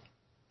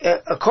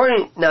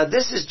 Now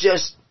this is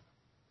just,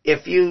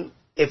 if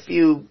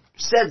you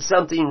said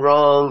something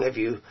wrong,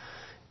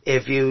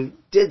 if you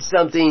did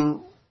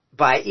something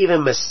by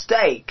even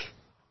mistake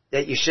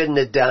that you shouldn't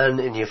have done,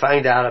 and you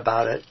find out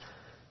about it,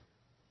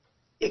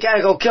 you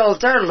gotta go kill a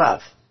turtle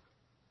dove.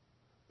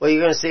 Well,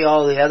 you're going to see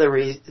all the other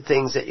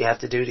things that you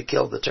have to do to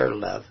kill the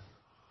turtle dove.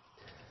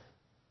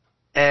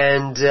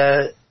 And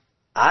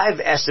I've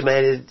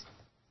estimated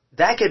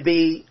that could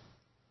be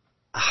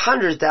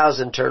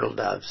 100,000 turtle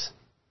doves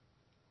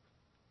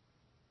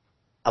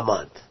a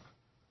month.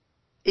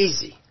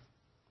 Easy,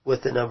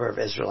 with the number of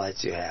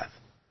Israelites you have.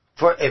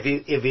 For if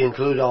you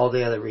include all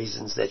the other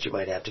reasons that you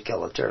might have to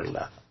kill a turtle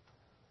dove.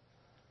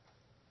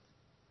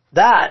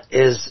 That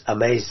is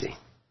amazing.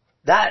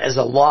 That is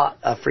a lot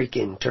of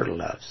freaking turtle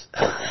doves.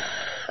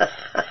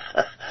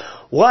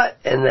 What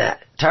in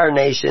that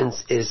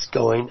tarnations is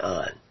going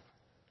on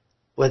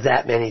with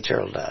that many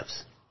turtle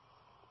doves?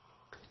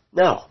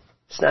 No,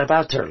 it's not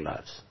about turtle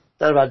doves.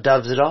 It's not about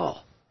doves at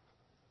all.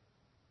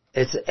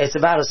 It's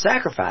about a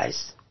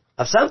sacrifice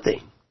of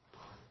something.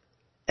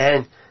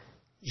 And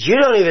you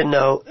don't even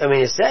know, I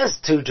mean, it says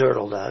 2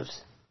 turtle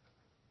doves.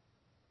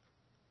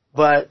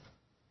 But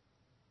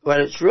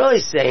what it's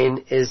really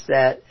saying is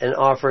that an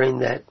offering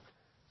that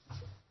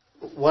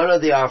one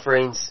of the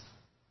offerings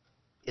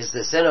is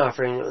the sin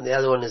offering and the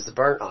other one is the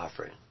burnt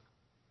offering.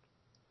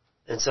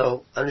 And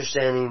so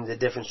understanding the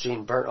difference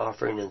between burnt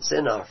offering and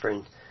sin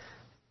offering,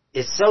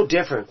 it's so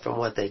different from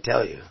what they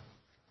tell you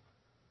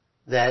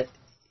that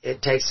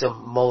it takes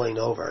some mulling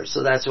over.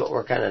 So that's what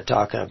we're kind of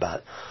talking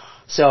about.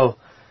 So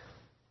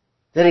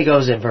then he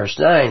goes in verse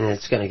 9 and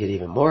it's going to get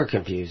even more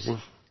confusing.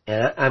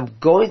 And I'm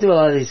going through a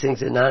lot of these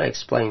things and not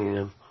explaining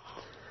them.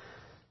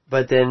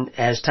 But then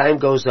as time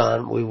goes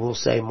on, we will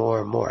say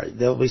more and more.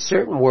 There'll be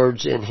certain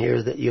words in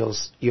here that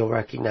you'll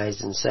recognize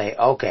and say,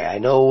 okay, I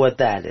know what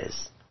that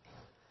is.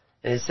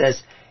 And it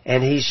says,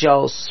 and he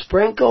shall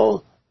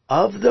sprinkle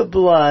of the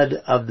blood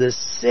of the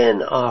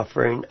sin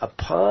offering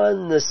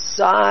upon the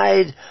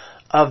side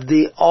of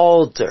the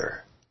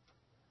altar.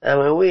 I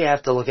mean, we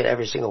have to look at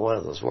every single one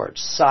of those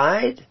words.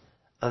 Side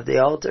of the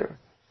altar,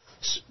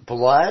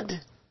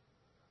 blood,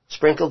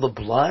 sprinkle the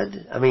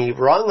blood. I mean, he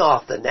wrung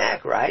off the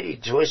neck, right? He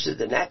twisted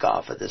the neck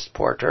off of this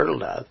poor turtle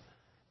dove.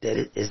 Did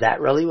it? Is that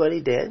really what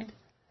he did?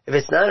 If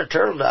it's not a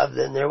turtle dove,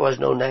 then there was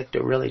no neck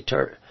to really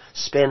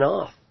spin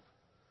off.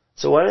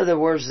 So what are the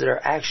words that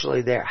are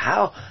actually there?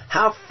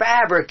 How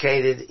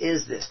fabricated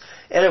is this?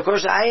 And of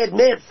course, I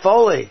admit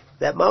fully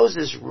that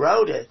Moses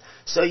wrote it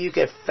so you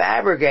could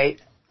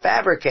fabricate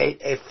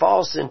a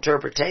false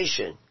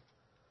interpretation.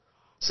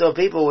 So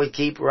people would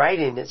keep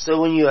writing it.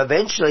 So when you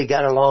eventually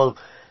got along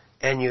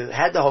and you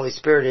had the Holy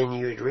Spirit and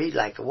you would read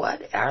like,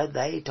 what are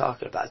they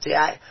talking about? See,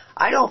 I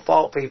don't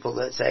fault people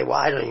that say, well,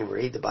 I don't even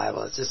read the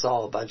Bible. It's just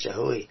all a bunch of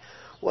hooey.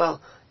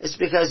 Well, it's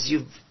because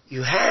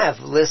you have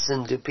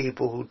listened to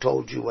people who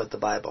told you what the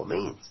Bible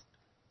means.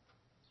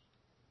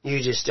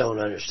 You just don't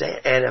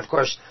understand. And of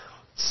course,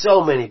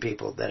 so many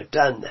people that have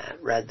done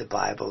that, read the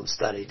Bible and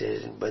studied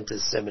it and went to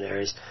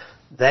seminaries,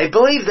 they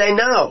believe they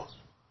know.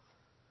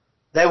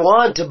 They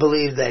want to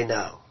believe they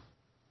know.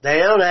 They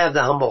don't have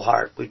the humble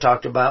heart. We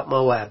talked about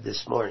Moab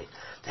this morning.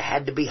 They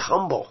had to be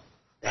humble.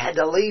 They had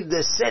to leave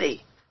the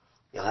city.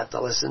 You'll have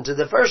to listen to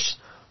the first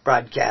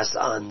broadcast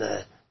on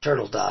the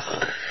turtle dove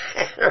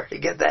in order to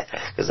get that,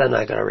 because I'm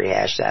not going to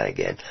rehash that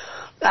again.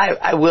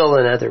 I will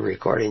in other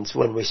recordings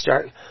when we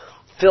start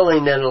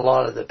filling in a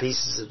lot of the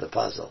pieces of the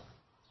puzzle.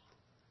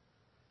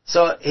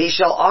 So he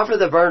shall offer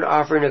the burnt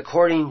offering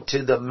according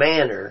to the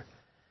manner,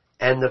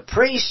 and the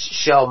priest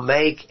shall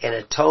make an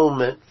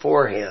atonement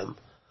for him,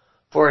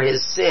 for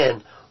his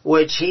sin,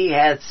 which he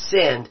hath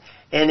sinned,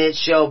 and it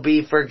shall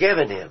be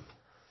forgiven him.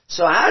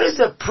 So how does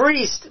a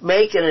priest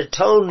make an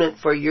atonement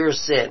for your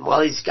sin?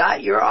 Well, he's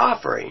got your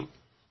offering.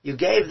 You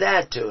gave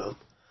that to him.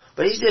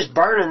 But he's just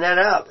burning that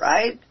up,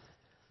 right?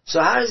 So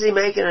how does he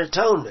make an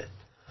atonement?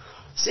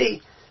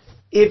 See,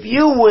 if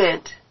you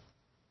went,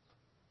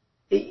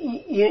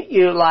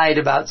 you lied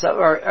about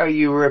something, or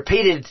you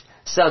repeated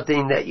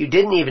something that you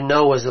didn't even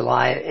know was a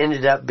lie, it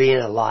ended up being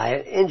a lie,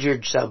 it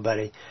injured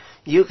somebody,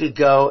 you could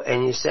go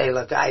and you say,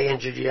 look, I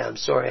injured you, I'm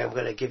sorry, I'm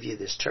going to give you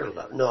this turtle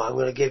dove. No, I'm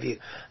going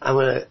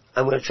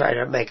to try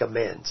to make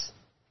amends.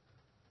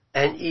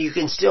 And you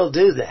can still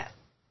do that.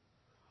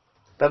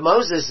 But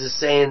Moses is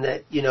saying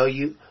that,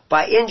 you,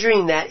 by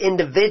injuring that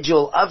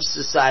individual of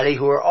society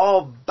who are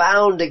all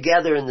bound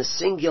together in the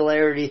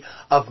singularity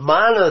of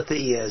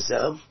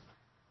monotheism.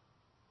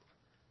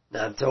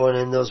 Now I'm throwing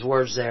in those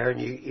words there,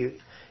 and you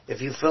if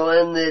you fill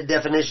in the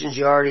definitions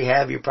you already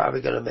have, you're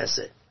probably going to miss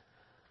it.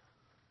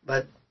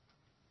 But,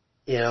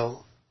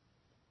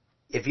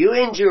 if you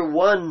injure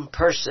one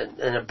person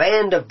in a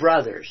band of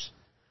brothers,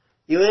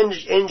 you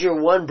injure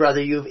one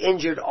brother, you've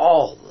injured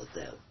all of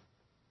them.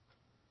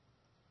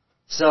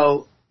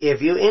 So,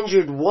 if you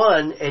injured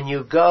one and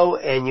you go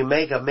and you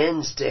make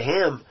amends to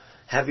him,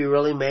 have you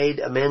really made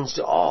amends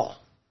to all?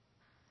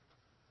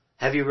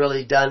 Have you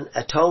really done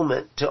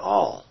atonement to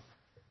all?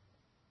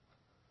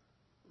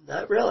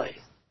 Not really.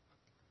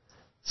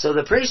 So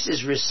the priest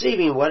is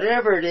receiving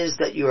whatever it is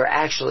that you are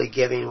actually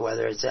giving,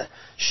 whether it's a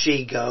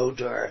she-goat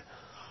or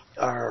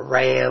a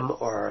ram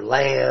or a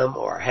lamb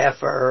or a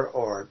heifer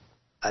or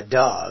a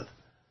dove.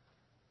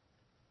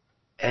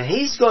 And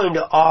he's going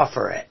to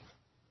offer it.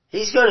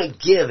 He's going to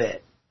give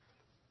it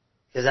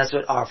Because that's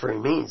what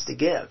offering means, to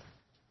give.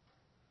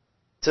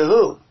 To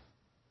whom?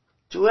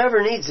 To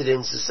whoever needs it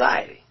in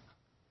society.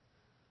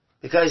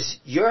 Because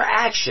your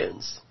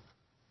actions,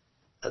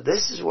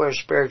 this is where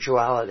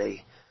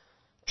spirituality,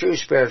 true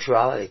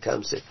spirituality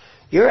comes in.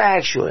 Your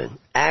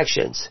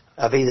actions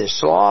of either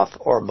sloth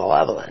or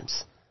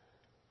malevolence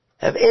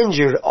have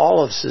injured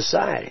all of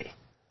society.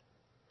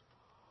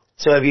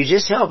 So if you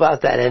just help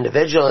out that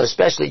individual,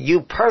 especially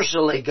you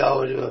personally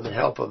go to him and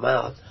help him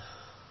out,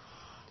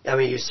 I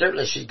mean, you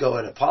certainly should go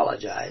and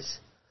apologize.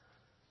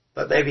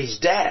 But maybe he's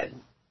dead.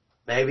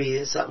 Maybe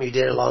it's something you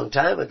did a long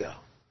time ago.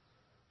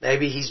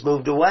 Maybe he's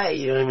moved away.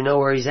 You don't even know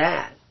where he's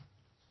at.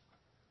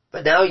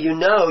 But now you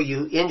know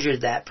you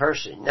injured that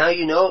person. Now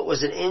you know it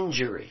was an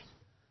injury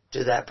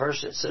to that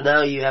person. So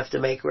now you have to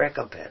make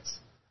recompense.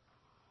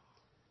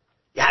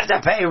 You have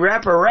to pay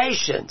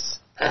reparations.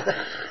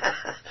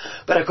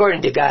 But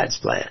according to God's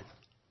plan.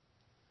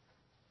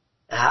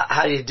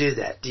 How do you do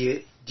that?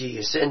 Do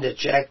you send a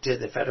check to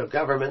the federal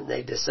government and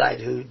they decide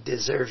who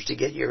deserves to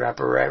get your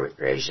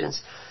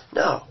reparations?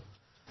 No.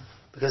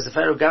 Because the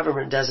federal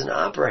government doesn't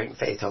operate in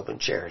faith, hope, and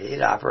charity.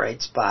 It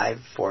operates by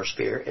force,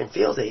 fear, and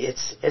fealty.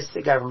 It's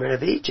the government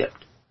of Egypt.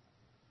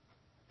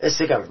 It's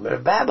the government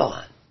of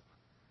Babylon.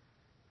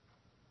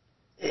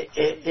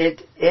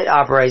 It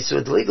operates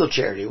with legal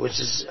charity, which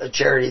is a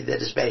charity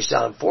that is based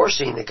on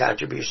forcing the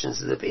contributions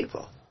of the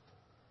people.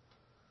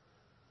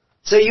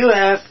 So you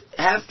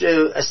have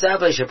to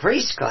establish a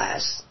priest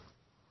class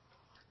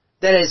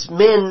that is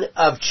men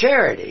of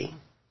charity,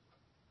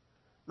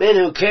 men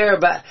who care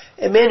about,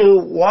 and men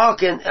who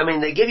walk in, I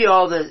mean, they give you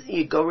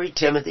you go read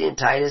Timothy and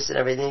Titus and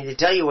everything, they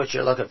tell you what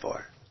you're looking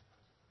for.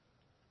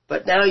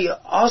 But now you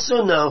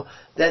also know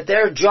that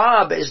their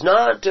job is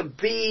not to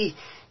be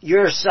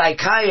your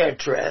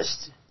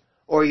psychiatrist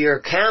or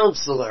your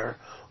counselor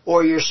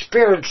or your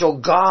spiritual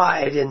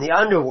guide in the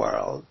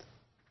underworld.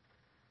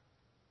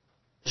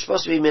 They're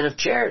supposed to be men of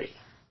charity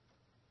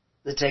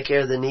that take care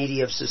of the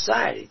needy of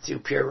society through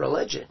pure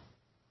religion,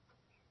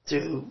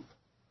 through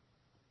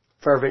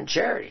fervent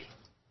charity.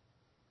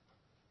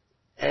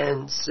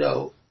 And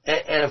so,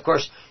 and of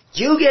course,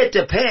 you get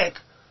to pick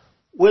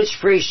which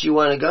priest you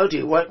want to go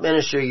to, what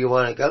ministry you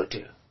want to go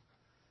to.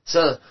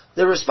 So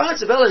the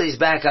responsibility is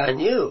back on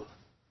you.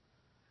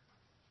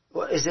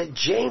 Well, is it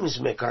James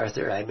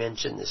MacArthur I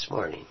mentioned this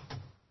morning?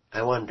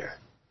 I wonder.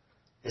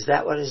 Is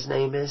that what his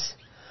name is?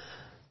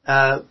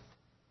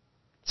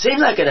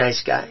 Seems like a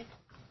nice guy.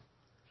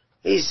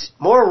 He's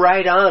more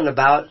right on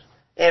about,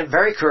 and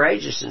very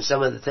courageous in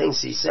some of the things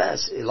he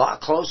says. A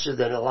lot closer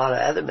than a lot of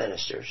other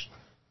ministers.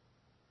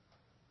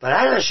 But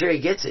I'm not sure he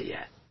gets it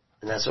yet.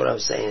 And that's what I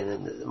was saying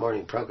in the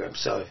morning program.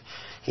 So if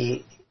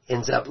he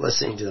ends up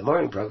listening to the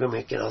morning program,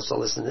 he can also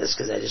listen to this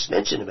because I just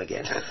mentioned him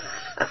again.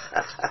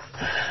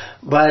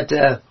 But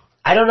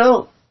I don't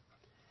know.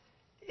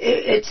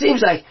 It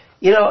seems like,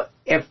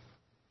 if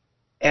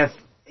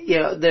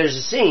there's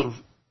a scene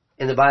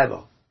in the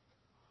Bible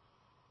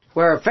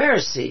where a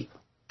Pharisee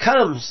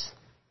comes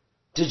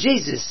to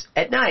Jesus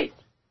at night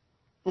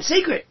in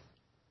secret.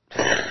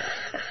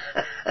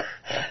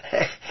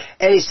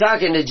 And he's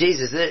talking to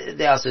Jesus.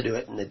 They also do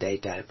it in the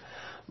daytime.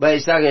 But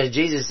he's talking to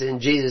Jesus,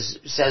 and Jesus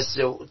says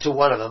to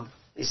one of them,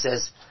 he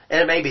says,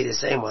 and it may be the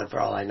same one for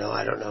all I know,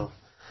 I don't know.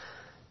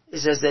 He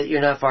says that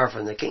you're not far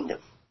from the kingdom.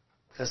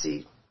 Because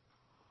he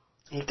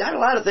got a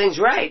lot of things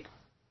right.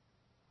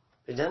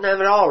 He doesn't have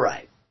it all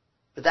right.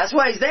 But that's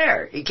why he's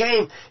there. He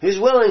was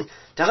willing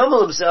to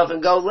humble himself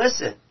and go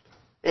listen.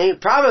 And he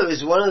probably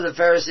was one of the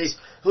Pharisees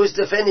who was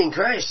defending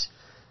Christ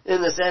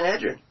in the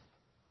Sanhedrin.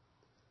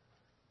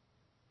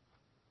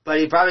 But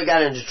he probably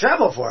got into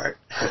trouble for it.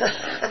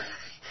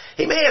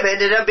 He may have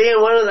ended up being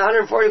one of the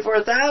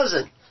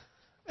 144,000.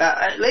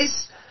 At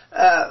least,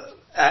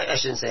 I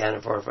shouldn't say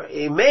 144.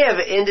 He may have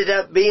ended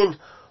up being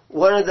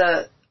one of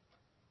the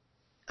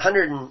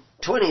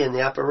 120 in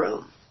the upper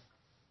room.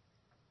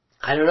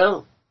 I don't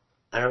know.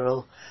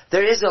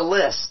 There is a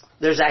list.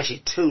 There's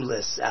actually two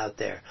lists out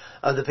there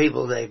of the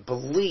people they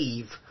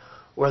believe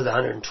were the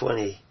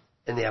 120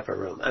 in the upper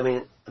room. I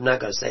mean, I'm not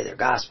going to say their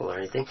gospel or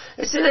anything.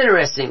 It's an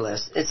interesting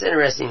list. It's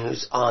interesting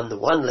who's on the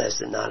one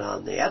list and not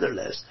on the other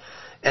list.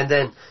 And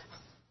then,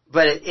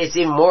 but it's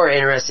even more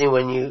interesting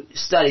when you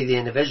study the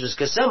individuals,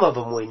 because some of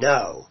them we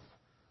know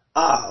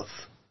of.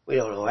 We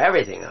don't know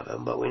everything of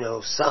them, but we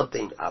know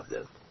something of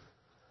them.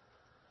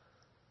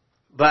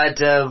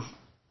 But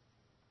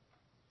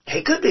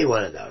he could be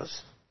one of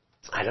those.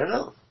 I don't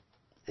know.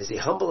 Is he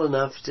humble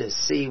enough to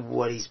see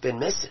what he's been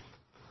missing?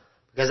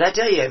 Because I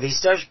tell you, if he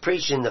starts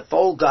preaching the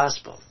full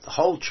gospel, the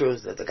whole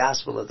truth of the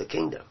gospel of the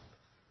kingdom,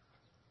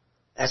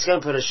 that's going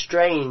to put a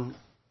strain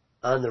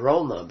on the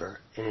roll number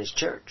in his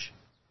church.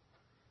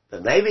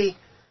 But maybe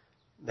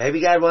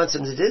God wants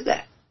him to do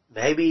that.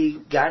 Maybe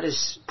God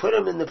has put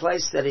him in the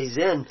place that he's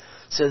in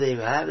so that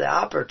he'll have the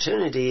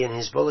opportunity in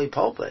his bully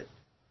pulpit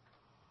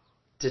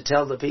to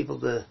tell the people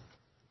the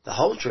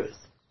whole truth.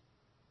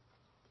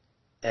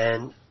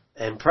 And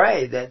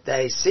pray that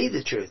they see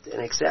the truth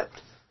and accept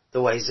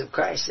the ways of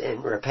Christ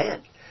and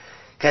repent.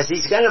 Because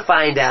he's going to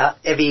find out,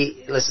 if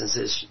he listens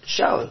to this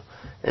show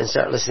and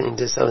start listening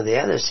to some of the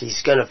others,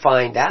 he's going to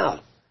find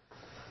out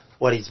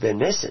what he's been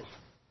missing.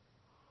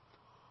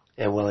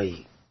 And will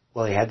he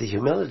have the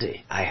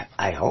humility?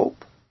 I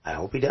hope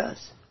he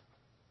does.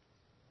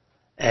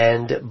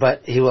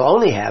 But he will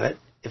only have it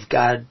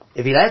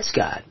if he lets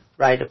God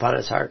write upon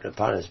his heart and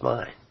upon his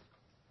mind.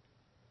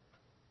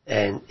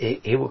 And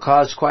he will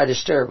cause quite a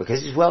stir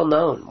because he's well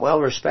known,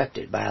 well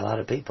respected by a lot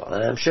of people.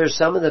 And I'm sure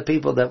some of the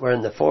people that were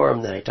in the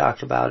forum that I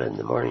talked about in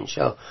the morning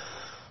show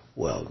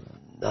will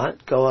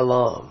not go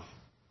along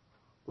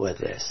with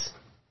this.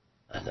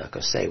 I'm not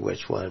going to say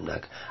which one.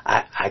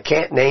 I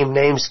can't name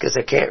names because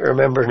I can't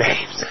remember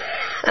names.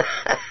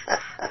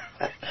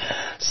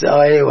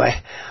 So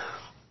anyway,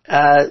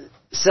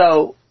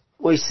 so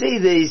we see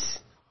these.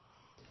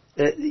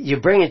 You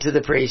bring it to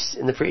the priest,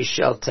 and the priest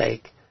shall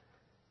take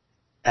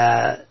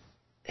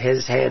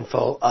his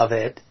handful of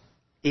it,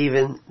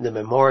 even the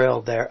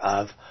memorial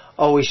thereof.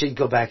 Oh, we should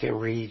go back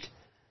and read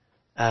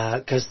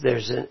because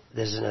there's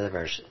another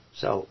verse.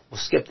 So we'll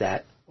skip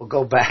that. We'll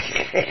go back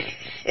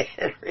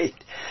and read.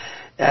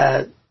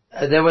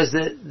 There was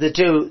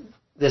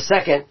the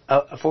second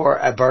for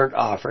a burnt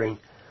offering,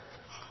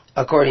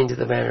 according to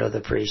the manner of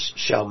the priest,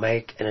 shall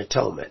make an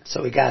atonement.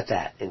 So we got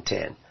that in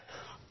 10.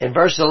 In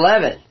verse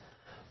 11,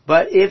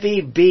 but if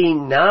he be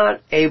not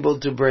able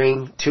to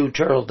bring 2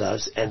 turtle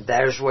doves, and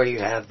there's where you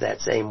have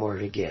that same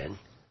word again,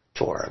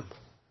 torim,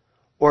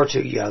 or 2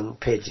 young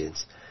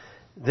pigeons,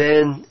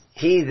 then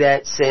he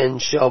that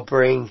sins shall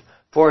bring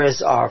for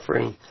his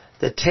offering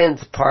the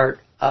 10th part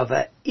of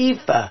an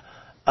ephah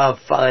of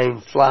fine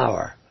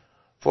flour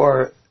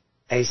for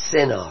a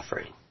sin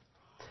offering.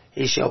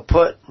 He shall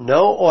put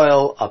no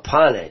oil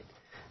upon it,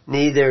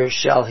 neither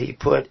shall he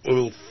put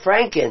any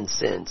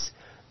frankincense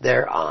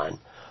thereon,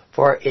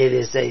 for it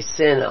is a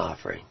sin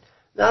offering.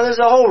 Now there's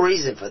a whole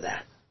reason for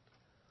that.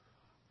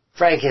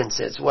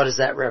 Frankincense, what does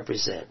that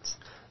represent?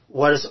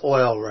 What does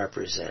oil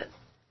represent?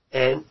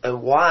 And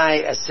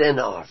why a sin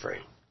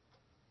offering?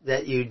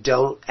 That you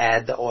don't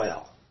add the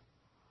oil.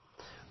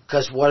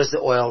 Because what does the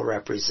oil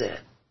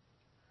represent?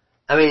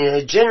 I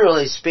mean,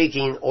 generally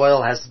speaking,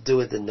 oil has to do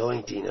with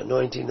anointing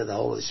of the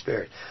Holy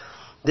Spirit.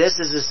 This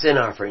is a sin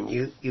offering.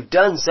 You've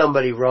done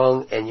somebody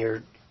wrong, and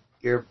you're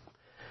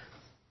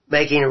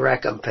making a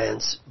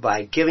recompense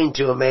by giving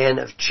to a man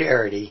of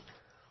charity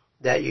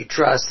that you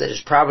trust, that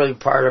is probably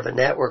part of a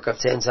network of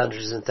tens,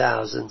 hundreds, and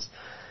thousands,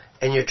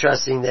 and you're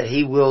trusting that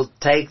he will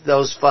take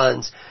those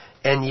funds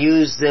and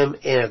use them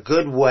in a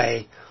good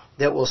way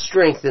that will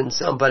strengthen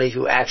somebody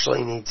who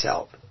actually needs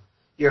help.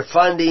 You're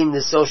funding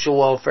the social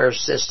welfare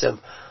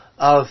system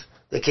of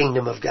the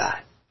kingdom of God.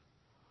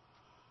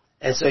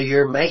 And so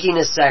you're making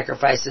a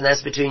sacrifice, and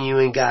that's between you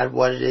and God,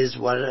 what it is,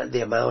 what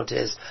the amount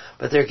is.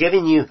 But they're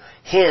giving you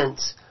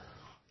hints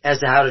as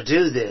to how to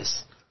do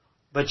this.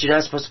 But you're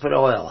not supposed to put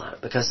oil on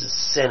it because it's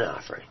a sin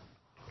offering.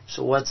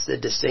 So what's the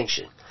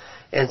distinction?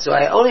 And so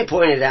I only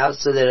point it out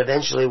so that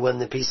eventually when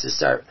the pieces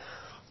start,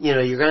 you're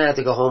going to have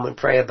to go home and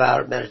pray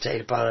about it,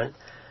 meditate upon it,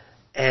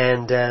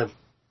 and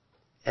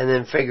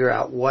then figure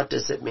out what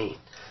does it mean.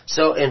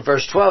 So in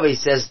verse 12 he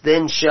says,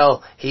 then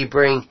shall he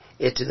bring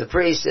it to the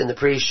priest, and the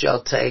priest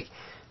shall take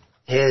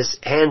his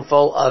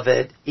handful of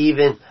it,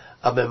 even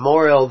a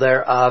memorial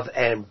thereof,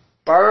 and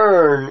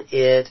burn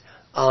it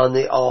on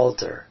the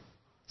altar.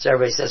 So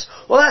everybody says,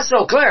 well, that's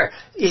so clear.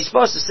 He's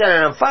supposed to set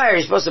it on fire.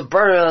 He's supposed to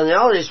burn it on the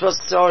altar. He's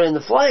supposed to throw it in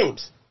the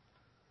flames.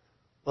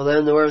 Well,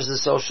 then where's the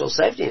social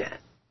safety net?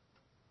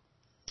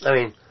 I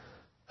mean,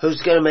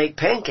 who's going to make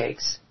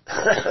pancakes?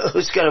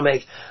 Who's going to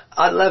make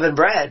unleavened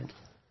bread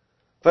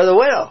for the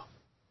widow?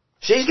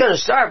 She's going to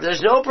starve.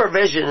 There's no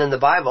provision in the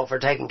Bible for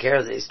taking care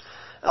of these.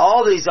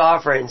 All these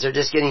offerings are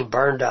just getting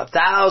burned up.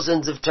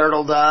 Thousands of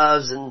turtle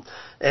doves and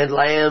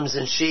lambs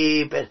and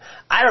sheep. And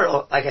I don't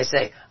know, like I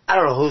say, I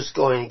don't know who's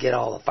going to get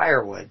all the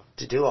firewood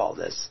to do all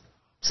this.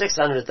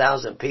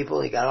 600,000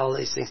 people, you got all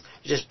these things,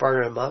 you just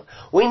burn them up.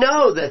 We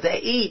know that they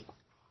eat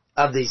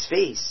of these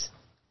feasts.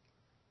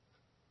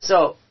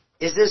 So,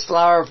 is this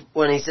flour,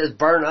 when he says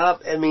burn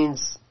up, it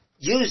means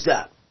used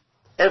up.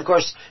 And of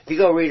course, if you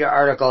go read an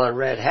article on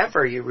red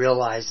heifer, you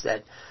realize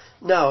that,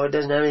 no, it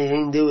doesn't have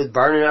anything to do with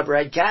burning up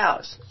red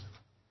cows.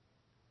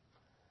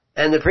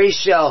 And the priest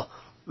shall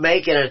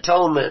make an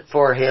atonement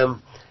for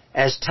him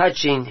as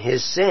touching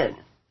his sin.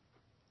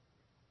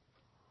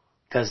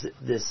 Because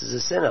this is a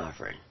sin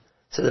offering.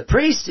 So the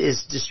priest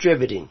is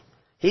distributing.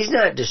 He's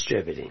not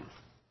distributing.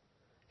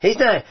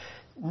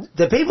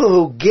 The people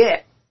who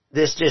get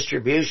this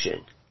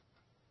distribution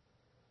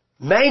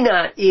may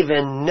not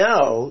even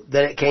know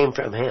that it came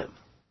from him.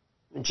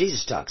 And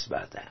Jesus talks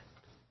about that.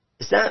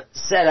 It's not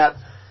set up.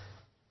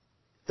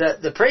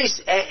 The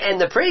priest,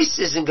 and the priest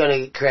isn't going to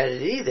get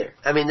credit either.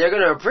 I mean, they're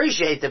going to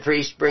appreciate the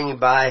priest bringing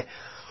by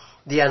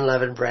the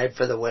unleavened bread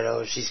for the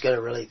widow. She's going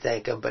to really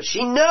thank him. But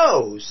she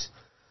knows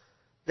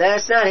that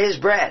it's not his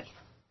bread.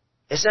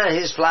 It's not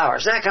his flour.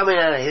 It's not coming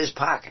out of his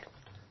pocket.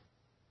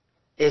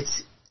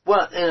 It's,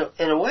 well,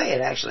 in a way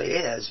it actually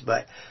is,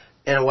 but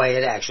in a way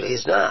it actually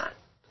is not.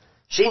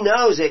 She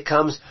knows it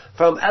comes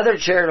from other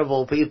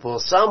charitable people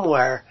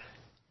somewhere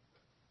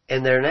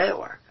in their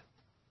network.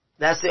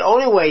 That's the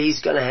only way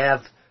he's going to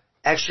have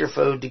extra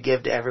food to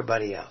give to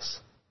everybody else.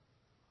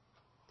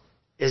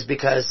 Is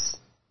because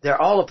they're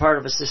all a part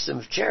of a system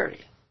of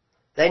charity.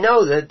 They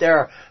know that there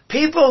are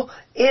people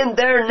in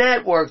their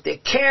network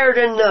that cared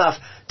enough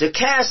to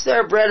cast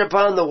their bread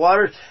upon the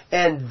waters,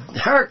 and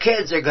her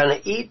kids are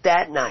going to eat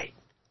that night.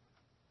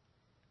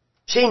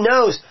 She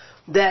knows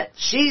that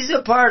she's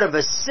a part of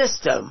a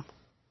system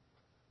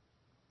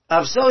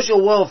of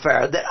social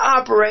welfare that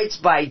operates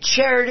by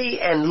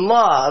charity and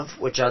love,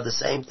 which are the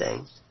same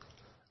things,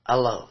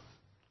 alone.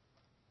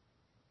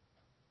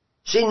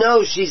 She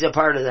knows she's a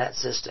part of that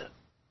system.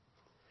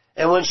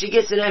 And when she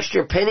gets an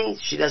extra penny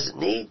she doesn't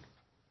need,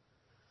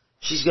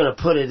 she's going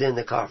to put it in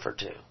the coffer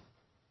too.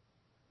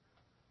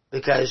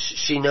 Because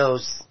she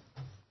knows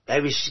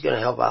maybe she's going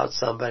to help out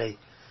somebody.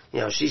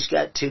 You know, she's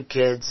got 2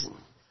 kids and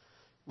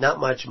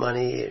not much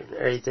money and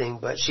everything,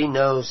 but she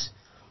knows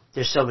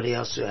there's somebody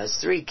else who has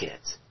 3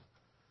 kids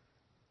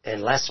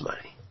and less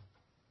money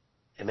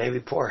and maybe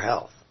poor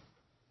health.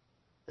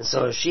 And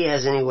so if she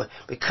has any way,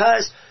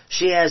 because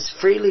she has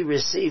freely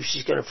received,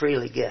 she's going to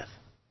freely give.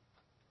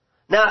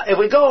 Now, if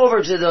we go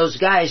over to those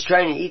guys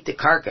trying to eat the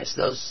carcass,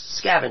 those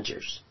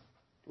scavengers,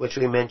 which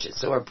we mentioned,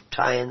 so we're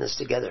tying this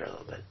together a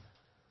little bit.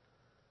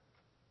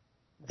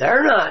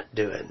 They're not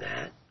doing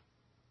that.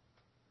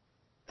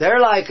 They're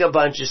like a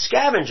bunch of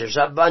scavengers,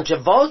 a bunch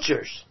of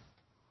vultures.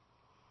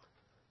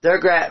 They're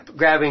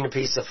grabbing a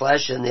piece of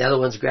flesh and the other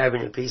one's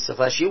grabbing a piece of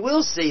flesh. You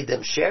will see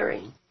them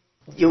sharing.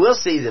 You will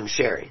see them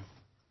sharing.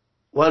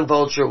 One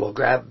vulture will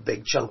grab a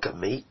big chunk of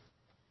meat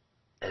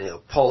and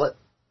he'll pull it.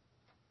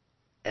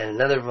 And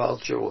another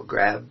vulture will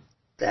grab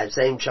that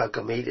same chunk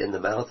of meat in the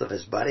mouth of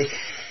his buddy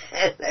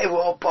and they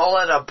will pull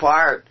it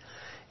apart.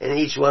 And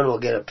each one will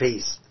get a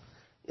piece,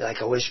 like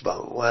a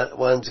wishbone.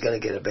 One's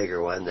going to get a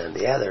bigger one than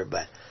the other,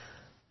 but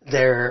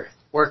they're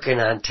working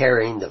on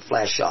tearing the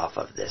flesh off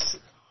of this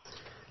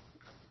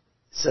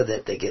so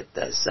that they get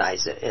the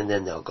size, and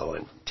then they'll go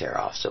and tear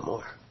off some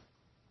more.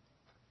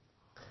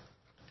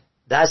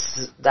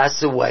 That's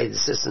the way the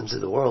systems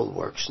of the world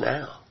works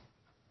now.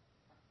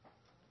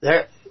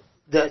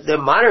 The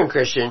modern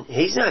Christian,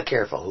 he's not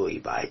careful who he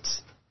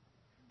bites.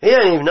 He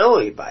doesn't even know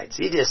who he bites.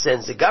 He just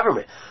sends the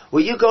government.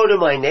 Will you go to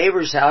my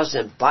neighbor's house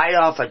and bite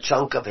off a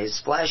chunk of his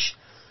flesh?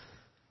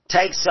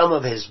 Take some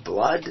of his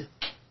blood?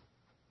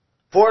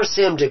 Force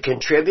him to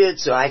contribute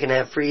so I can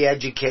have free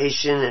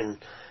education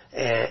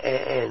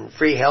and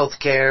free health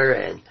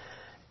care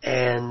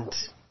and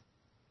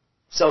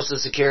Social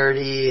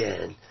Security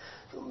and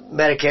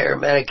Medicare,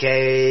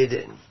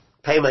 Medicaid, and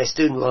pay my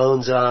student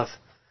loans off.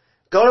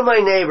 Go to my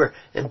neighbor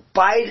and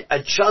bite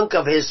a chunk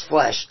of his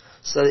flesh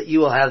so that you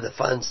will have the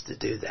funds to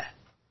do that.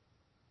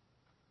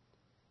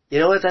 You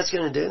know what that's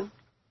going to do?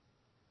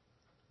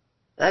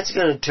 That's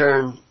going to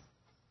turn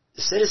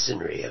the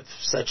citizenry of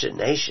such a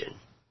nation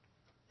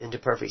into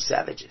perfect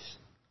savages.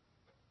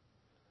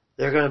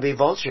 They're going to be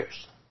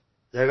vultures.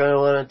 They're going to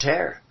want to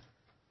tear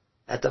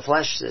at the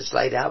flesh that's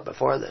laid out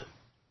before them.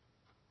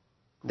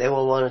 They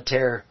will want to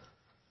tear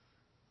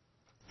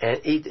and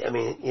eat,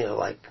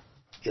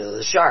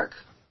 the shark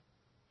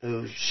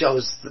who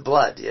shows the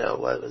blood,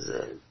 what was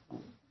it?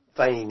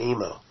 Finding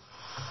Nemo,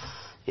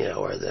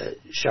 where the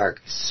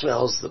shark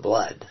smells the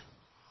blood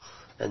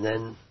and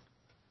then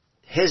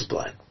his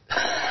blood.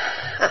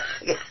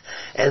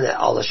 And then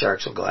all the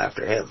sharks will go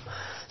after him.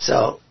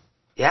 So,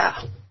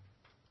 yeah,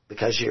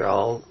 because you're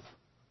all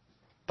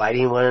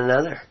biting one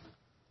another.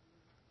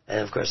 And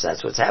of course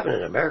that's what's happening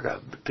in America.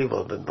 People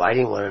have been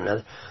biting one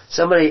another.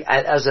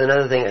 That was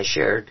another thing I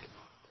shared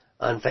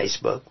on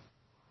Facebook.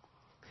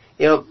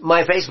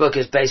 My Facebook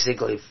is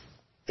basically,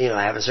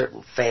 I have a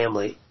certain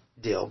family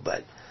deal,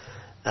 but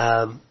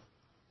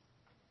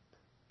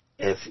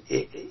if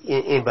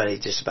anybody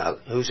just about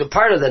who's a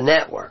part of the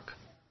network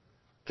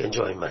can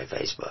join my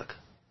Facebook.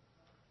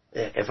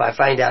 If I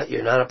find out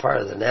you're not a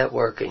part of the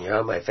network and you're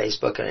on my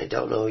Facebook and I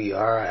don't know who you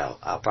are,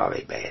 I'll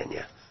probably ban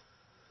you.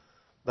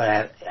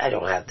 But I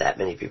don't have that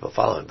many people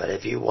following. But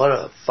if you want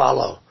to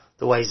follow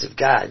the ways of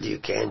God, you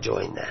can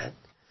join that.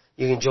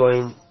 You can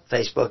join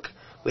Facebook.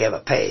 We have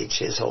a page,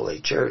 His Holy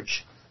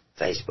Church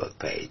Facebook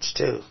page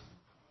too.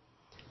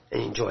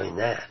 And you can join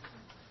that.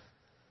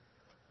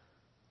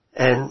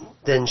 And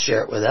then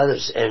share it with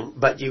others.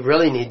 But you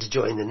really need to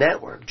join the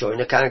network. Join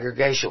a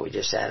congregation. We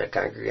just had a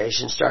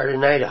congregation start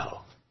in Idaho.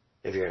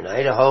 If you're in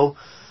Idaho,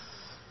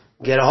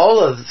 get a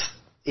hold of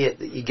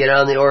it. You get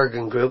on the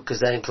Oregon group,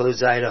 because that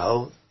includes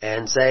Idaho,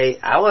 and say,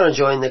 I want to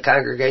join the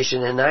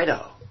congregation in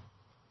Idaho.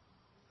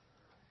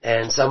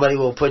 And somebody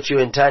will put you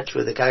in touch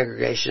with the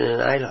congregation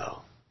in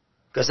Idaho.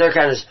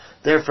 Because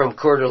they're from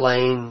Coeur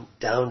d'Alene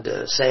down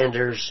to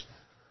Sanders.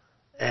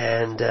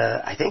 And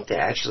I think they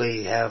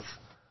actually have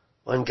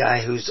one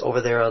guy who's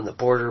over there on the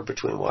border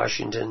between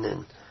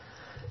Washington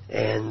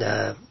and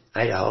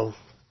Idaho.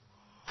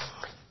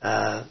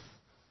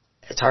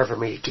 It's hard for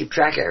me to keep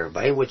track of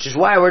everybody, which is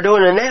why we're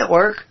doing a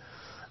network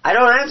I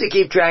don't have to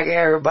keep track of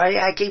everybody.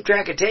 I keep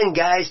track of 10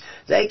 guys.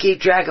 They keep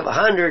track of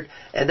 100,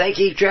 and they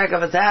keep track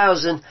of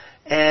 1,000,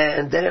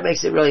 and then it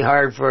makes it really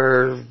hard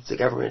for the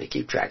government to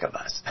keep track of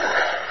us.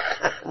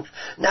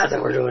 Not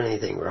that we're doing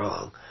anything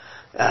wrong.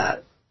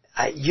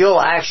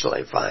 You'll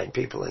actually find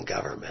people in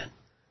government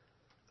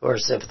who are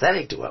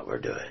sympathetic to what we're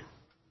doing.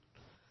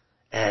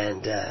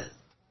 And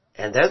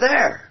they're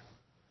there.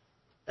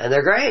 And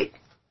they're great.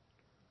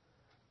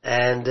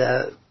 And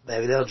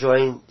maybe they'll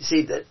join.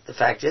 See, the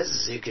fact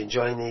is you can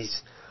join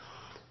these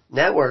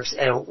networks,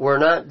 and we're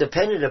not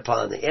dependent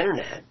upon the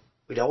internet.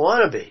 We don't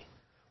want to be.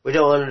 We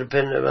don't want to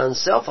depend on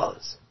cell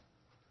phones.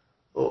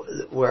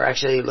 We're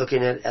actually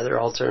looking at other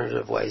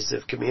alternative ways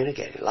of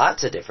communicating.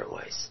 Lots of different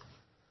ways.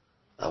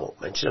 I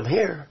won't mention them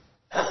here.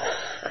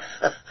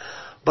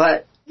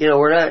 But,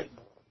 we're not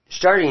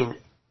starting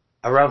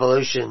a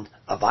revolution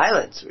of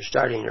violence. We're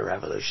starting a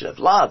revolution of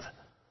love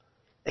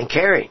and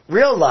caring.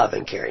 Real love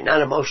and caring.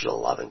 Not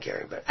emotional love and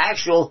caring, but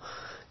actual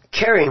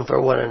caring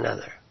for one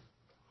another.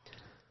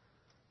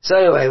 So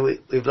anyway,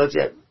 we've looked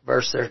at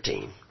verse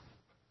 13.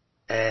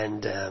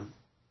 And at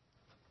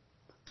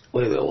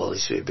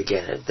least we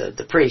began it.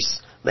 The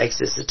priest makes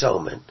this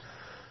atonement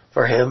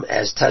for him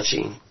as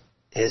touching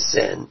his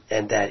sin,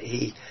 and that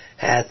he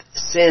hath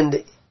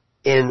sinned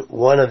in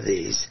one of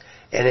these,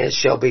 and it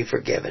shall be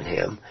forgiven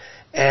him.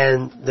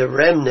 And the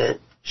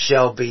remnant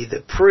shall be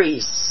the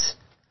priest's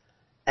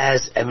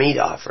as a meat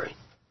offering,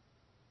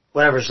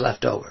 whatever's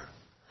left over.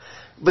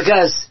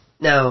 Because,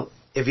 now,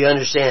 if you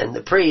understand,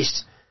 the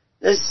priest,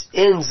 this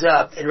ends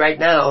up, and right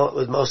now,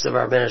 with most of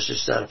our ministers,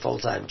 it's not a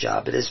full-time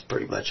job. It is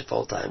pretty much a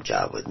full-time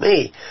job with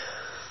me.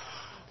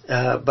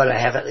 But I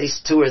have at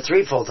least 2 or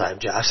 3 full-time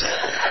jobs.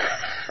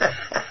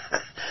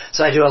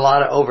 So I do a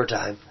lot of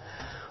overtime.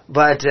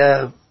 But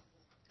a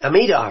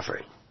meat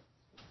offering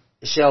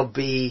shall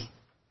be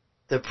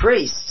the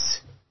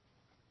priest's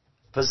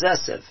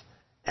possessive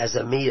as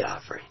a meat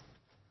offering.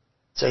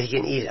 So he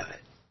can eat of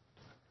it.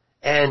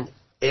 And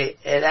it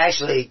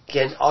actually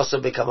can also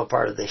become a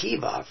part of the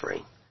Heave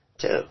offering,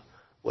 too,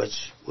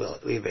 which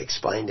we've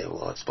explained and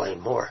we'll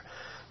explain more.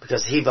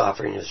 Because Heave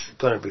offering is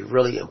going to be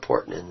really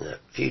important in the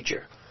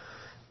future.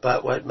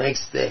 But what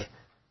makes the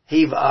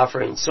Heave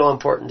offering so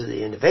important to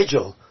the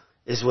individual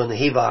is when the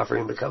Heave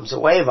offering becomes a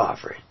wave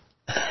offering.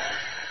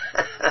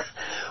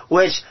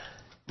 Which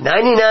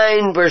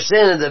 99%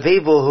 of the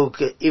people who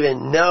could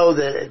even know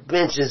that it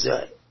mentions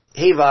a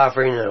Heave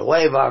offering and a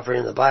wave offering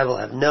in the Bible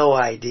have no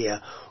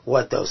idea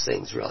what those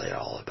things really are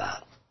all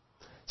about.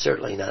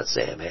 Certainly not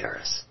Sam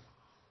Harris.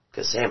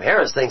 Because Sam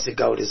Harris thinks a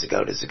goat is a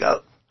goat is a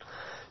goat.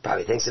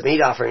 Probably thinks a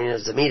meat offering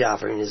is a meat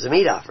offering is a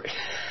meat offering.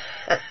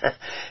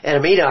 And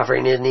a meat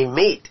offering isn't even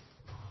meat.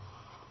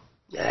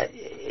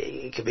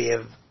 It could be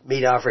a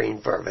meat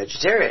offering for a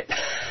vegetarian.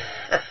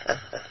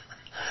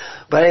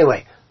 But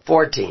anyway,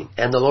 14.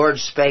 And the Lord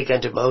spake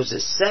unto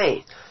Moses,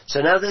 saying.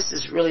 So now this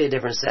is really a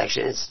different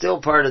section. It's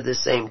still part of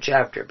this same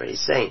chapter, but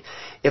he's saying,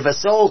 if a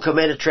soul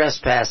commit a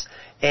trespass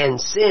and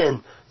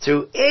sin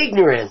through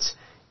ignorance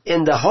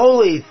in the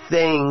holy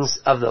things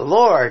of the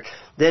Lord,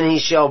 then he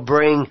shall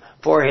bring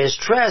for his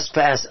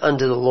trespass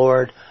unto the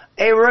Lord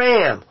a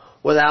ram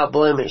without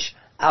blemish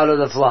out of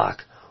the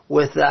flock,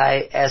 with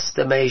thy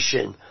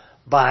estimation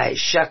by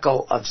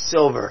shekel of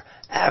silver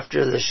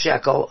after the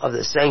shekel of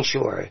the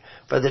sanctuary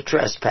for the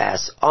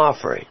trespass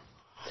offering.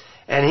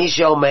 And he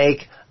shall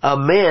make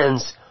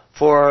amends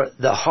for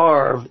the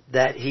harm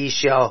that he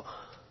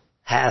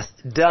hath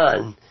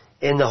done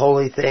in the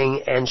holy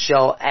thing, and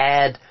shall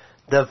add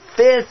the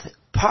 5th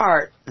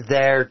part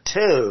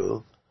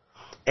thereto,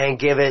 and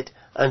give it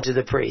unto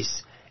the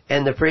priest.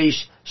 And the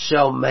priest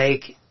shall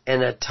make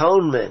an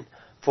atonement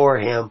for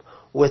him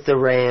with the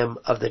ram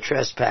of the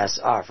trespass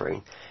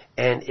offering,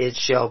 and it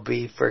shall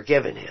be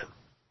forgiven him.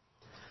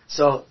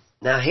 So,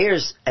 now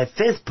here's a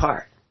 5th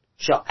part.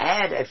 Shall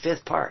add a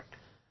 5th part.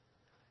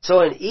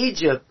 So in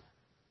Egypt,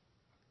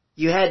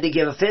 you had to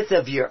give a 5th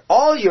of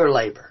all your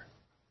labor,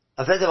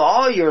 a 5th of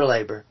all your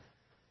labor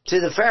to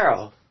the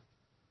Pharaoh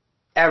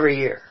every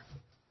year.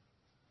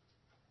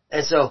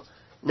 And so,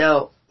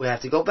 now we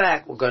have to go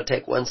back. We're going to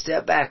take one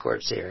step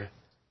backwards here.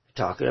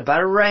 We're talking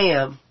about a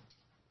ram.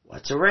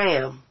 What's a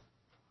ram?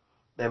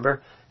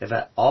 Remember, if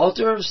an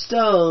altar of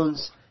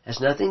stones has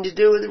nothing to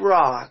do with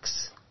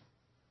rocks,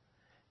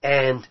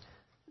 and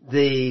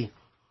the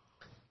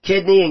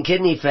kidney and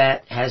kidney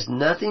fat has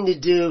nothing to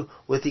do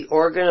with the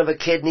organ of a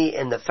kidney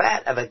and the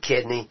fat of a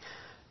kidney,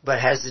 but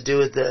has to do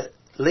with the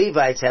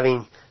Levites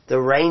having the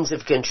reins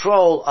of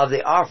control of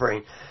the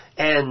offering.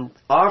 And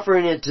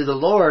offering it to the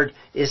Lord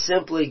is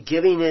simply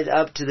giving it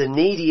up to the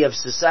needy of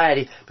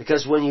society,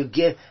 because when you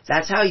give,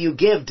 that's how you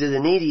give to the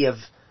needy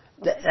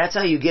that's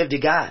how you give to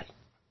God.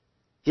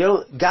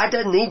 God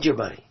doesn't need your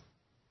money.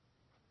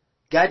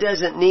 God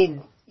doesn't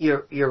need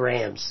your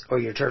rams or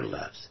your turtle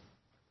doves.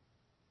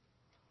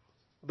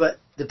 But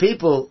the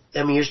people,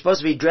 you're supposed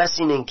to be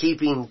dressing and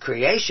keeping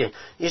creation.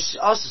 You're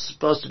also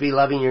supposed to be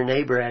loving your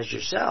neighbor as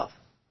yourself.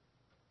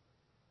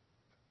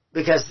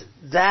 Because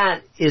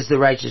that is the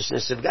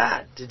righteousness of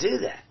God, to do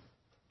that.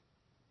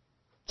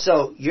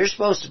 So you're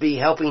supposed to be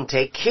helping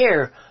take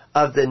care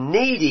of the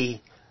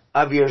needy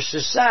of your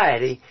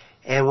society,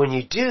 and when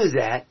you do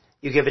that,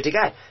 you give it to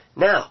God.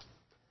 Now,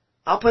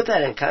 I'll put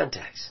that in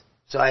context.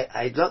 So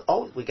I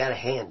look, we got a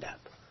hand up.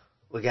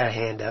 We got a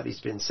hand up. He's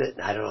been sitting,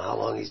 I don't know how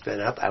long he's been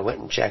up. I went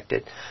and checked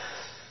it.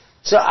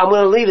 So I'm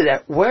going to leave it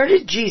there. Where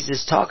did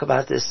Jesus talk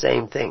about this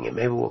same thing? And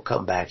maybe we'll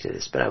come back to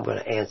this, but I'm going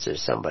to answer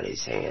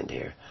somebody's hand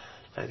here.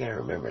 I got to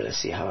remember,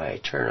 let's see how I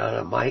turn on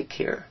a mic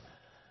here.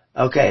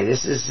 Okay,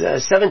 this is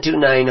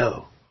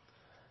 7290.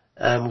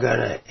 I'm going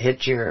to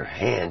hit your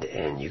hand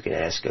and you can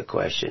ask a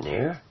question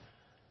here.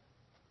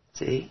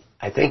 See,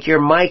 I think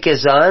your mic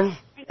is on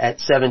at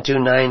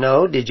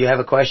 7290. Did you have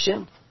a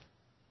question?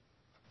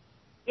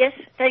 Yes,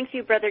 thank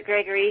you, Brother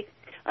Gregory.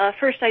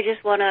 First, I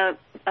just want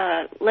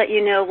to let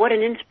you know what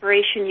an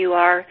inspiration you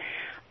are.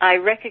 I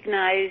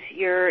recognize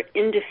your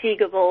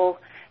indefatigable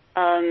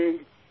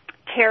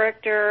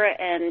character,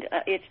 and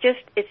it's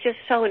just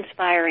so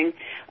inspiring.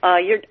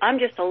 I'm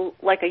just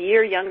like a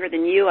year younger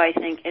than you, I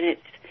think, and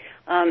it's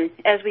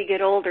as we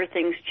get older,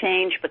 things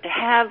change. But to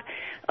have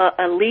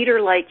a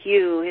leader like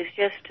you is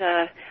just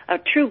a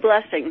true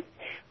blessing.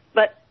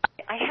 But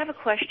I have a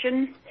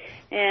question,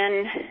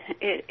 and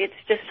it's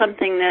just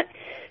something that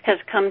has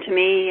come to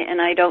me,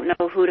 and I don't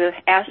know who to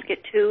ask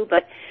it to,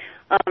 but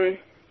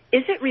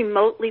is it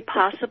remotely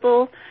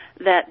possible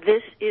that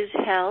this is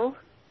hell?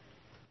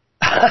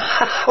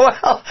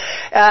 Well,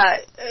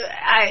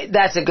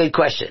 that's a good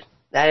question.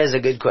 That is a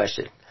good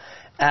question.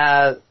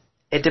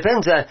 It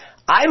depends on,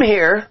 I'm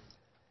here,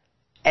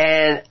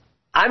 and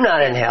I'm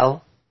not in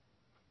hell.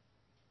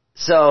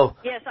 So.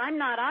 Yes, I'm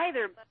not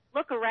either, but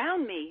look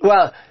around me.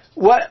 Well,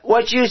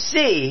 what you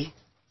see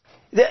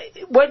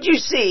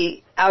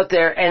out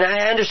there, and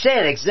I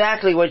understand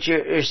exactly what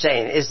you're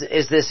saying,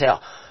 is this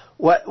hell.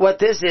 What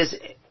this is,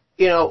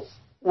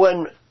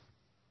 when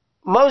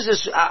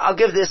Moses, I'll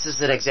give this as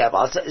an example.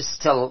 I'll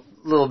tell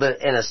a little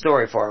bit in a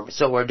story form,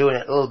 so we're doing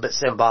it a little bit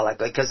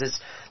symbolically, because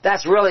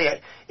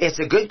it's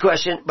a good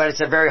question, but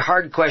it's a very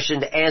hard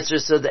question to answer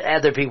so that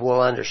other people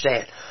will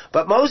understand.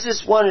 But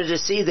Moses wanted to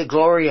see the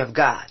glory of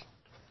God.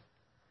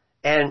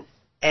 And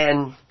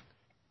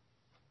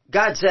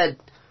God said,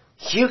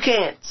 you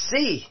can't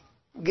see,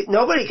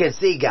 nobody can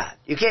see God.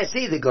 You can't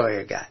see the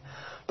glory of God.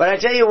 But I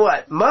tell you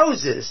what,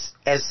 Moses,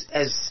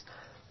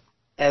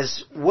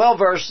 as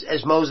well-versed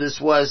as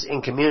Moses was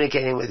in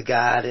communicating with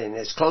God, and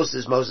as close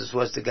as Moses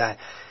was to God,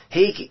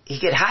 he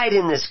could hide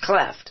in this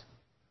cleft.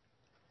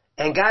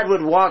 And God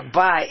would walk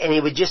by, and he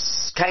would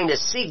just kind of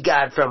see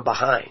God from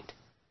behind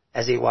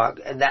as he walked.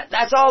 And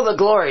that's all the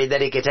glory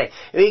that he could take.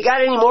 If he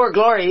got any more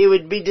glory, he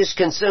would be just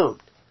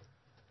consumed.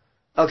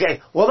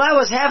 Okay, well that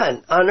was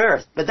heaven on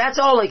earth, but that's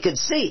all he could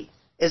see,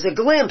 is a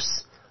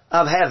glimpse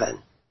of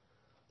heaven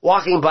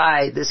walking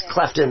by this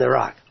cleft in the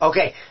rock.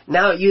 Okay,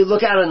 now you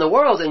look out in the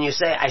world and you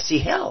say, I see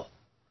hell.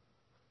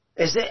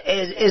 Is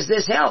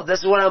this hell? This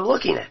is what I'm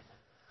looking at.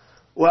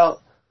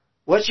 Well,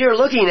 what you're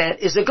looking at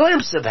is a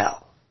glimpse of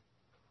hell.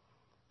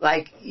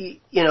 Like,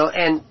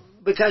 and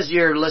because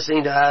you're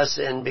listening to us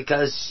and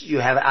because you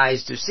have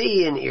eyes to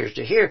see and ears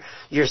to hear,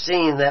 you're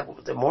seeing that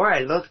the more I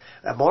look,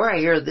 the more I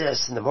hear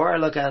this, and the more I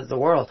look out at the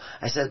world,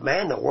 I said,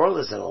 man, the world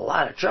is in a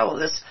lot of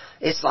trouble.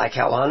 It's like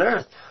hell on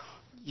earth.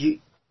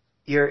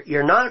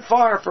 You're not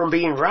far from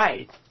being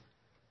right.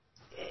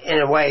 In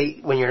a way,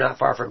 when you're not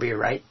far from being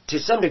right, to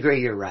some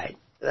degree you're right.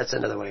 That's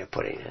another way of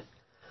putting it.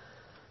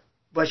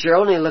 But you're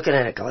only looking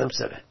at a glimpse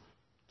of it.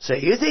 So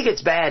you think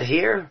it's bad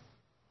here?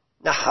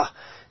 No,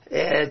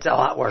 it's a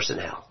lot worse than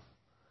hell.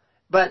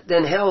 But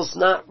then hell's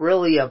not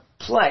really a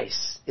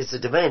place. It's a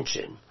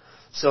dimension.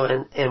 So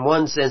in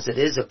one sense it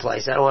is a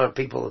place. I don't want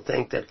people to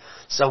think that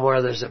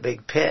somewhere there's a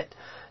big pit.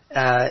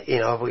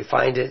 If we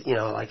find it,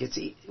 like it's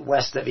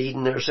west of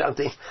Eden or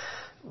something.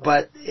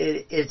 But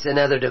it's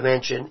another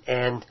dimension.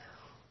 And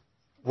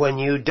when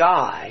you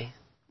die,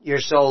 your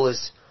soul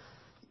is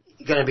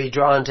going to be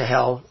drawn to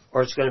hell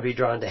or it's going to be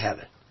drawn to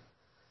heaven.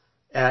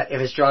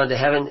 If it's drawn to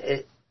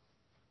heaven,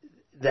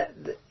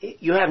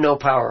 you have no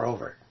power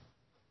over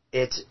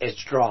it.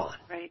 It's drawn.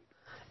 Right.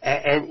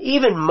 And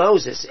even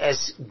Moses,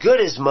 as good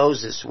as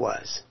Moses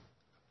was,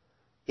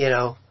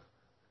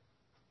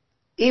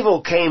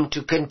 evil came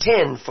to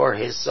contend for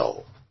his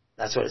soul.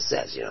 That's what it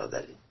says,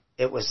 that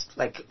it was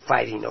like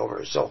fighting over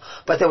his soul.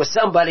 But there was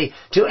somebody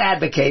to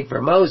advocate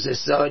for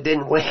Moses, so it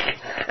didn't win.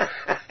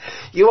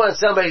 You want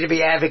somebody to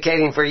be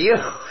advocating for you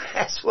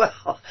as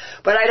well.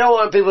 But I don't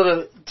want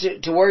people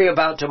to worry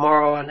about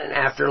tomorrow and an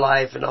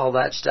afterlife and all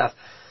that stuff.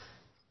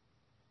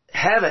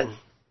 Heaven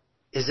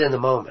is in the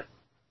moment.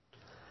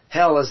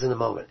 Hell is in the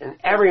moment. And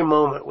every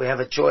moment we have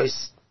a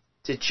choice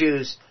to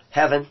choose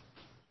heaven,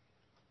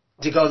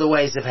 to go the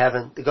ways of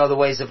heaven, to go the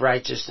ways of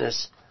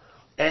righteousness.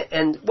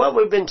 And what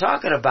we've been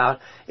talking about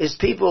is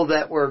people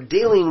that were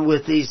dealing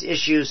with these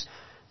issues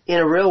in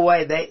a real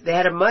way. They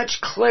had a much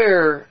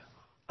clearer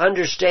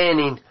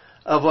understanding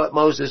of what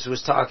Moses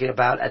was talking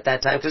about at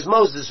that time, because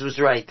Moses was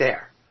right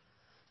there.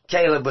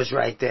 Caleb was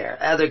right there.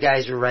 Other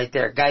guys were right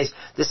there. Guys,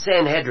 the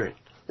Sanhedrin,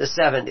 the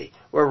 70,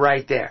 were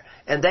right there.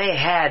 And they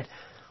had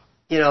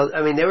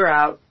they were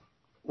out,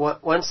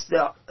 once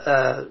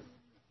the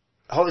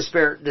Holy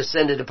Spirit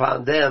descended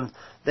upon them,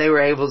 they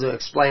were able to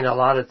explain a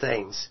lot of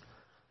things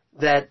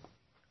that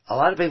a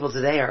lot of people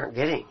today aren't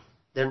getting.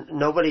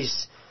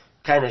 Nobody's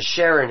kind of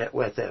sharing it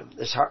with them.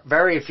 There's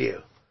very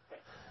few.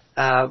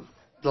 The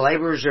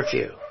laborers are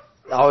few.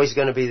 Always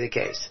going to be the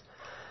case.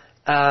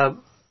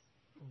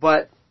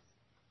 But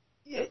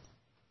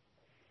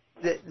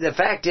the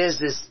fact is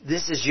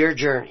this is your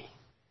journey.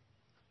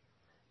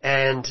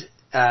 And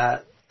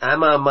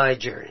I'm on my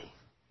journey.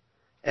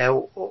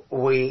 And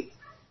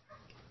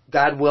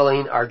God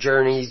willing, our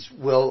journeys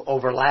will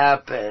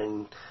overlap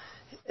and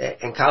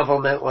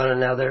complement one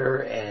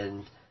another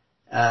and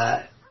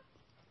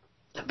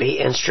be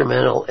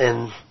instrumental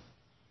in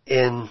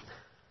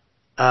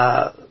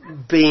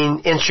being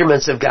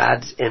instruments of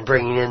God in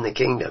bringing in the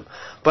kingdom.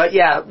 But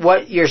yeah,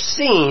 what you're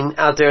seeing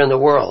out there in the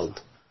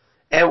world,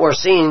 and we're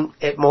seeing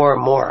it more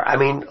and more. I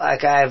mean,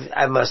 like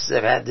I must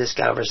have had this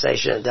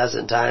conversation a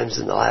dozen times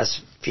in the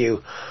last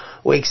few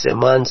weeks and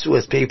months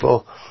with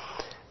people,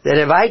 that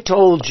if I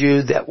told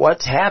you that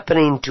what's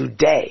happening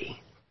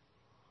today,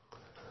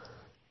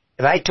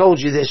 if I told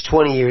you this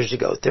 20 years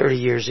ago, 30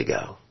 years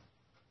ago,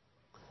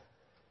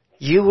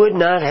 you would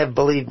not have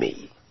believed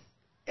me.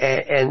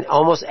 And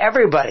almost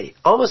everybody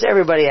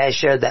I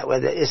shared that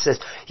with, it says,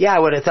 yeah, I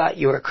would have thought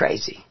you were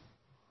crazy.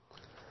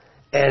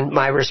 And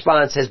my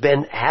response has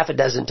been half a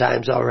dozen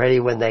times already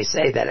when they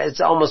say that.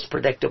 It's almost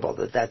predictable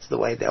that that's the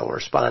way they'll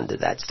respond to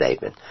that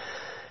statement.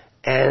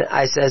 And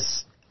I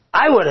says,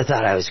 I would have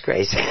thought I was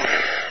crazy.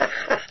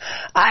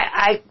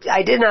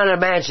 I did not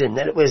imagine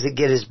that it was to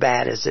get as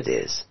bad as it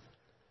is.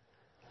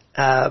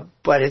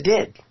 But it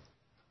did.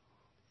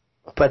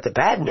 But the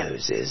bad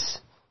news is,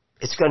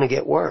 it's going to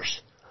get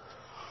worse.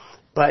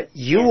 But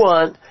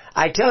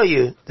I tell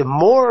you, the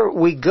more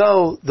we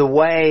go the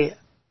way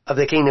of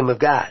the kingdom of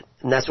God,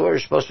 and that's what we're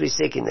supposed to be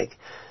seeking,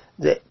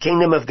 the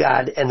kingdom of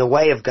God and the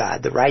way of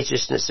God, the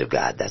righteousness of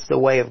God, that's the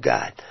way of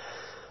God.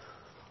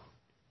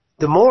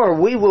 The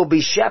more we will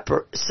be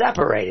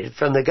separated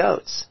from the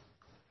goats.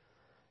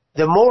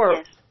 The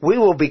more we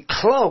will be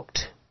cloaked.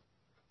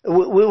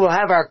 We will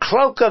have our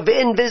cloak of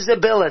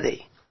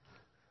invisibility.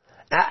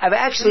 I've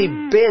actually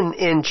been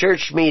in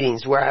church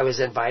meetings where I was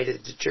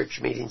invited to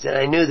church meetings, and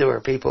I knew there were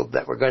people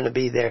that were going to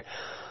be there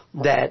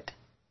that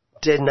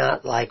did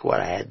not like what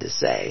I had to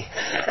say.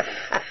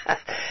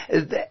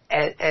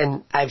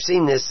 And I've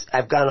seen this,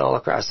 I've gone all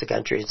across the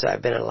country, so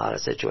I've been in a lot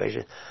of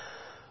situations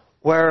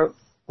where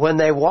when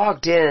they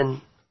walked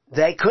in,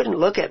 they couldn't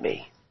look at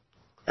me.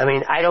 I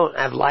mean, I don't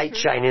have light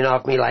shining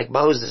off me like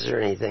Moses or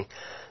anything.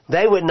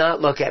 They would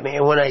not look at me.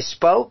 And when I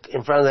spoke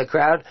in front of the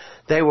crowd,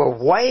 they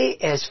were way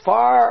as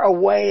far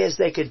away as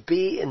they could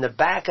be in the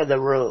back of the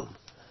room.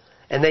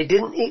 And they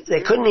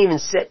couldn't even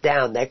sit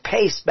down. They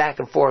paced back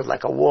and forth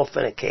like a wolf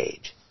in a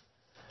cage.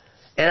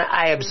 And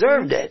I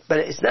observed it, but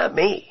it's not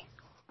me.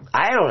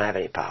 I don't have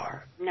any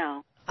power.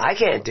 No. I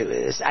can't do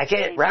this. I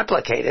can't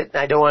replicate it. And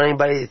I don't want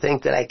anybody to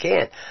think that I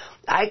can.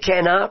 I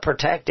cannot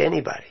protect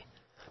anybody.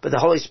 But the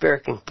Holy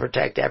Spirit can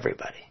protect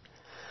everybody.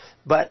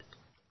 But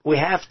we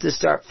have to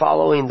start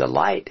following the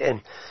light.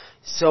 And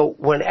so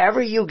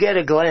whenever you get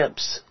a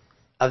glimpse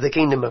of the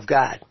kingdom of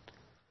God,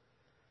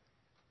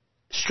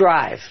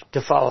 strive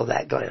to follow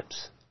that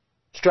glimpse.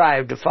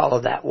 Strive to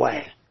follow that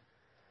way.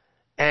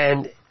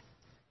 And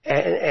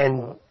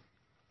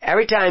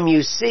every time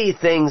you see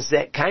things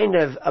that kind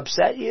of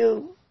upset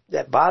you,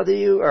 that bother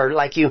you, or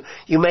like you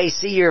may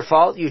see your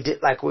fault, you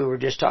did, like we were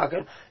just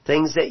talking,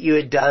 things that you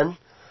had done,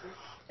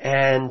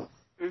 and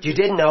you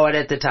didn't know it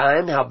at the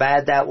time, how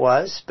bad that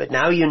was, but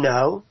now you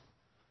know.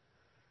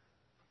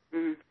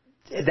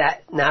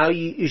 That now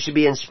you should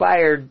be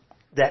inspired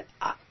that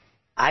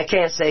I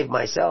can't save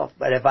myself,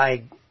 but if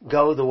I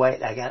go the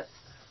way,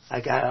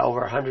 I got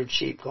over 100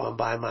 sheep going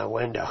by my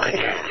window.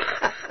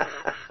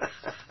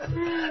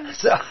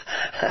 So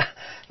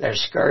they're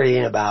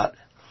scurrying about.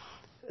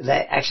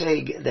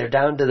 They're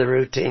down to the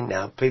routine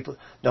now.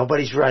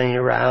 Nobody's running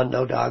around,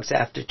 no dogs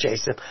have to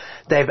chase them.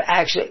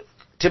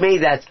 To me,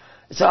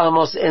 it's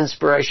almost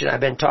inspiration.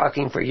 I've been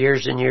talking for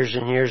years and years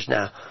and years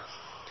now.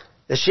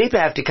 The sheep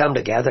have to come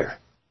together.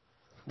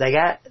 They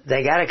got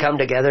to come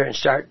together and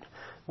start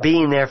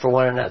being there for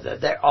one another.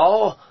 They're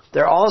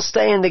all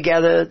staying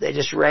together. They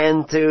just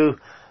ran through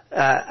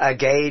a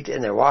gate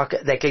and they're walking.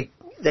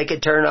 They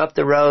could turn up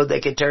the road. They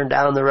could turn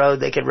down the road.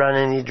 They could run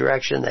any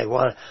direction they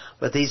want.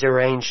 But these are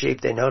range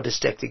sheep. They know to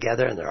stick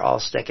together, and they're all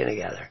sticking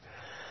together.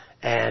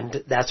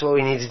 And that's what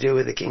we need to do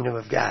with the kingdom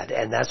of God.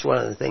 And that's one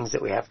of the things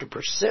that we have to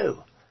pursue,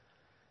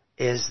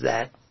 is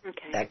that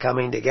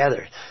coming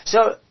together.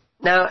 So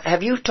now,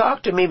 have you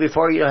talked to me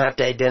before? You don't have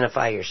to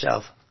identify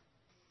yourself.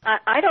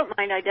 I don't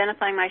mind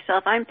identifying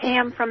myself. I'm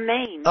Pam from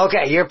Maine.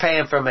 Okay, you're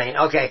Pam from Maine.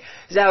 Okay,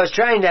 because I was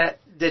trying to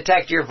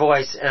detect your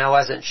voice, and I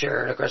wasn't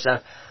sure. And of course,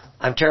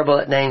 I'm terrible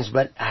at names,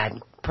 but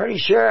I'm pretty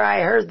sure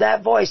I heard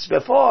that voice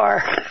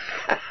before.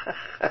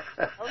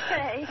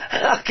 Okay.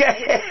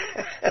 Okay.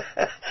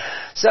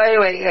 So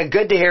anyway,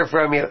 good to hear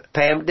from you,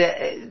 Pam.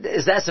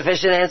 Is that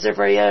sufficient answer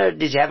for you, or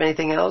did you have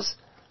anything else?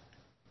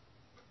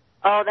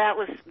 Oh, that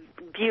was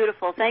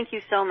beautiful. Thank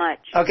you so much.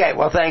 Okay,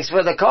 well, thanks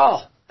for the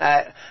call.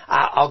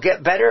 I'll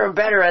get better and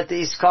better at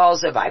these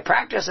calls if I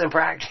practice and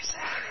practice.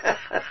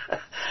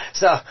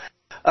 So,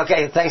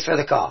 okay, thanks for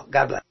the call.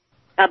 God bless.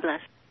 God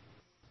bless.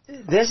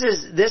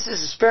 This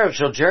is a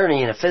spiritual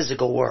journey in a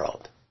physical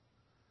world.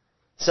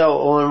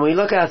 So when we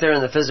look out there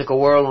in the physical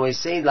world and we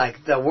see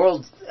like the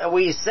world,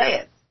 we say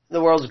it,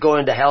 the world's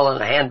going to hell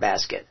in a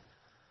handbasket.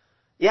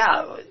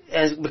 Yeah,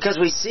 because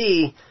we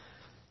see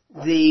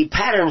the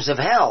patterns of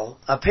hell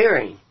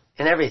appearing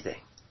in everything,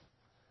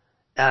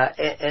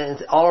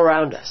 and all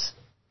around us.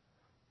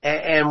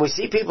 And we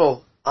see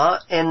people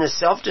in the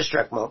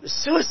self-destruct mode.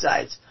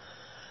 Suicides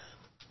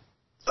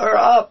are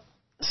up,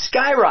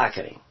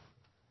 skyrocketing.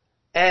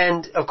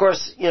 And, of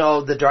course,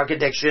 the drug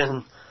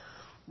addiction,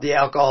 the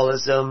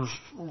alcoholism,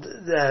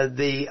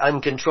 the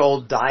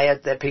uncontrolled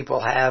diet that people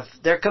have,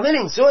 they're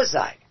committing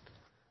suicide.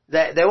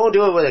 They won't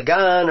do it with a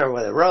gun or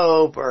with a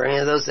rope or any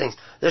of those things.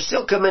 They're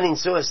still committing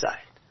suicide.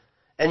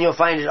 And you'll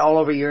find it all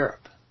over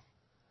Europe.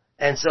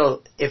 And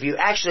so if you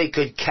actually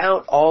could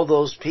count all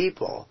those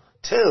people,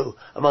 too,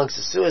 amongst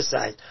the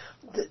suicides,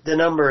 the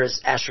number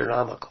is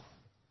astronomical.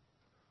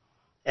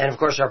 And, of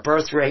course, our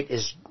birth rate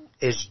is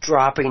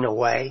dropping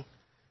away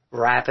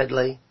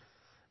rapidly.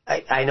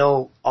 I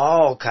know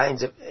all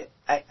kinds of...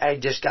 I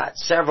just got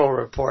several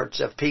reports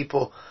of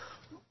people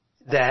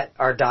that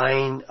are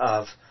dying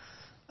of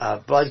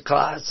blood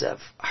clots, of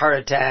heart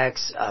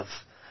attacks, of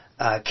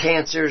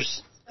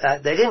cancers.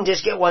 They didn't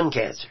just get one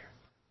cancer.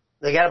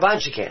 They got a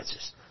bunch of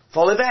cancers.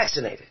 Fully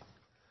vaccinated.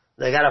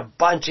 They got a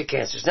bunch of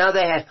cancers. Now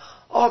they had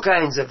all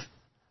kinds of,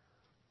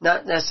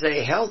 not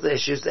necessarily health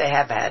issues. They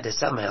have had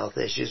some health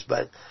issues,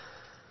 but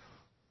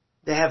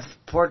they have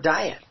poor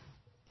diet.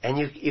 And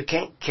you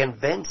can't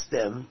convince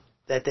them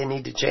that they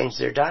need to change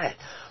their diet.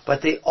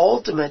 But the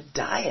ultimate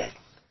diet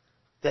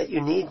that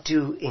you need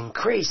to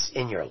increase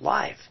in your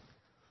life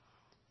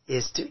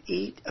is to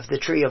eat of the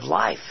tree of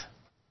life.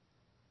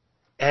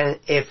 And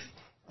if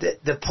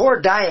the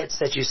poor diets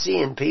that you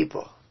see in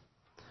people,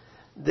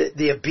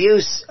 the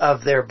abuse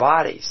of their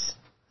bodies,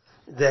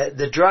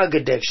 the drug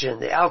addiction,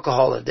 the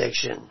alcohol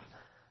addiction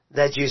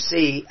that you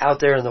see out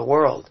there in the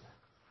world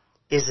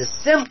is a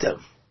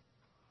symptom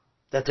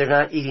that they're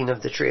not eating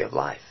of the tree of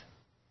life.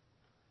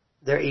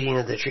 They're eating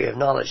of the tree of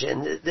knowledge.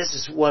 And this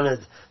is one of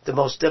the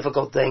most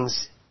difficult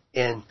things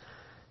in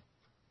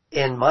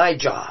my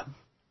job,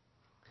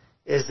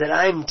 is that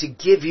I'm to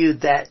give you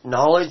that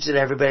knowledge that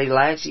everybody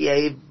lacks,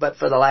 yea, but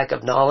for the lack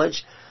of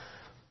knowledge.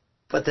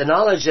 But the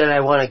knowledge that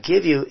I want to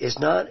give you is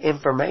not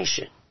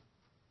information.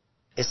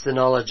 It's the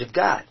knowledge of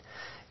God.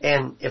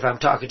 And if I'm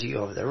talking to you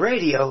over the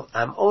radio,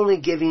 I'm only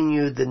giving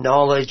you the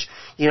knowledge,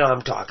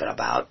 I'm talking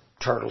about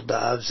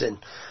turtledoves and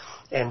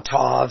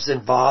tavs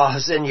and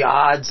vavs and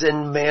yods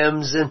and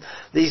mems and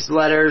these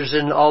letters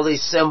and all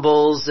these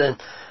symbols and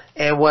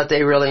what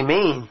they really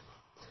mean.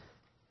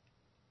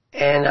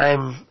 And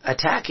I'm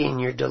attacking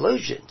your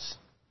delusions.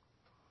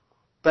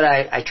 But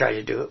I try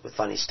to do it with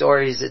funny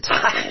stories at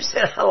times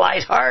and a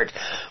light heart,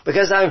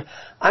 because I'm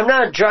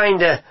not trying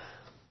to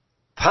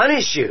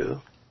punish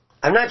you.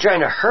 I'm not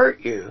trying to hurt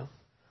you.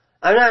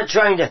 I'm not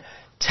trying to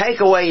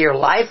take away your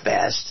life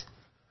vest,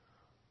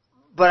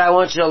 but I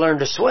want you to learn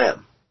to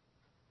swim.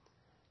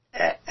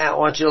 I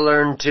want you to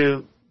learn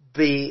to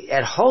be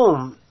at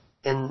home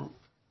in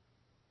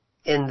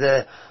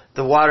the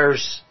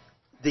waters,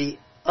 the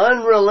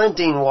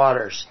unrelenting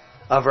waters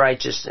of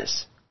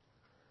righteousness.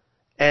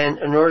 And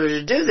in order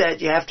to do that,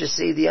 you have to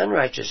see the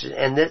unrighteousness.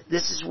 And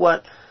this is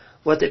what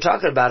they're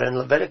talking about in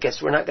Leviticus.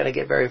 We're not going to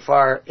get very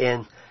far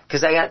in,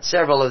 because I got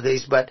several of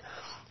these, but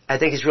I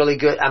think it's really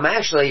good. I'm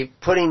actually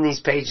putting these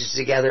pages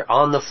together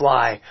on the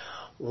fly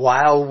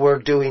while we're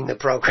doing the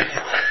program.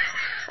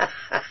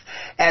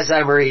 As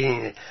I'm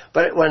reading it.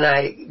 But when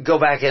I go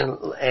back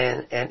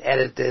and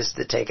edit this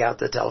to take out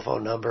the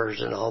telephone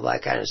numbers and all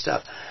that kind of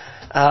stuff,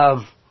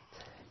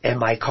 and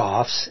my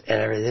coughs and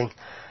everything,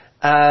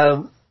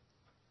 I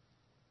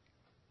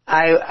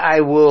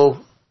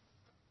will,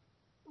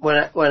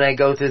 when I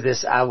go through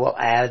this, I will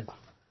add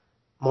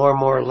more and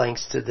more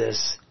links to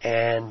this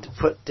and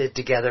put it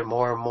together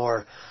more and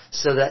more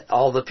so that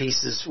all the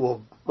pieces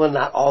will, well,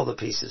 not all the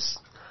pieces,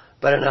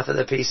 but enough of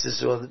the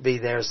pieces will be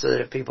there so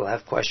that if people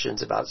have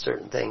questions about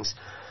certain things,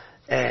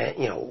 and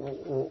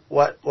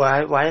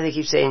why do they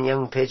keep saying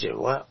young pigeon?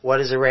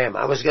 What is a ram?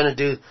 I was going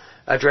to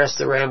address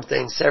the ram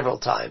thing several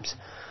times,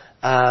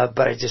 but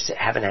I just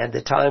haven't had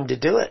the time to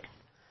do it.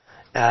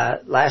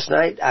 Last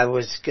night I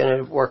was going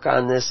to work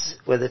on this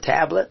with a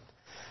tablet,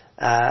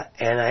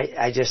 and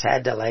I just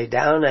had to lay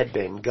down. I'd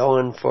been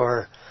going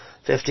for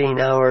 15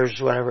 hours,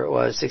 whatever it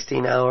was,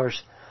 16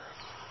 hours.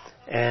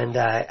 And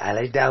I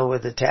laid down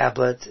with the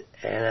tablet,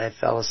 and I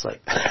fell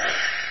asleep.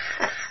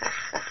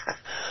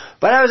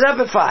 But I was up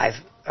at 5,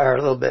 or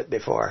a little bit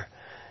before,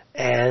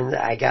 and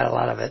I got a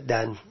lot of it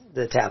done.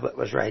 The tablet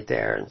was right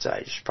there, and so I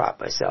just propped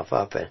myself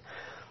up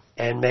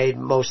and made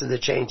most of the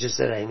changes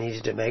that I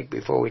needed to make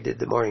before we did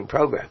the morning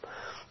program.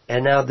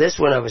 And now this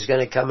one I was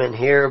going to come in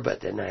here, but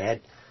then I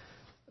had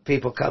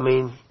people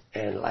coming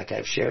and like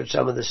I've shared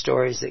some of the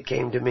stories that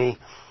came to me,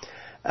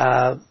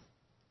 I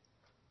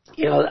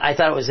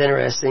thought it was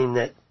interesting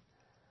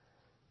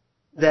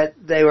that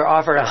they were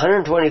offered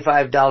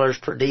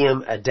 $125 per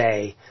diem a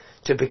day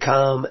to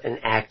become an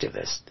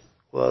activist.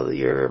 Well,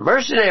 you're a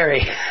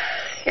mercenary.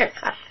 You're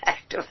not an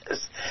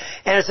activist.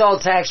 And it's all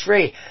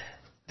tax-free.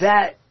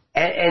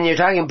 And you're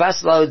talking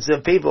busloads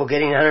of people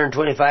getting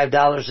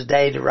 $125 a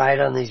day to ride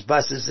on these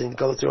buses and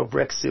go through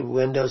bricks through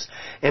windows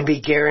and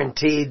be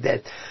guaranteed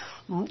that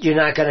you're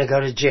not going to go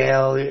to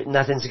jail,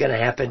 nothing's going to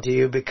happen to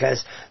you,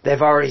 because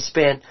they've already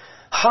spent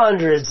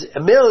hundreds,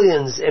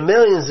 millions and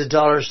millions of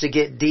dollars to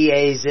get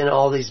DAs in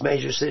all these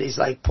major cities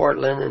like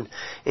Portland and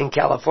in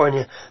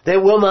California. They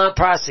will not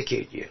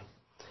prosecute you.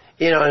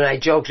 And I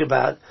joked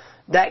about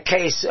that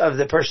case of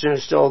the person who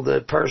stole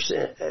the purse,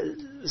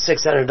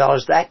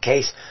 $600, that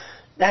case,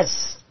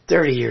 that's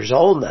 30 years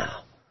old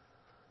now.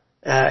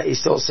 He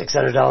stole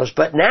 $600.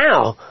 But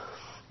now,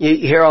 you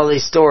hear all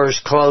these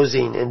stores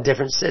closing in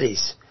different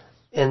cities,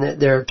 and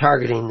they're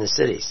targeting the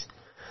cities.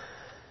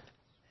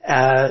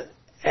 And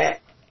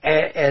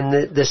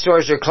the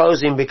stores are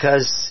closing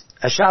because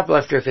a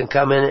shoplifter can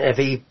come in, if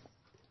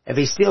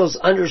he steals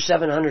under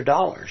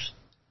 $700,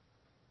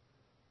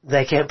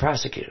 they can't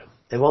prosecute him.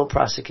 They won't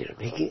prosecute him.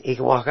 He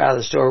can walk out of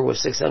the store with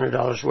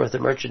 $600 worth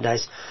of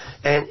merchandise,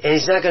 and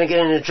he's not going to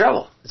get into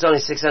trouble. It's only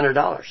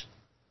 $600.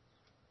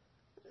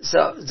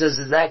 So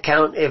does that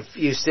count if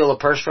you steal a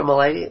purse from a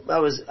lady?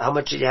 How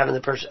much did you have in the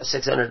purse?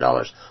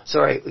 $600.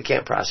 Sorry, we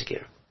can't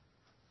prosecute him.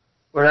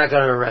 We're not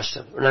going to arrest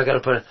him. We're not going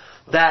to put him.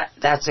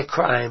 That's a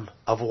crime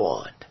of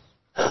want.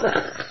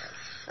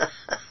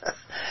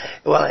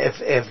 Well,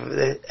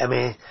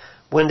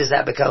 when does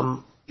that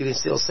become? You can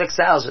steal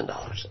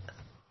 $6,000.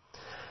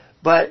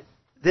 But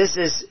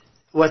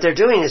what they're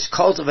doing is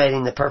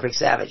cultivating the perfect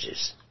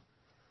savages.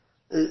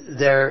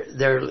 They're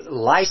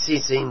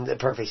licensing the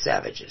perfect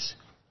savages.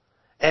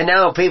 And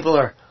now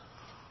people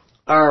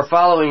are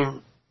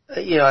following,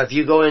 if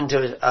you go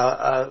into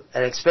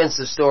an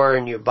expensive store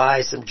and you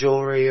buy some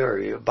jewelry or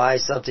you buy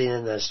something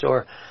in the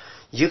store,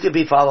 you could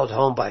be followed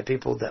home by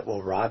people that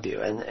will rob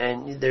you.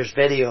 And there's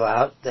video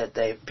out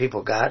that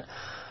people got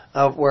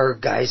where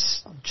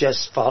guys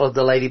just followed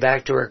the lady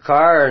back to her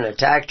car and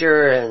attacked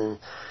her,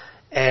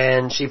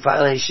 and she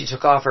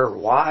took off her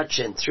watch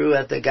and threw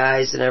at the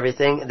guys and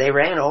everything. They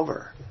ran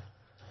over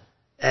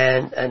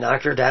and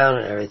knocked her down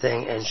and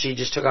everything, and she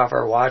just took off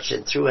her watch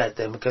and threw at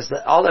them because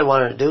all they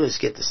wanted to do is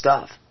get the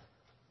stuff.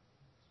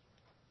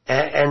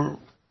 And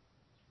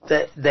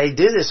they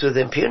do this with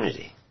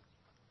impunity,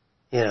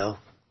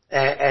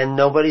 and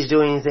nobody's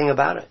doing anything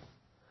about it.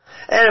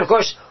 And of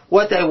course,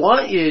 what they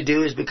want you to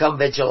do is become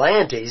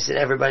vigilantes and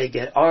everybody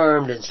get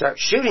armed and start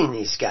shooting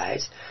these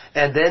guys,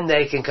 and then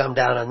they can come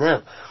down on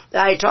them.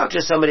 I talked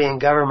to somebody in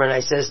government. I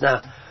says,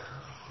 now,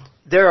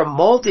 there are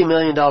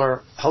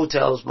multi-million-dollar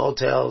hotels,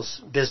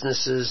 motels,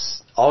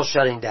 businesses, all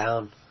shutting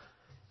down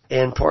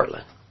in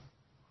Portland,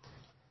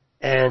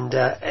 and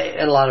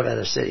a lot of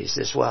other cities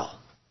as well.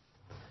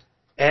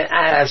 And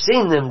I've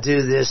seen them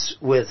do this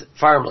with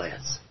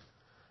farmlands.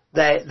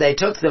 They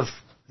took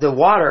the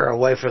water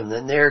away from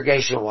them, the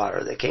irrigation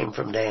water that came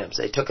from dams.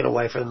 They took it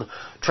away from them,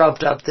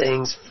 trumped up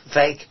things,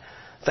 fake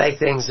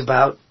things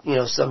about,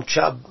 some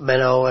chub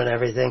minnow and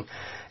everything.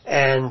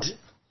 And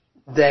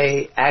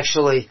they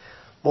actually,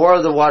 more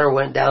of the water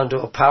went down to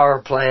a power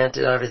plant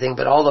and everything,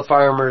 but all the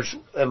farmers,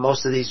 and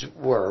most of these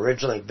were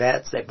originally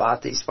vets, they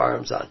bought these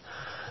farms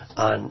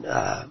on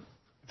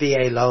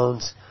VA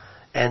loans,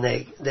 and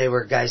they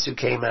were guys who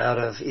came out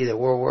of either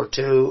World War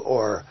II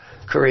or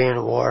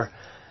Korean War,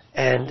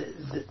 and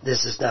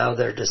this is now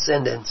their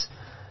descendants,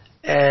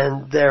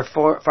 and their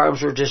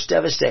farms were just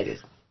devastated.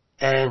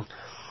 And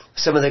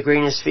some of the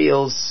greenest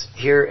fields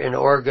here in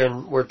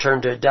Oregon were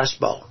turned to a dust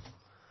bowl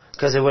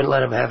because they wouldn't let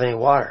them have any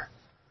water.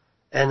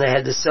 And they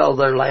had to sell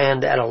their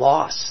land at a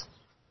loss.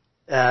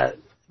 $1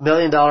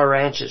 million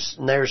ranches,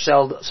 and they were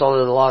sold at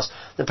a loss.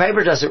 The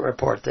paper doesn't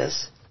report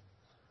this.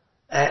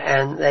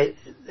 And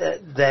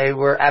they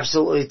were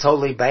absolutely,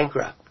 totally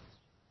bankrupt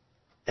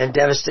and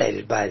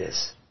devastated by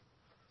this.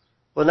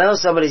 Well, now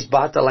somebody's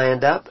bought the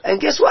land up,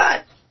 and guess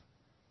what?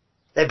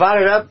 They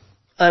bought it up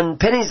on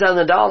pennies on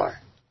the dollar.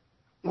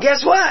 And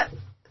guess what?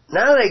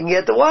 Now they can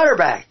get the water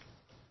back.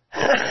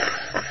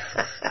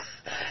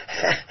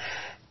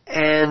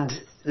 And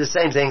the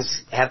same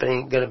thing's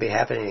going to be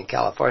happening in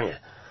California,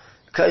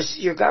 because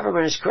your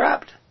government is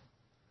corrupt.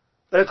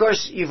 But of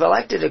course, you've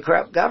elected a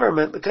corrupt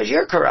government because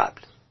you're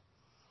corrupt,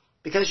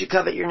 because you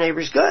covet your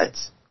neighbor's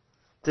goods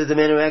through the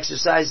men who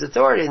exercise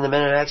authority. And the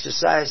men who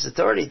exercise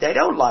authority, they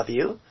don't love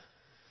you.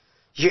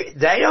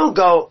 They don't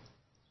go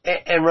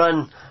and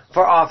run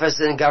for office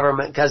in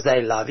government because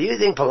they love you. You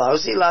think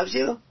Pelosi loves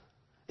you?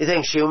 You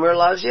think Schumer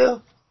loves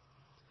you?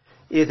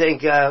 You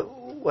think,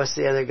 what's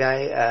the other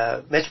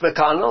guy? Mitch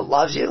McConnell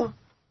loves you?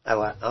 I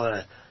want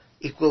to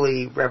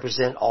equally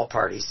represent all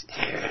parties.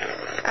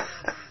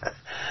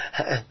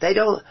 They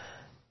don't.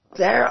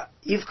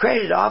 You've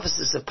created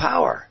offices of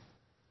power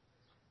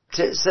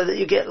so that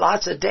you get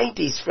lots of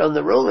dainties from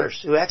the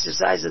rulers who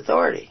exercise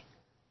authority.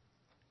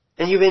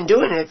 And you've been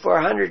doing it for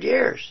 100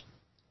 years.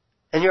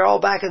 And you're all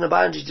back in the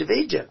bondage of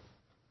Egypt.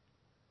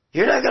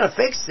 You're not going to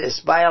fix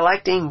this by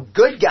electing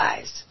good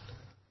guys.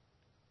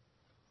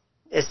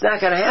 It's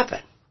not going to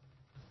happen.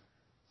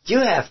 You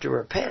have to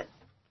repent.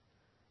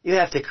 You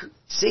have to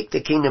seek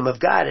the kingdom of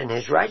God and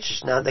His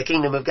righteousness. Now, the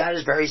kingdom of God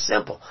is very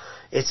simple.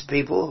 It's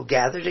people who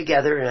gather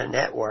together in a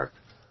network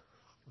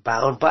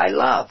bound by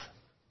love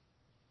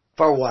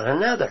for one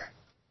another.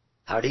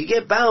 How do you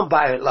get bound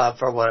by love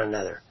for one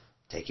another?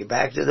 Take you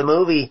back to the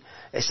movie.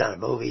 It's not a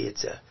movie,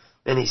 it's a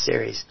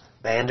miniseries.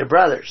 Band of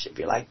Brothers. If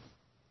you like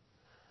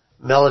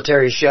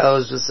military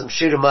shows with some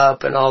shoot 'em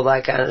up and all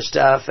that kind of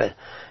stuff.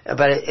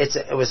 But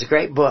it was a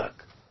great book.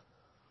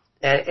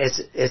 And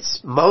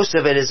it's most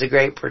of it is a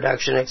great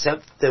production,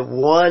 except the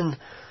one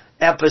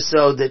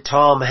episode that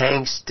Tom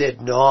Hanks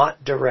did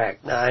not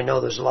direct. Now, I know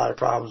there's a lot of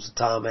problems with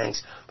Tom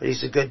Hanks, but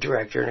he's a good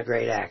director and a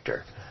great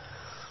actor.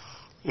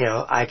 You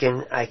know, I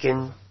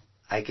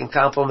can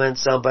compliment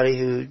somebody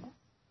who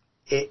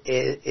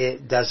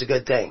it does a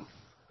good thing.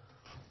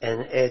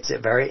 And it's a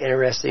very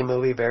interesting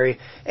movie,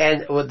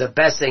 and the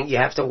best thing, you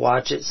have to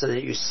watch it so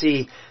that you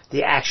see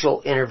the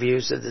actual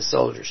interviews of the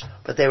soldiers.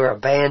 But they were a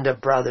band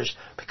of brothers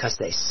because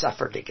they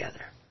suffered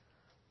together,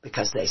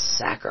 because they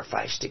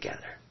sacrificed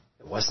together.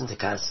 It wasn't the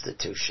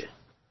Constitution.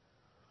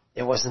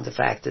 It wasn't the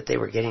fact that they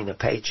were getting a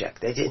paycheck.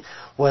 They did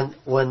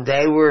when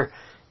they were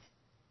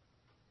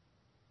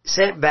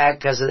sent back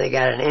because they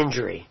got an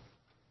injury.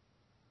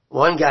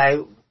 One guy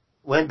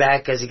went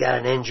back because he got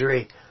an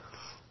injury.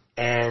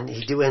 And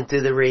he went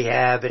through the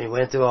rehab, and he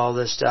went through all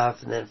this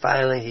stuff, and then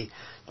finally he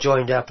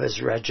joined up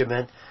his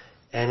regiment,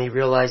 and he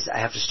realized, I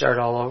have to start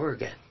all over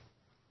again.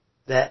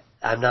 That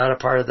I'm not a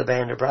part of the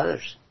band of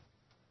brothers.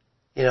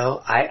 You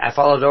know, I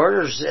followed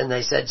orders, and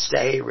they said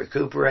stay,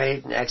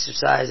 recuperate, and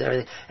exercise, and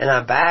everything. And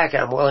I'm back,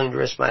 and I'm willing to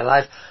risk my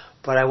life.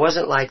 But I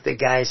wasn't like the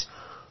guys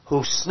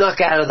who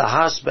snuck out of the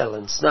hospital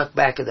and snuck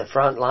back to the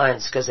front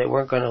lines because they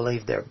weren't going to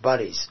leave their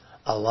buddies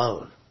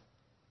alone.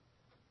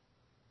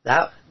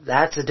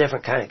 That's a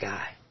different kind of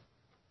guy.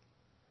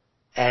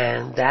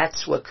 And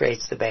that's what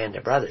creates the band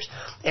of brothers.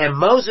 And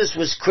Moses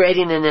was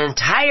creating an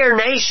entire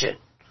nation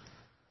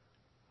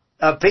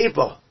of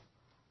people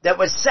that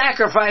would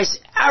sacrifice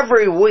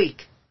every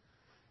week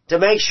to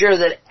make sure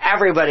that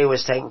everybody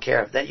was taken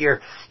care of, that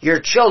your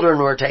children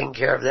were taken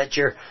care of, that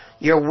your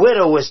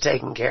widow was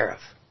taken care of.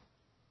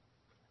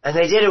 And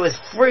they did it with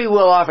free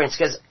will offerings,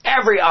 because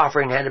every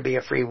offering had to be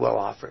a free will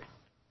offering.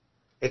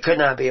 It could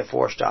not be a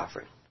forced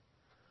offering.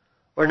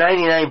 Or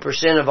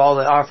 99% of all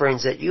the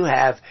offerings that you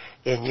have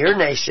in your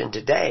nation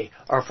today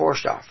are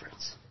forced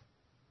offerings.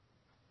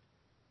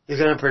 You're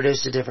going to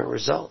produce a different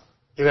result.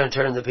 You're going to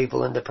turn the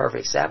people into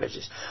perfect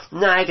savages.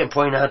 Now, I can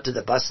point out to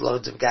the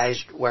busloads of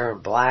guys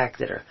wearing black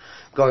that are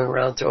going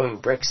around throwing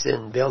bricks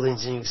in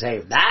buildings, and you can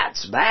say,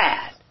 that's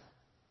bad.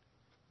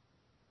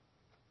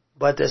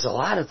 But there's a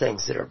lot of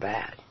things that are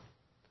bad.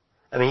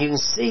 I mean, you can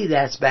see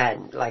that's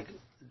bad, like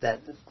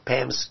that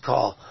Pam's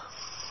call.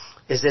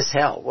 Is this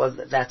hell? Well,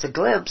 that's a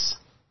glimpse.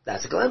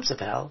 That's a glimpse of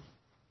hell.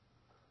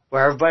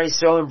 Where everybody's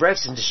throwing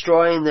bricks and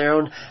destroying their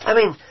own. I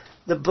mean,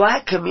 the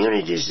black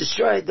community is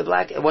destroyed.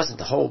 It wasn't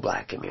the whole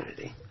black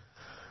community.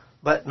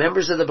 But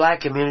members of the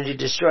black community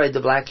destroyed the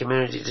black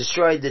community,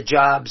 destroyed the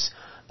jobs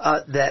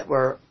that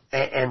were,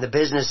 and the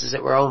businesses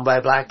that were owned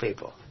by black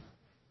people.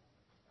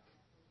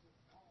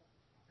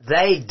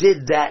 They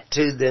did that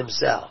to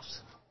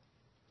themselves.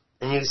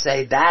 And you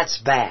say, that's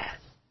bad.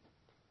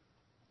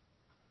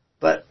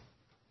 But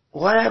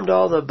what happened to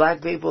all the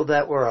black people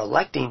that were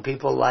electing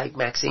people like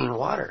Maxine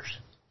Waters?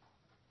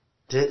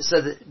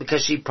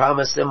 Because she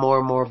promised them more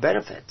and more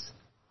benefits.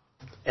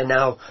 And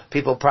now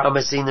people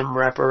promising them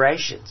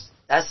reparations.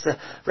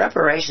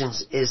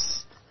 Reparations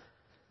is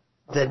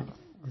the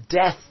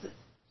death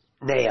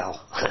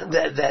nail.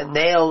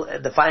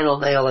 the final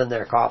nail in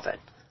their coffin.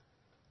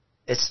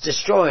 It's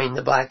destroying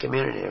the black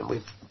community, and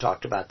we've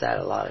talked about that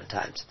a lot of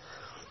times.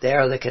 They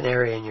are the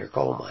canary in your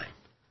coal mine.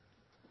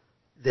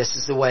 This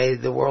is the way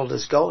the world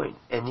is going.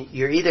 And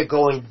you're either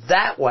going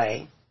that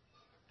way,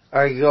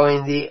 or you're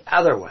going the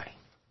other way.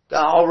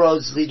 All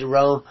roads lead to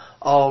Rome.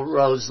 All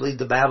roads lead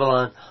to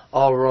Babylon.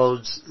 All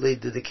roads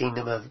lead to the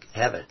kingdom of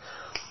heaven.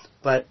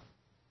 But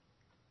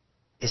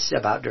it's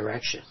about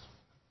direction.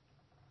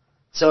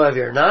 So if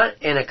you're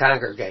not in a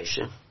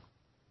congregation,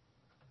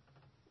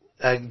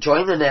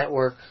 join the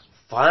network,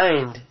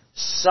 find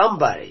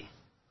somebody,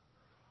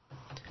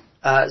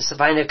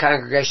 find a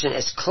congregation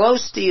as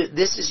close to you.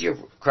 This is your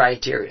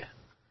criteria.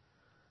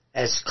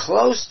 As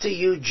close to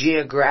you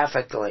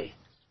geographically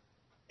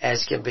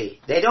as can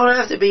be. They don't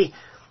have to be,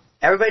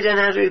 everybody doesn't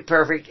have to be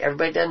perfect.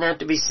 Everybody doesn't have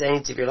to be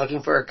saints. If you're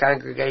looking for a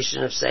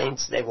congregation of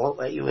saints, they won't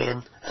let you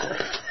in.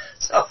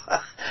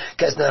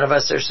 Because none of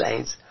us are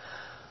saints.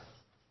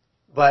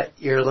 But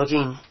you're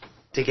looking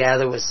to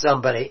gather with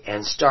somebody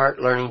and start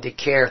learning to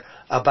care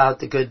about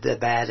the good, the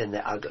bad, and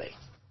the ugly.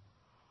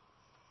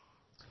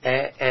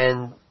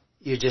 And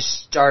you're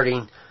just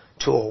starting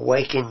to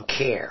awaken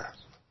care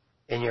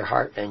in your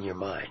heart and your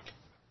mind.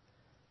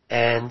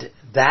 And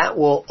that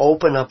will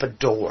open up a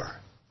door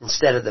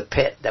instead of the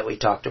pit that we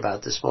talked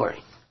about this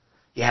morning.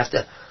 You have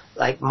to,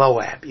 like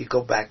Moab, you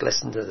go back,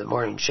 listen to the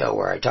morning show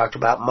where I talked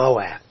about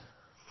Moab.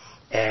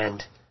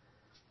 And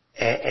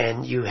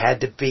you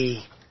had to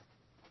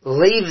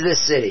leave the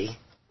city,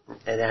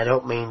 and I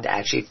don't mean to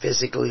actually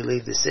physically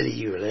leave the city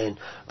you were in,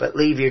 but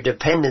leave your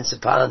dependence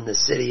upon the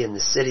city and the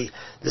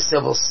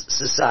civil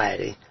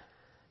society,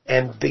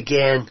 and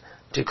began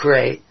to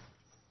create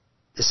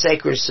the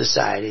sacred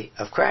society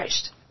of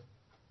Christ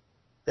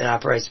that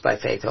operates by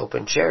faith, hope,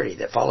 and charity,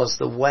 that follows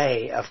the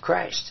way of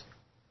Christ.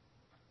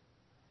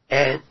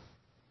 And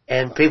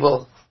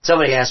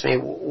somebody asked me,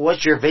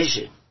 what's your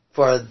vision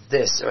for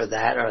this or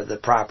that, or the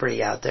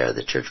property out there,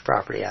 the church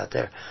property out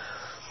there?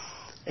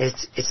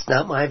 It's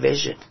not my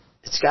vision.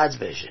 It's God's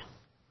vision.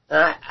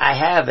 I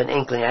have an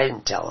inkling. I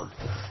didn't tell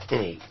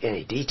him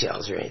any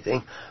details or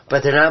anything,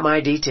 but they're not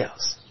my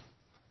details.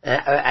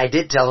 I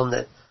did tell him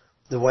that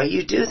the way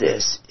you do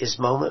this is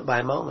moment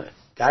by moment.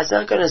 God's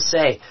not going to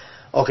say,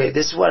 okay,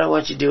 this is what I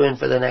want you doing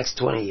for the next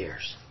 20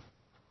 years.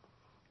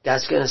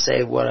 God's going to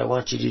say what I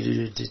want you to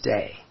do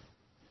today.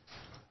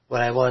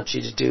 What I want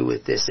you to do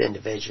with this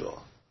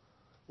individual.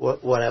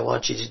 What I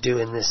want you to do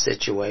in this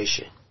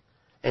situation.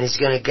 And He's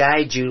going to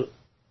guide you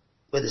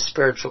with a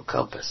spiritual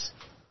compass.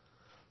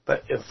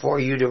 But for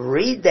you to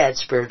read that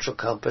spiritual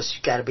compass,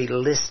 you've got to be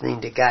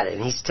listening to God.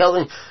 And He's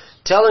telling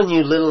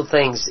you little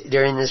things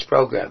during this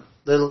program.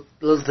 Little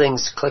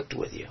things clicked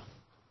with you.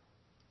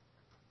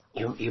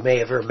 You may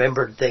have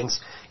remembered things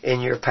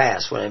in your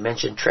past when I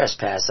mentioned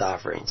trespass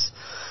offerings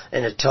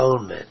and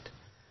atonement.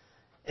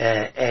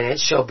 And it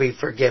shall be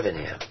forgiven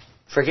him.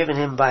 Forgiven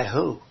him by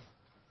who?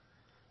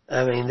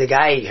 I mean, the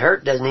guy he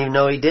hurt doesn't even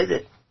know he did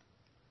it.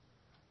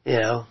 You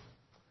know.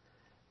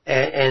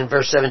 And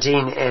verse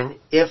 17, and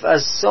if a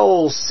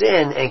soul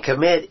sin and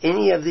commit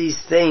any of these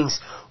things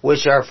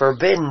which are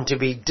forbidden to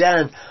be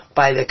done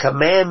by the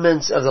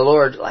commandments of the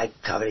Lord, like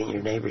coveting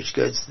your neighbor's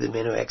goods to the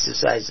men who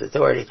exercise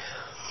authority,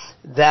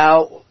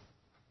 though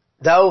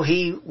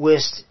he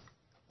wist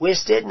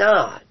it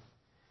not,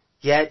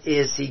 yet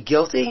is he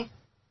guilty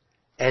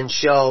and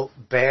shall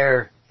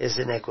bear his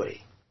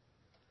iniquity.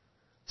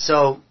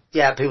 So,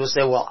 yeah, people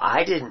say, well,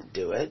 I didn't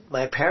do it.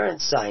 My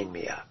parents signed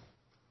me up.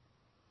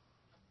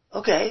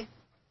 Okay.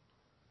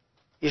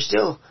 There's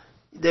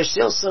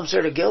still some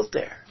sort of guilt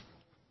there.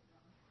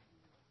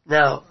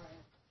 Now,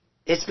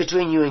 it's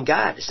between you and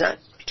God. It's not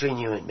between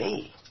you and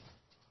me.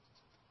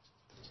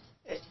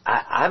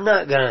 I'm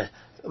not going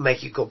to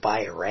make you go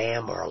buy a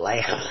ram or a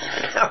lamb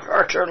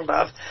or a turtle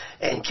dove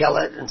and kill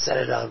it and set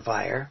it on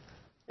fire.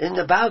 It isn't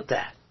about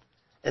that.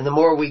 And the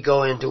more we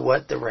go into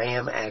what the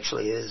ram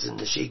actually is and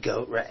the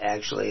she-goat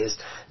actually is,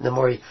 the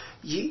more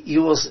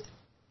you will.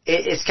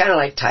 It's kind of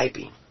like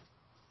typing.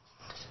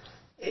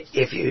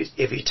 If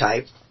you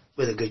type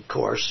with a good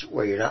course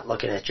where you're not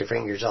looking at your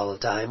fingers all the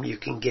time, you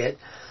can get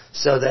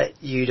so that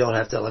you don't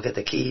have to look at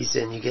the keys,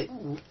 and you get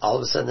all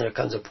of a sudden there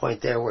comes a point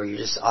there where you're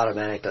just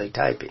automatically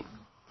typing.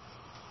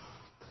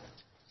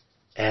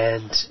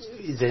 And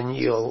then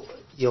you'll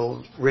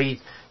read,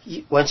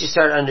 once you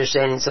start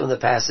understanding some of the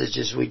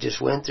passages we just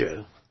went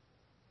through,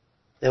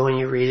 then when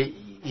you read it,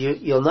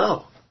 you'll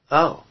know.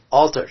 Oh,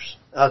 altars.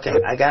 Okay,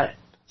 I got it.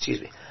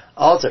 Excuse me.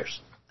 Altars.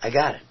 I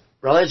got it.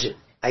 Religion.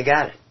 I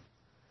got it.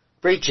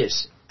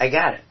 Breaches. I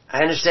got it. I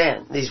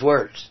understand these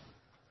words.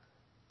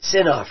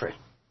 Sin offering.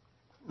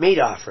 Meat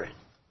offering.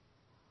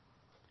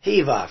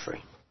 Heave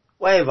offering.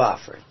 Wave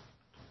offering.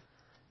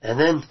 And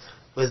then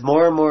with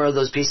more and more of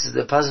those pieces of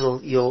the puzzle,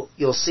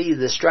 you'll see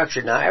the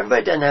structure. Now,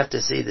 everybody doesn't have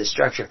to see the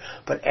structure,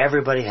 but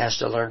everybody has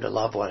to learn to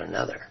love one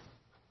another.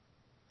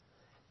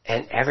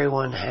 And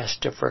everyone has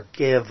to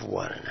forgive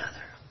one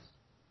another.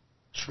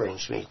 Which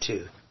brings me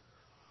to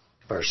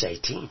verse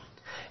 18.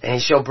 And he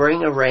shall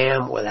bring a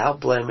ram without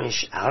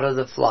blemish out of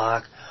the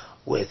flock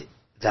with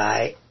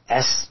thy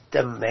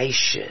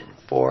estimation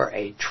for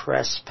a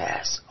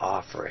trespass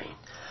offering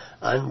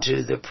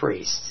unto the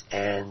priest.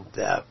 And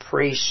the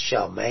priest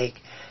shall make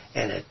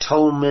an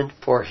atonement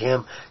for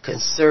him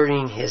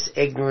concerning his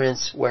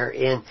ignorance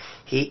wherein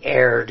he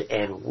erred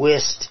and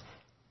wist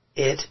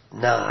it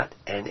not,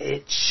 and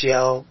it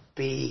shall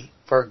be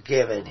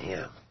forgiven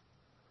him.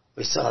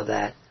 We saw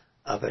that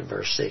up in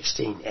verse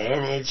 16.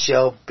 And it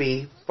shall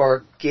be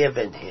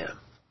forgiven him.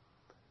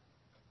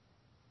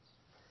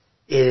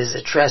 It is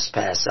a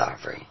trespass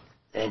offering,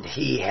 and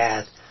he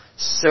hath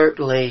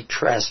certainly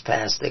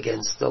trespassed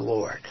against the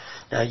Lord.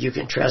 Now you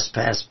can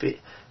trespass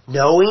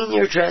knowing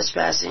you're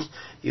trespassing.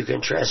 You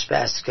can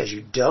trespass because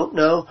you don't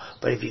know,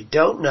 but if you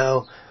don't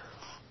know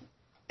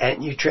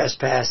and you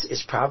trespass,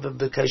 it's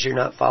probably because you're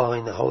not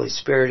following the Holy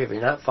Spirit. If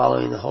you're not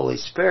following the Holy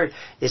Spirit,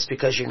 it's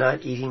because you're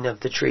not eating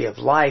of the tree of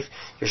life.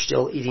 You're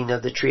still eating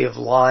of the tree of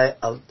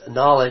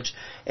knowledge.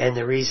 And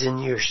the reason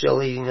you're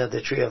still eating of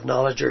the tree of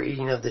knowledge or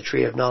eating of the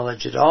tree of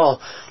knowledge at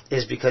all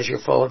is because you're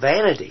full of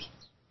vanity.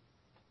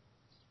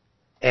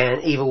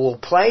 And evil will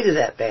play to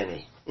that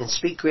vanity and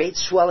speak great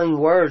swelling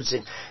words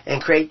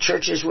and create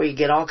churches where you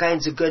get all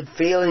kinds of good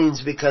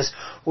feelings because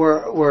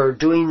we're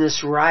doing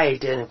this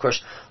right. And of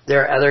course,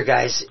 there are other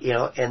guys,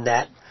 in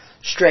that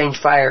Strange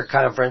Fire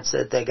conference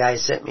that the guy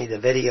sent me the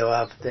video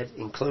of that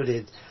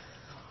included,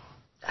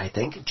 I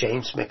think,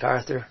 James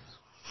MacArthur.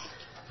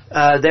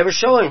 They were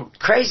showing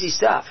crazy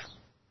stuff.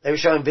 They were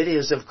showing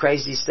videos of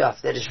crazy stuff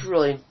that is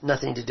really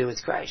nothing to do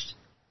with Christ.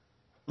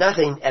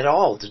 Nothing at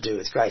all to do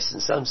with Christ in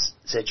some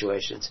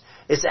situations.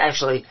 It's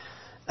actually,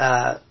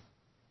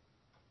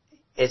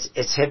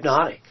 it's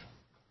hypnotic.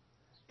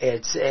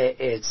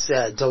 It's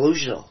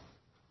delusional.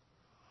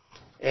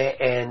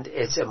 And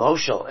it's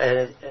emotional.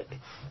 And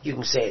you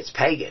can say it's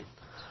pagan.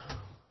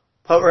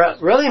 But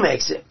what really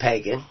makes it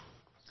pagan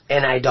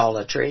and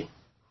idolatry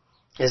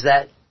is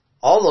that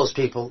all those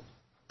people,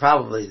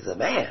 probably the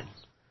man,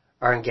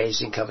 are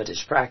engaged in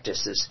covetous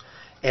practices.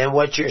 And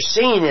what you're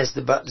seeing is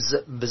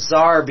the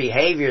bizarre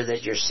behavior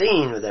that you're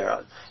seeing.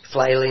 They're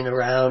flailing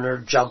around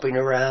or jumping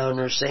around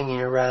or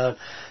singing around.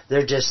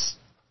 They're just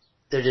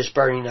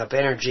burning up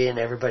energy and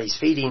everybody's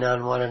feeding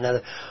on one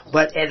another.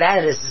 But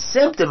that is a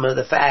symptom of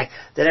the fact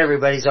that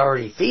everybody's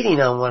already feeding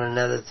on one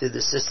another through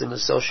the system of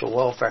social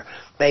welfare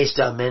based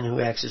on men who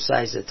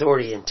exercise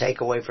authority and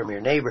take away from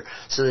your neighbor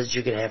so that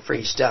you can have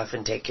free stuff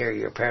and take care of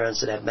your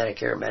parents and have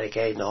Medicare,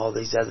 Medicaid, and all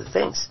these other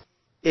things.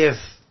 If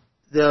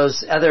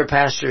those other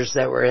pastors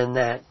that were in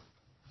that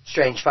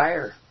Strange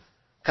Fire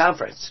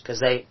conference, because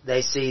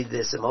they see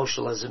this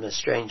emotionalism as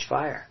strange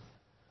fire.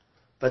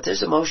 But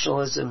there's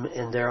emotionalism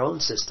in their own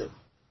system.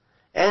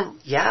 And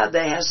yeah,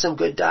 they have some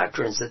good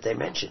doctrines that they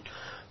mention.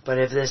 But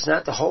if it's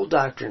not the whole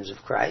doctrines of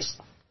Christ,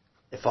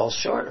 it falls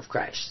short of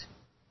Christ.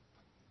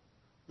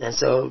 And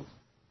so,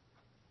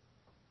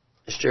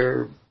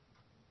 Mr.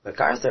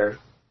 MacArthur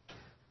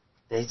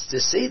needs to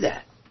see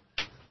that.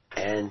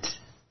 And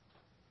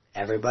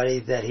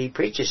everybody that he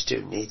preaches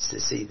to needs to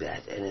see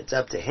that. And it's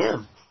up to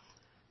him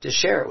to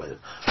share it with them.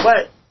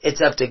 But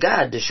it's up to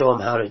God to show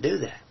him how to do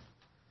that.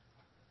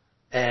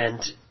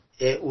 And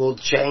it will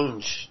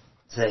change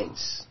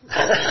things,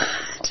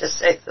 to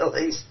say the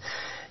least.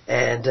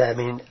 And, I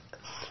mean,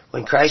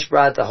 when Christ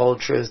brought the whole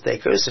truth, they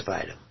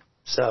crucified him.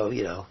 So,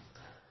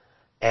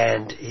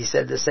 and he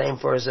said the same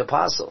for his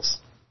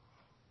apostles.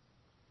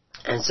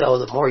 And so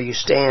the more you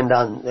stand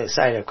on the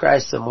side of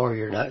Christ, the more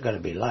you're not going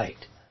to be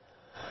liked.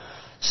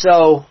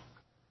 So,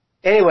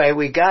 anyway,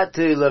 we got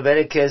to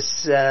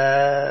Leviticus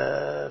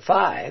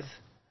 5.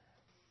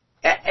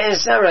 And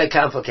it's not really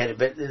complicated,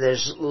 but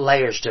there's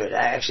layers to it.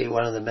 Actually,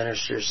 one of the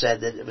ministers said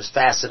that it was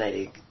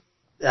fascinating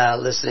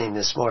listening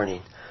this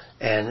morning.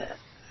 And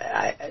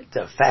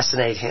to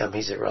fascinate him,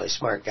 he's a really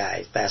smart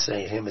guy.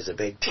 Fascinate him is a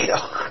big deal.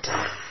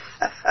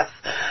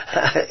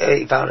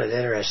 He found it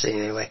interesting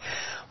anyway.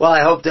 Well,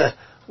 I hope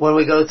when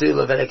we go through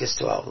Leviticus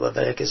 12,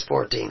 Leviticus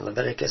 14,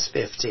 Leviticus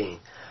 15,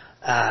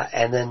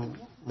 and then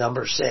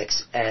number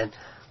 6, and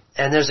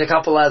there's a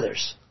couple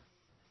others.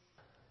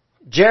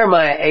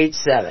 Jeremiah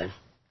 8:7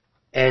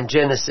 and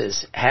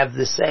Genesis have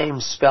the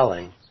same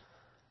spelling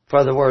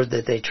for the word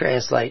that they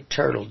translate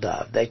turtle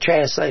dove. They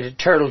translated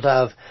turtle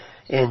dove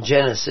in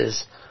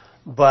Genesis,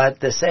 but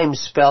the same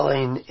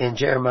spelling in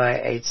Jeremiah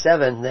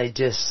 8:7, they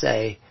just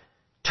say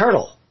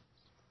turtle.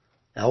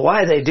 Now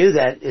why they do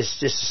that is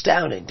just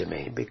astounding to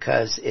me,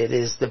 because it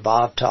is the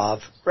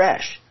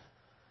Tav-vav-resh.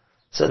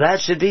 So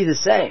that should be the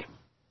same.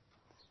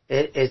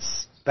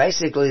 It's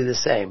basically the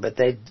same, but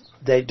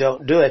they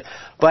don't do it.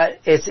 But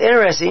it's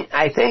interesting.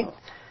 I think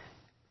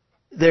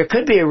there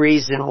could be a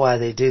reason why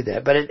they do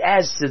that, but it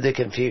adds to the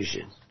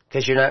confusion,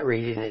 because you're not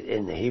reading it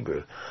in the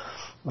Hebrew.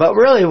 But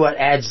really what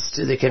adds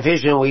to the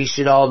confusion, we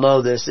should all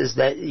know this, is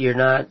that you're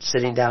not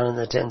sitting down in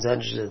the tens,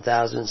 hundreds, and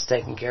thousands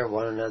taking care of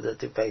one another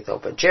through faith,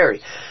 hope, and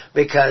charity.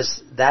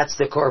 Because that's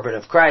the Corban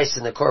of Christ,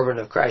 and the Corban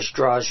of Christ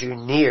draws you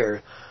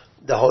near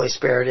the Holy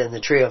Spirit and the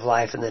tree of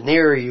life, and the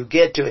nearer you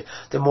get to it,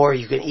 the more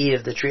you can eat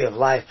of the tree of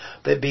life.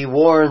 But be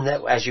warned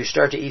that as you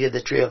start to eat of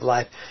the tree of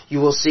life, you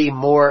will see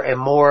more and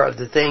more of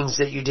the things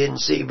that you didn't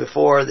see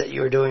before that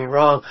you were doing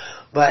wrong.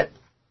 But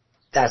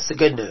that's the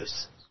good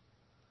news,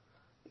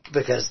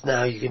 because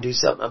now you can do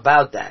something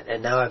about that.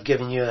 And now I've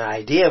given you an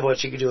idea of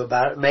what you can do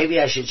about it. Maybe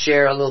I should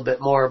share a little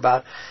bit more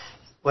about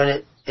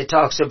when it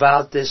talks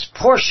about this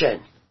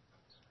portion.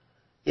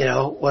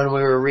 When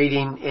we were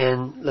reading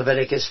in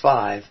Leviticus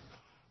 5,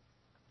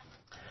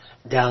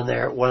 down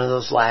there, one of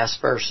those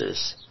last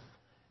verses,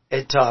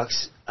 it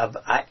talks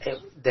about,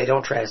 they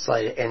don't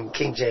translate it, in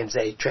King James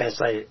they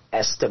translate it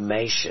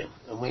estimation.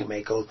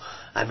 And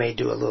I may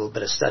do a little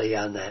bit of study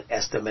on that,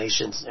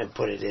 estimations, and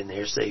put it in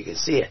here so you can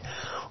see it.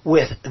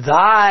 With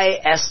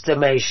thy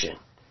estimation.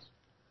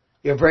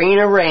 You're bringing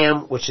a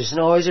ram, which isn't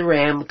always a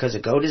ram, because a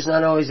goat is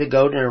not always a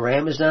goat, and a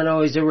ram is not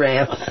always a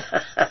ram.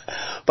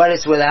 But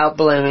it's without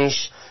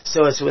blemish,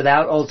 so it's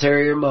without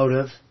ulterior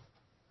motive,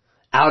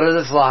 out of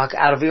the flock,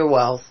 out of your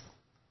wealth.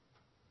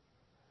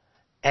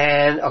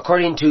 And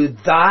according to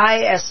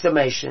thy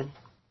estimation,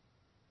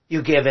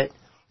 you give it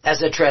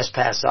as a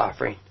trespass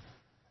offering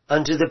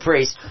unto the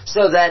priest,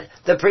 so that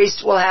the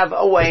priest will have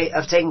a way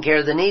of taking care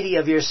of the needy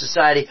of your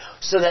society,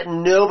 so that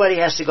nobody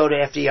has to go to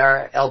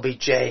FDR,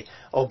 LBJ,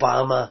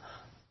 Obama,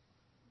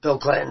 Bill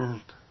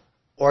Clinton,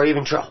 or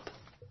even Trump.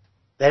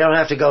 They don't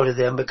have to go to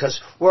them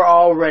because we're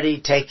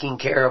already taking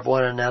care of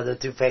one another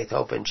through faith,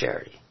 hope, and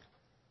charity.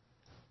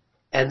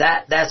 And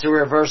that's a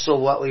reversal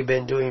of what we've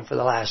been doing for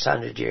the last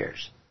 100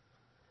 years.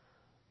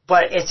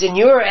 But it's in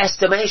your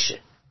estimation.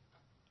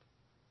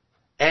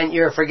 And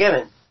you're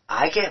forgiven.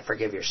 I can't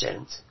forgive your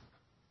sins.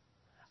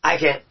 I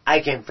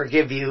can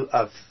forgive you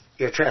of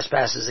your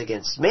trespasses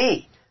against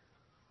me.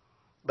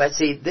 But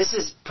see, this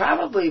is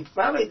probably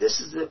this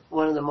is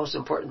one of the most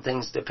important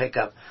things to pick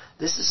up.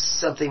 This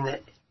is something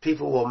that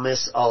people will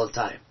miss all the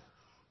time.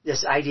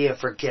 This idea of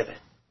forgiven.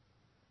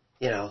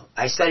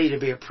 I study to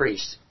be a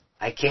priest.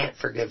 I can't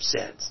forgive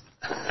sins.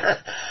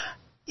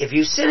 If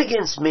you sin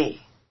against me,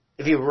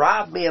 if you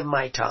rob me of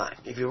my time,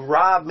 if you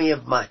rob me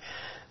of my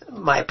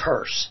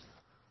purse,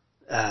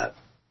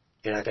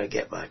 you're not going to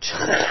get much.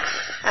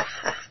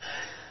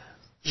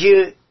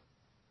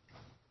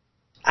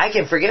 I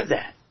can forgive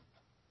that.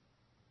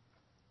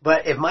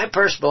 But if my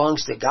purse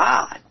belongs to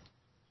God,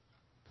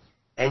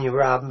 and you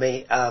rob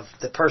me of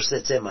the purse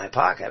that's in my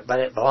pocket, but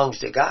it belongs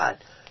to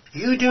God,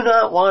 you do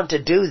not want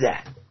to do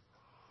that.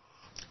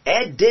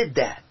 Ed did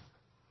that.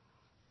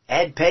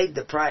 Ed paid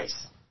the price.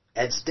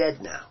 Ed's dead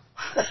now.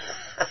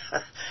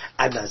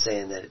 I'm not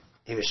saying that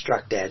he was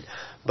struck dead,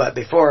 but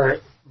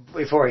before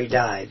he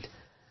died,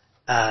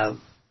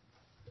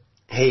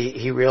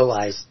 he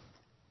realized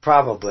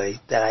probably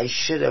that I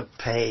should have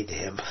paid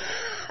him.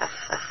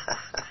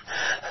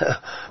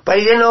 But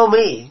he didn't owe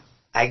me.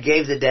 I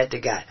gave the debt to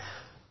God.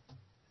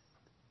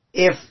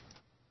 If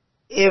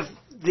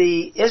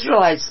the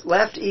Israelites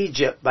left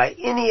Egypt by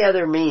any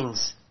other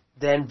means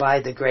than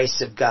by the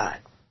grace of God,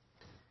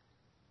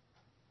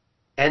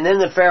 and then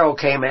the Pharaoh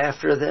came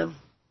after them,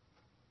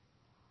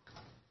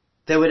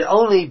 there would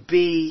only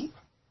be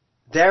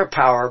their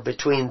power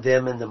between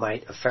them and the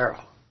might of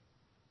Pharaoh.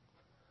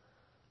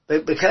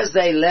 But because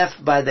they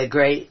left by the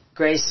great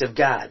grace of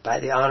God, by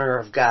the honor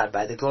of God,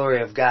 by the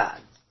glory of God,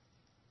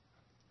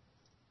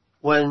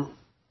 when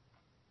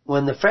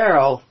the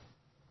Pharaoh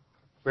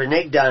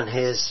reneged on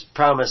his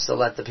promise to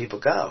let the people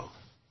go,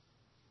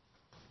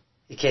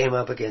 he came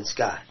up against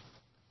God.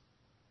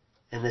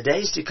 In the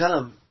days to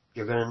come,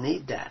 you're going to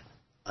need that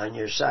on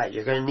your side.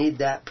 You're going to need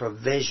that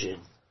provision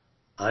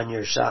on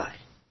your side.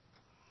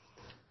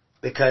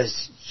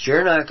 Because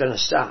you're not going to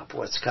stop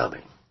what's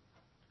coming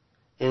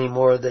any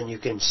more than you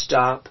can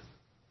stop,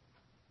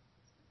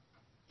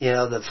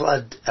 the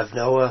flood of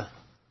Noah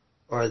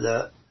or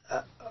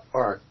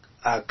or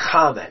a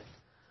comet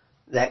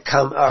that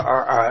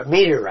or a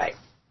meteorite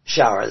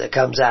shower that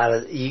comes out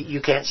of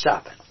you can't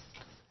stop it.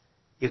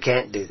 You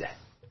can't do that.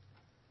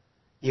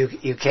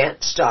 You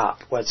can't stop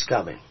what's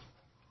coming.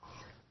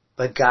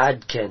 But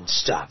God can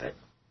stop it.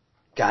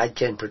 God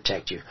can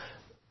protect you.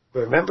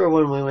 Remember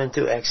when we went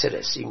through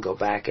Exodus? You can go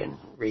back and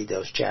read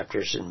those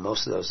chapters and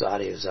most of those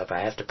audios up.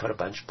 I have to put a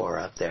bunch more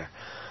up there.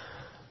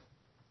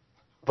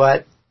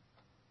 But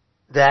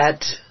the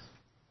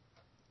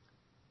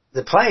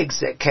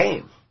plagues that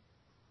came,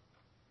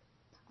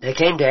 they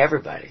came to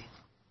everybody.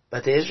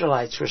 But the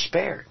Israelites were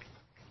spared.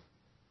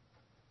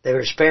 They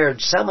were spared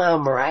somehow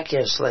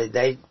miraculously.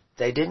 They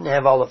didn't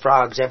have all the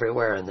frogs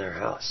everywhere in their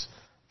house.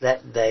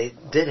 That they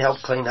did help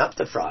clean up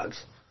the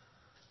frogs.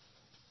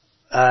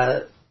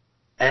 And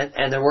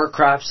there were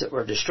crops that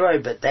were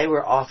destroyed, but they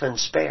were often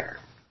spared.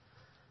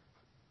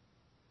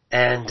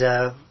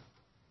 And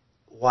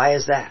why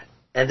is that?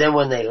 And then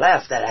when they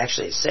left, that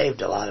actually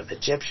saved a lot of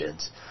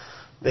Egyptians,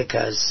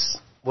 because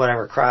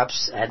whatever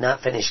crops had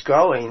not finished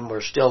growing were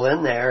still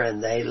in there,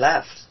 and they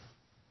left.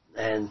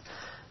 And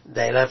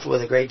they left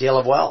with a great deal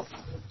of wealth.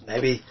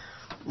 Maybe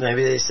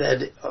they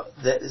said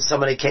that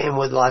somebody came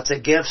with lots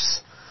of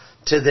gifts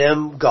to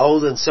them,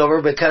 gold and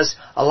silver, because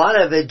a lot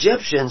of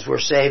Egyptians were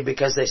saved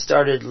because they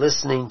started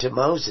listening to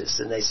Moses,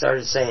 and they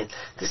started saying,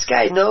 this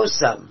guy knows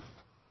something.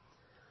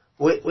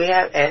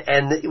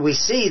 We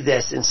see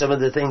this in some of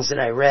the things that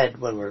I read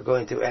when we were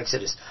going through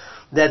Exodus,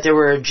 that there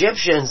were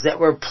Egyptians that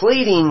were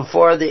pleading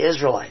for the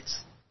Israelites.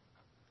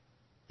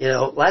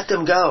 Let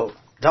them go.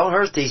 Don't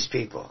hurt these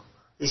people.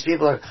 These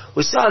people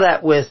we saw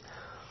that with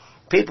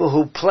people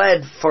who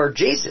pled for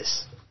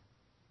Jesus.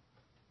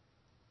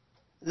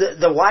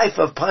 The wife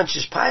of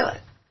Pontius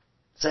Pilate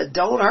said,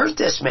 don't hurt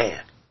this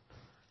man.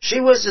 She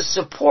was a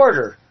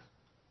supporter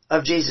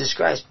of Jesus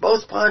Christ.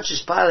 Both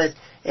Pontius Pilate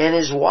and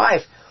his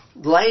wife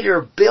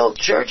later built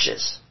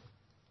churches,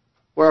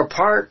 were a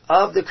part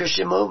of the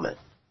Christian movement.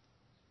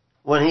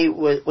 When he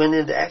went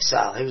into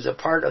exile, he was a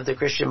part of the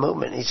Christian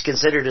movement. He's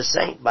considered a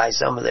saint by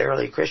some of the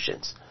early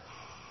Christians.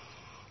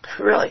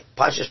 Really?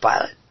 Pontius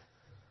Pilate?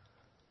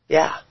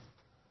 Yeah.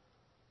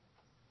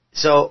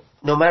 So,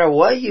 no matter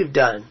what you've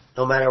done,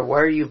 no matter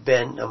where you've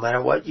been, no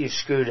matter what you've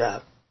screwed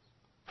up,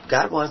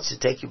 God wants to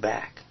take you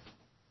back.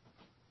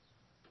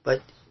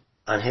 But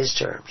on His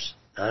terms,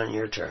 not on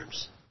your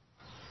terms.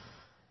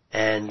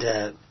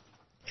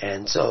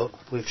 And so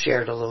we've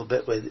shared a little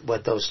bit with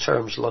what those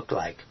terms look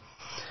like.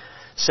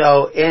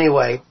 So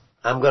anyway,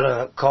 I'm going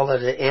to call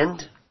it an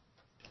end.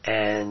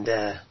 And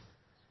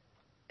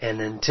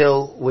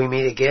until we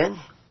meet again,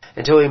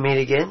 Until we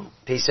meet again,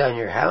 peace on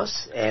your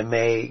house, and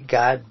may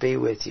God be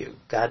with you.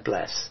 God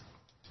bless.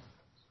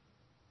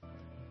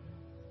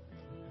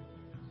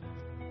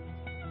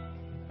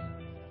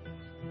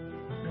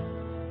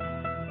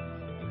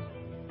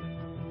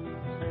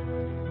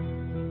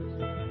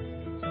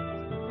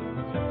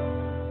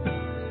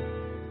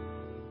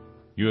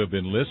 You have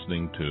been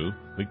listening to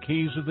The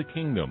Keys of the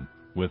Kingdom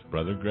with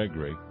Brother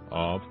Gregory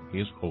of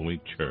His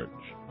Holy Church.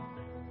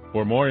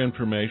 For more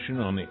information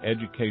on the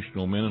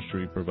educational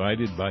ministry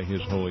provided by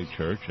His Holy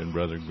Church and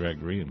Brother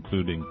Gregory,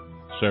 including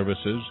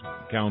services,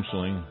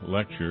 counseling,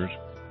 lectures,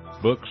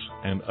 books,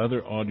 and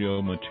other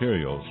audio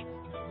materials,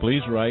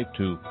 please write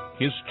to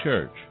His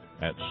Church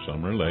at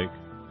Summer Lake,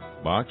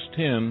 Box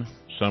 10,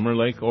 Summer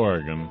Lake,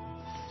 Oregon,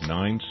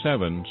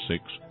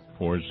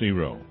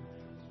 97640.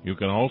 You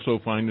can also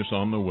find us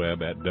on the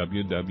web at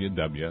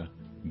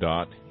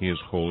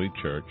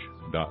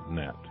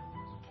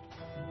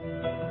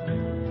www.hisholychurch.net.